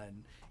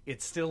one,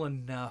 it's still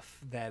enough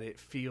that it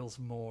feels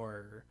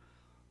more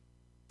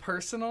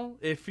personal.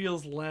 It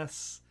feels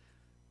less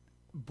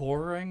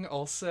boring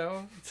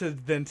also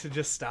than to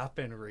just stop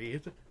and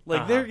read.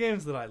 Like there are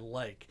games that I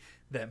like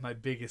that my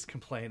biggest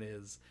complaint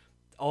is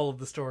all of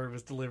the story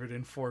was delivered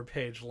in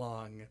 4-page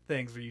long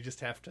things where you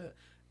just have to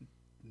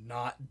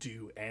not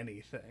do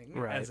anything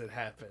as it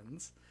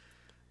happens.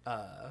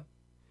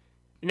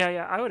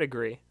 Yeah, I would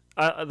agree.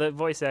 The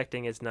voice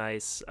acting is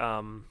nice.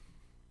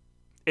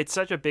 It's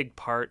such a big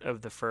part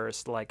of the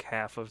first, like,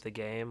 half of the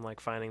game, like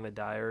finding the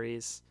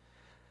diaries,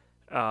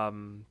 or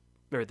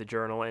the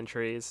journal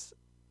entries,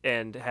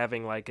 and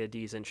having, like, a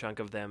decent chunk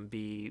of them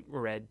be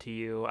read to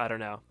you. I don't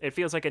know. It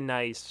feels like a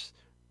nice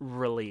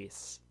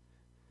release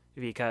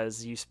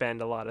because you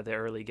spend a lot of the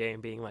early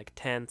game being, like,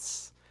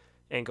 tense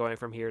and going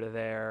from here to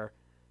there.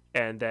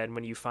 And then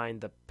when you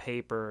find the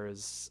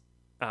papers,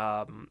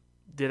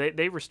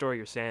 they restore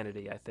your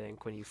sanity, I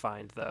think, when you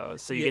find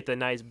those. So you get the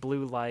nice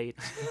blue light,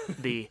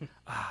 the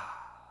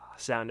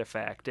sound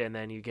effect, and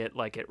then you get,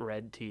 like, it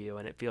read to you,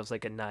 and it feels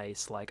like a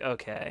nice, like,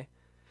 okay,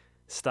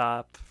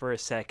 stop for a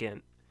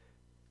second.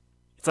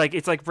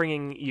 It's like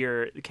bringing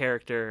your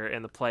character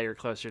and the player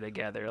closer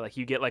together. Like,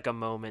 you get, like, a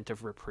moment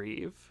of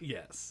reprieve.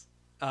 Yes.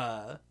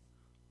 Yeah,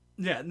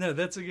 no,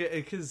 that's a good,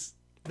 because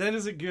that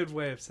is a good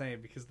way of saying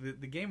it, because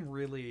the game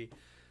really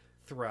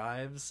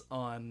thrives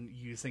on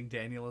using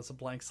Daniel as a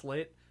blank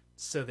slate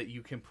so that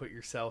you can put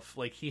yourself,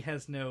 like, he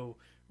has no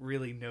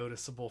really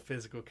noticeable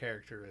physical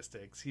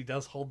characteristics. He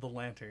does hold the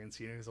lanterns,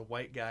 you know, he's a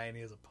white guy and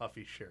he has a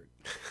puffy shirt.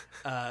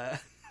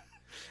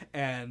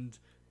 And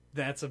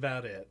that's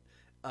about it.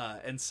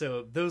 And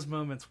so those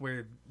moments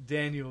where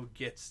Daniel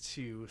gets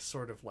to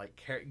sort of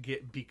like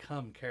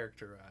become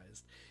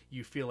characterized,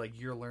 you feel like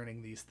you're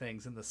learning these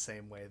things in the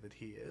same way that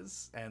he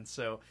is. And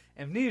so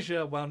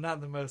Amnesia, while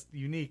not the most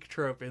unique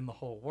trope in the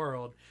whole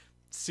world,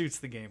 suits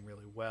the game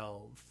really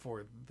well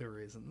for the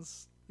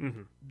reasons.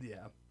 Mm-hmm.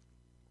 Yeah.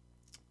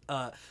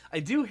 I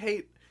do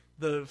hate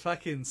the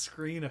fucking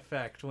screen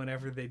effect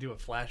whenever they do a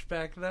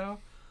flashback, though.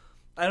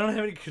 I don't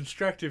have any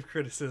constructive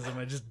criticism,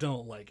 I just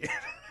don't like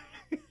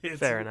it.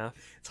 Fair enough.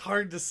 It's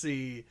hard to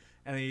see,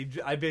 and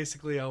I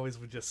basically always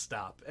would just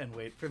stop and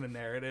wait for the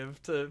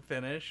narrative to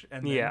finish.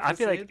 And then I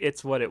feel like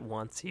it's what it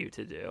wants you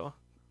to do.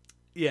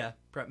 Yeah,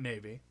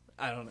 maybe.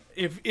 I don't know.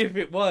 If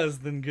it was,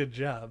 then good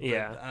job. But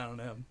yeah. I don't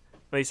know.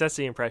 At least that's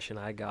the impression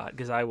I got,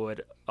 because I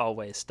would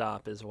always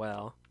stop as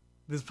well.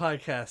 This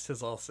podcast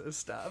has also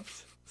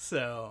stopped.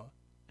 So,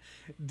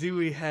 do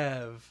we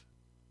have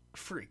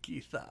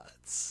freaky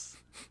thoughts?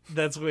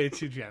 That's way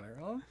too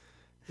general.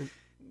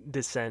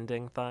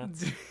 Descending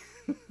thoughts?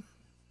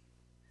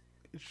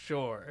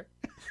 Sure.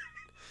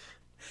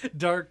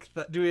 Do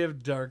we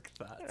have dark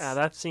thoughts?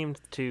 That seemed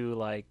too,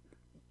 like,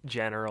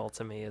 general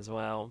to me as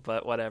well,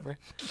 but whatever.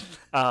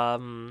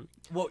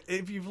 Well,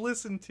 if you've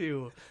listened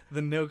to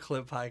the No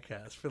Clip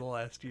podcast for the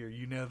last year,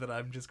 you know that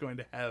I'm just going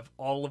to have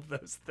all of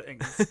those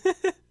things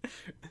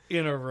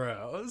in a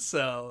row.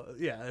 So,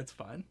 yeah, it's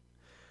fine.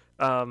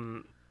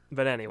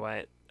 But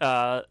anyway,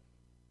 I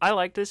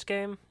like this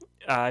game.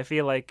 I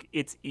feel like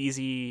it's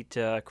easy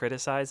to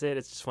criticize it.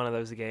 It's just one of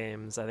those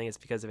games. I think it's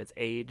because of its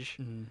age.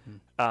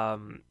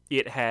 Mm-hmm.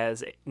 It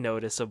has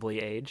noticeably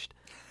aged.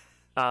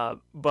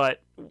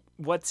 But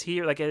what's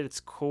here, like, at its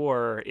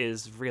core,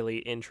 is really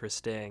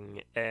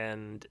interesting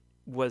and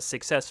was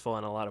successful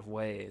in a lot of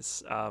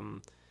ways.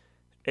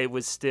 It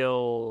was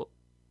still,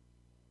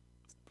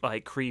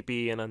 like,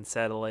 creepy and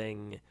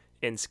unsettling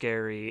and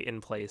scary in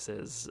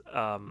places,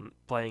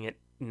 playing it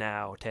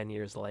now, 10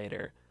 years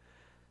later.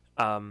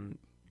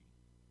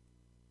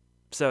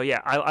 So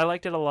yeah, I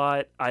liked it a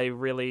lot. I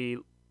really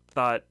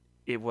thought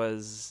it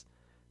was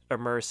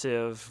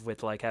immersive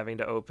with, like, having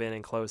to open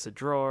and close the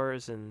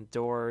drawers and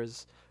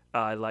doors.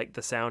 I liked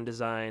the sound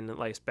design,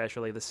 like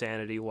especially the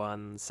Sanity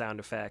one, sound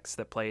effects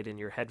that played in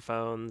your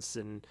headphones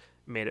and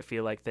made it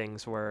feel like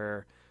things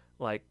were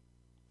like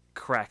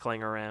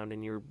crackling around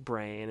in your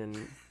brain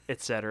and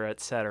et cetera, et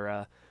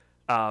cetera.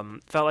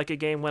 Felt like a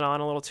game went on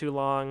a little too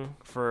long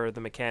for the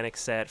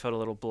mechanics set, felt a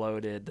little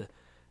bloated.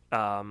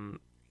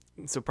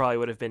 So probably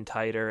would have been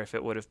tighter if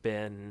it would have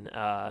been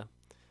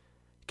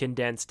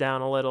condensed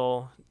down a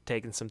little,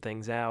 taken some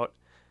things out.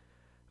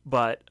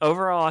 But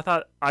overall,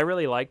 I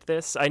really liked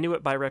this. I knew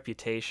it by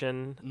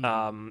reputation,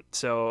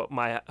 so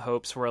my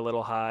hopes were a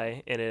little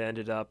high, and it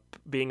ended up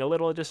being a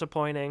little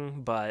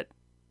disappointing. But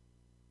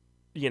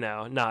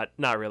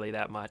not really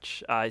that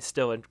much. I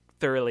still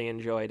thoroughly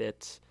enjoyed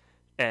it,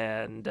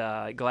 and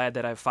glad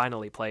that I've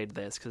finally played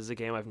this because it's a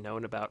game I've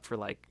known about for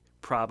like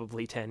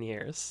probably 10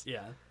 years.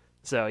 Yeah.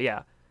 So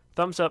yeah,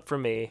 thumbs up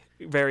from me.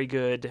 Very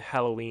good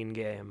Halloween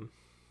game.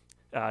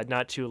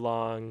 Not too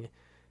long,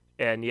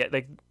 and yet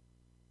like.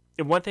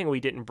 And one thing we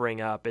didn't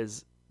bring up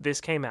is this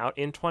came out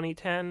in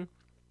 2010,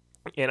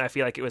 and I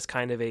feel like it was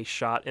kind of a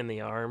shot in the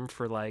arm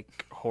for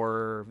like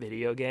horror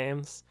video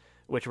games,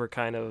 which were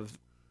kind of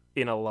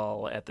in a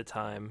lull at the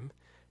time.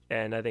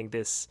 And I think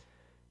this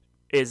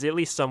is at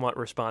least somewhat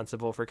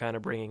responsible for kind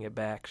of bringing it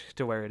back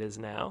to where it is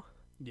now.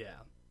 Yeah.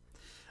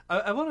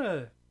 I want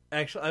to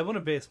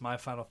base my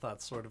final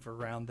thoughts sort of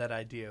around that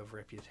idea of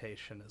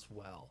reputation as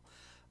well.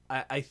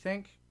 I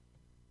think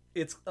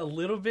it's a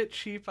little bit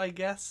cheap, I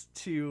guess,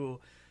 to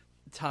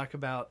talk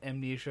about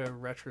Amnesia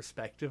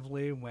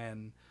retrospectively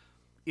when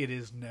it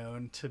is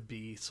known to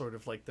be sort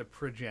of like the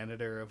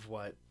progenitor of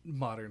what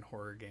modern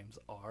horror games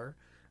are.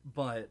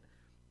 But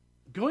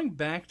going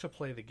back to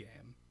play the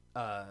game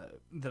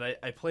that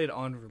I played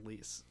on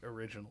release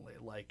originally,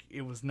 like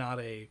it was not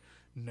a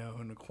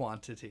known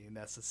quantity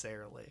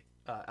necessarily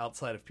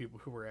outside of people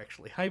who were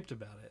actually hyped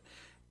about it.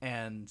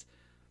 And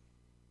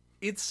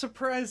it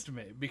surprised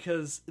me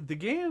because the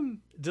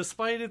game,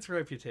 despite its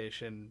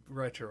reputation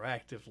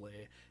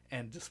retroactively,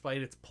 and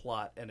despite its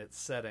plot and its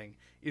setting,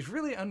 is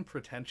really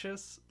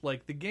unpretentious.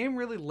 Like, the game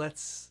really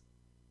lets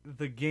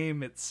the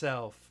game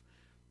itself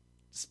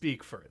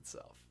speak for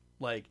itself.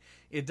 Like,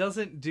 it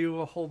doesn't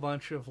do a whole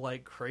bunch of,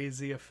 like,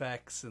 crazy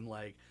effects and,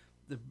 like,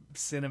 the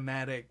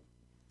cinematic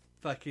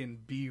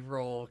fucking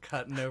B-roll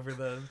cutting over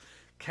the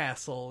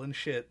castle and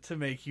shit to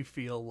make you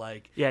feel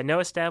like... Yeah, no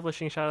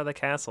establishing shot of the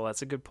castle.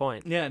 That's a good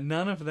point. Yeah,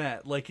 none of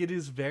that. Like, it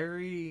is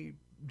very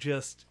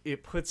just...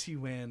 It puts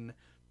you in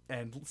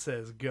and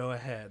says, go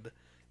ahead,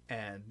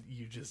 and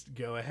you just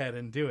go ahead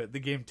and do it. The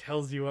game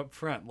tells you up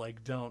front,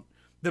 like, don't...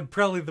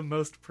 Probably the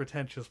most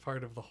pretentious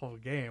part of the whole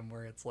game,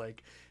 where it's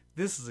like,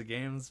 this is a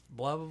game's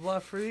blah, blah, blah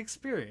for the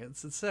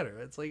experience,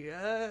 etc. It's like,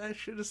 I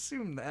should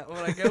assume that when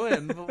I go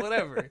in, but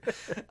whatever.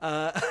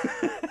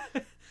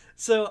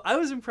 So I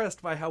was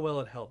impressed by how well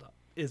it held up,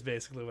 is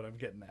basically what I'm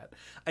getting at.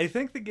 I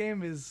think the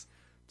game is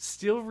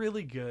still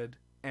really good,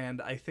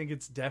 and I think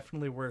it's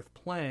definitely worth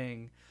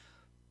playing.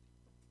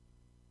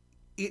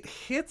 It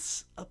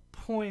hits a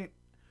point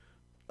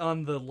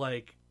on the,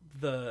 like,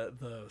 the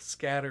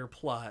scatter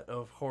plot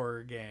of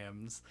horror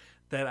games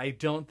that I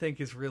don't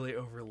think is really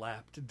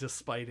overlapped,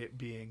 despite it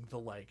being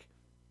the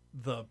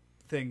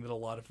thing that a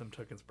lot of them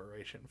took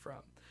inspiration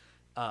from.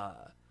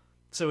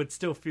 So it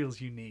still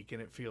feels unique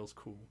and it feels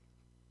cool.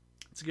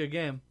 It's a good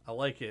game. I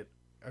like it.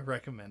 I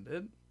recommend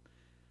it.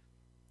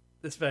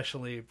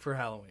 Especially for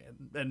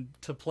Halloween. And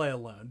to play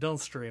alone. Don't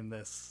stream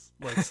this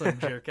like some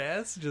jerk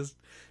ass.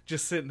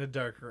 Just sit in a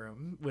dark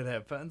room with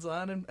headphones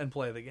on and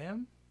play the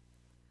game.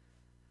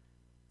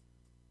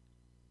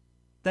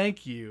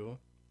 Thank you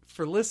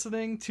for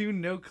listening to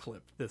No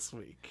Clip this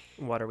week.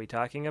 What are we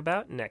talking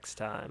about next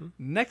time?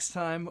 Next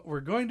time, we're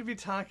going to be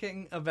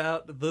talking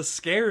about the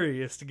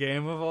scariest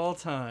game of all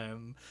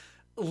time,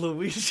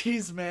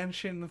 Luigi's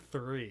Mansion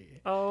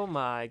 3. Oh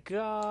my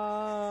god.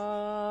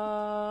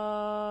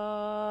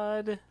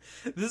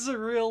 This is a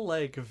real,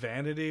 like,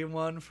 vanity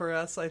one for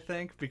us, I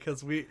think,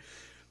 because we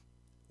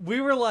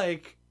were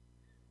like,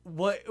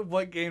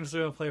 what games do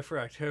we want to play for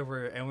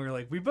October? And we were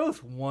like, we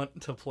both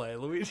want to play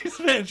Luigi's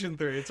Mansion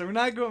 3, so we're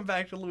not going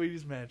back to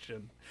Luigi's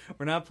Mansion.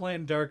 We're not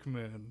playing Dark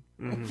Moon.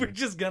 Mm-hmm. We're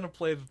just going to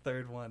play the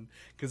third one,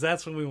 because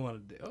that's what we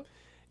want to do.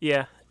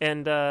 Yeah,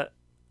 and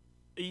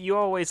you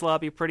always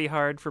lobby pretty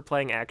hard for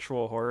playing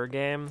actual horror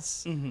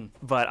games,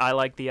 but I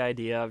like the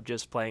idea of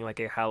just playing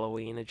like a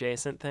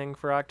Halloween-adjacent thing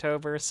for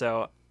October,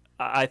 so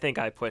I think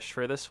I pushed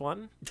for this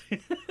one.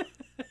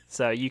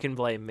 So you can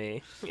blame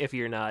me if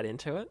you're not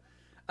into it.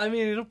 I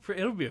mean,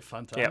 it'll be a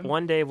fun time. Yeah,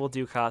 one day we'll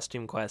do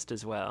Costume Quest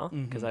as well,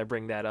 because I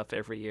bring that up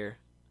every year.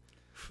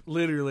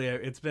 Literally,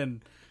 it's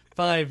been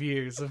 5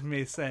 years of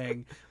me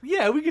saying,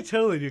 yeah, we could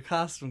totally do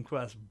Costume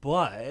Quest,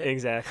 but...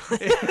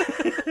 Exactly.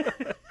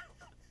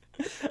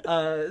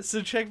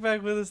 So check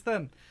back with us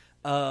then.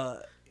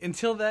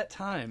 Until that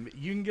time,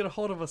 you can get a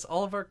hold of us.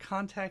 All of our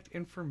contact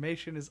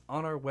information is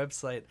on our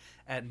website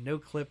at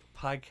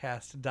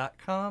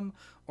noclippodcast.com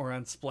or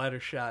on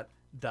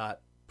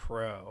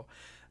splattershot.pro.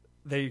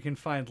 There you can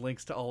find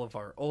links to all of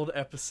our old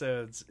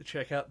episodes.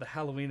 Check out the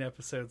Halloween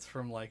episodes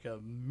from like a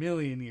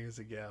million years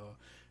ago.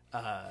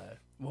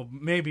 Well,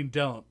 maybe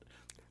don't.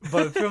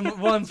 But from the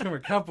ones from a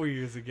couple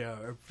years ago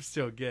are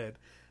still good.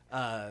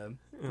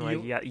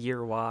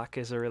 Year Walk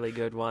is a really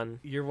good one.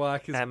 Year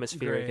Walk is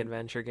atmospheric great.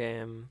 adventure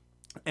game.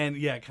 And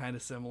yeah, kind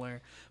of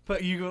similar.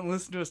 But you can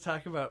listen to us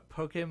talk about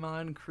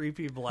Pokemon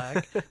Creepy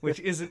Black, which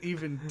isn't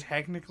even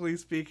technically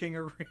speaking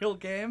a real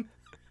game.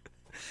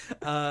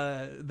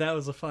 That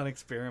was a fun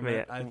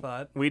experiment, I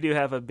thought. We do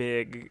have a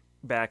big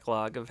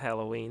backlog of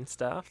Halloween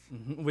stuff,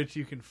 which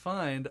you can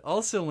find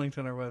also linked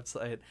on our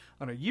website,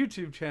 on our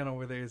YouTube channel,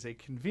 where there's a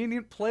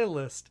convenient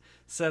playlist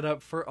set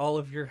up for all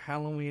of your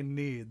Halloween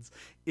needs.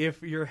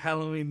 If your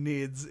Halloween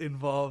needs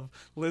involve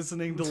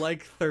listening to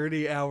like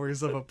 30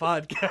 hours of a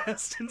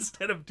podcast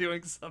instead of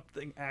doing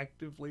something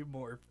actively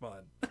more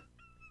fun.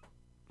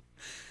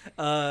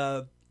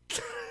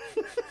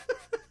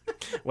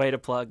 Way to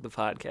plug the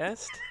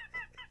podcast.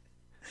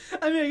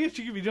 I mean, I guess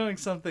you could be doing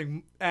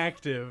something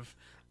active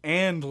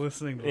and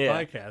listening to the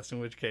podcast, in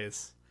which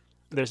case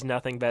there's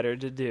nothing better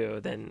to do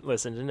than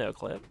listen to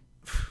NoClip.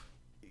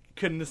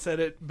 Couldn't have said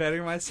it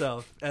better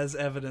myself, as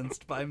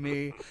evidenced by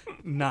me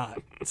not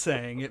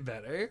saying it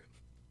better.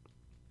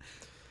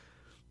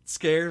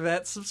 Scare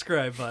that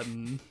subscribe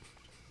button.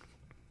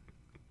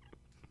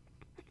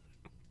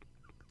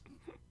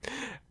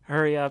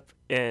 Hurry up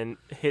and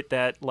hit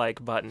that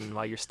like button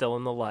while you're still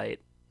in the light.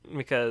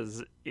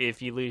 Because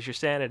if you lose your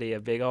sanity, a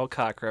big old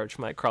cockroach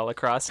might crawl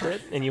across it,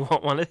 and you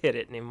won't want to hit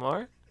it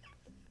anymore.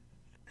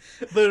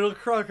 But it'll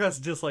crawl across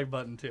the dislike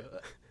button, too.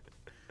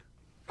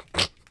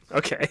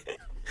 Okay.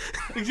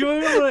 You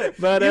want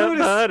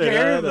to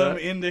scare them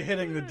into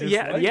hitting the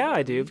dislike Yeah,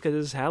 I do, because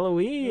it's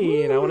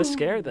Halloween. Ooh. I want to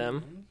scare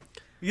them.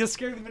 You'll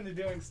scare them into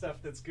doing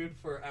stuff that's good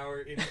for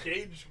our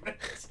engagement.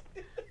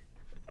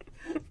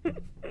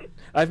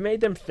 I've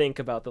made them think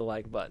about the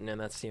like button,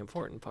 and that's the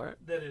important part.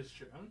 That is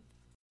true.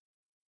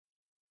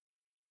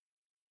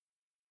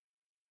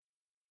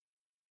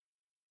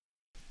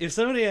 If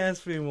somebody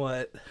asked me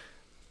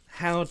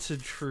how to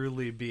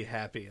truly be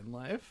happy in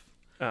life,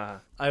 I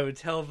would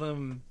tell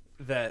them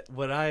that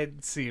what I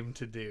seem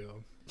to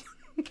do,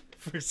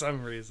 for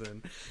some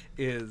reason,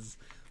 is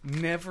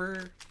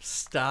never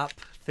stop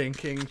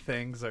thinking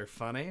things are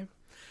funny.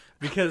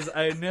 Because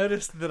I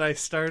noticed that I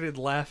started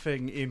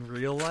laughing in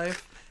real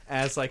life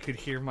as I could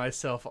hear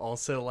myself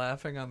also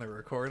laughing on the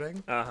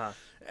recording.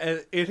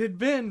 And it had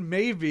been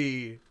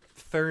maybe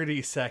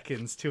 30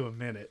 seconds to a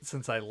minute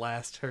since I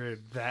last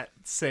heard that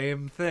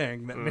same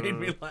thing that made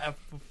me laugh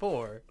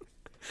before.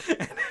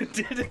 And I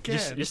did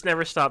again. Just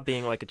never stop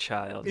being like a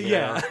child. You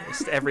know?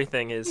 Just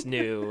everything is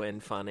new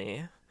and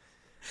funny.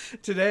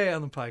 Today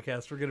on the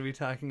podcast, we're going to be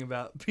talking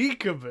about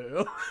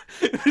Peekaboo,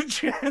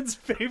 Chad's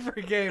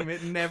favorite game.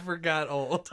 It never got old.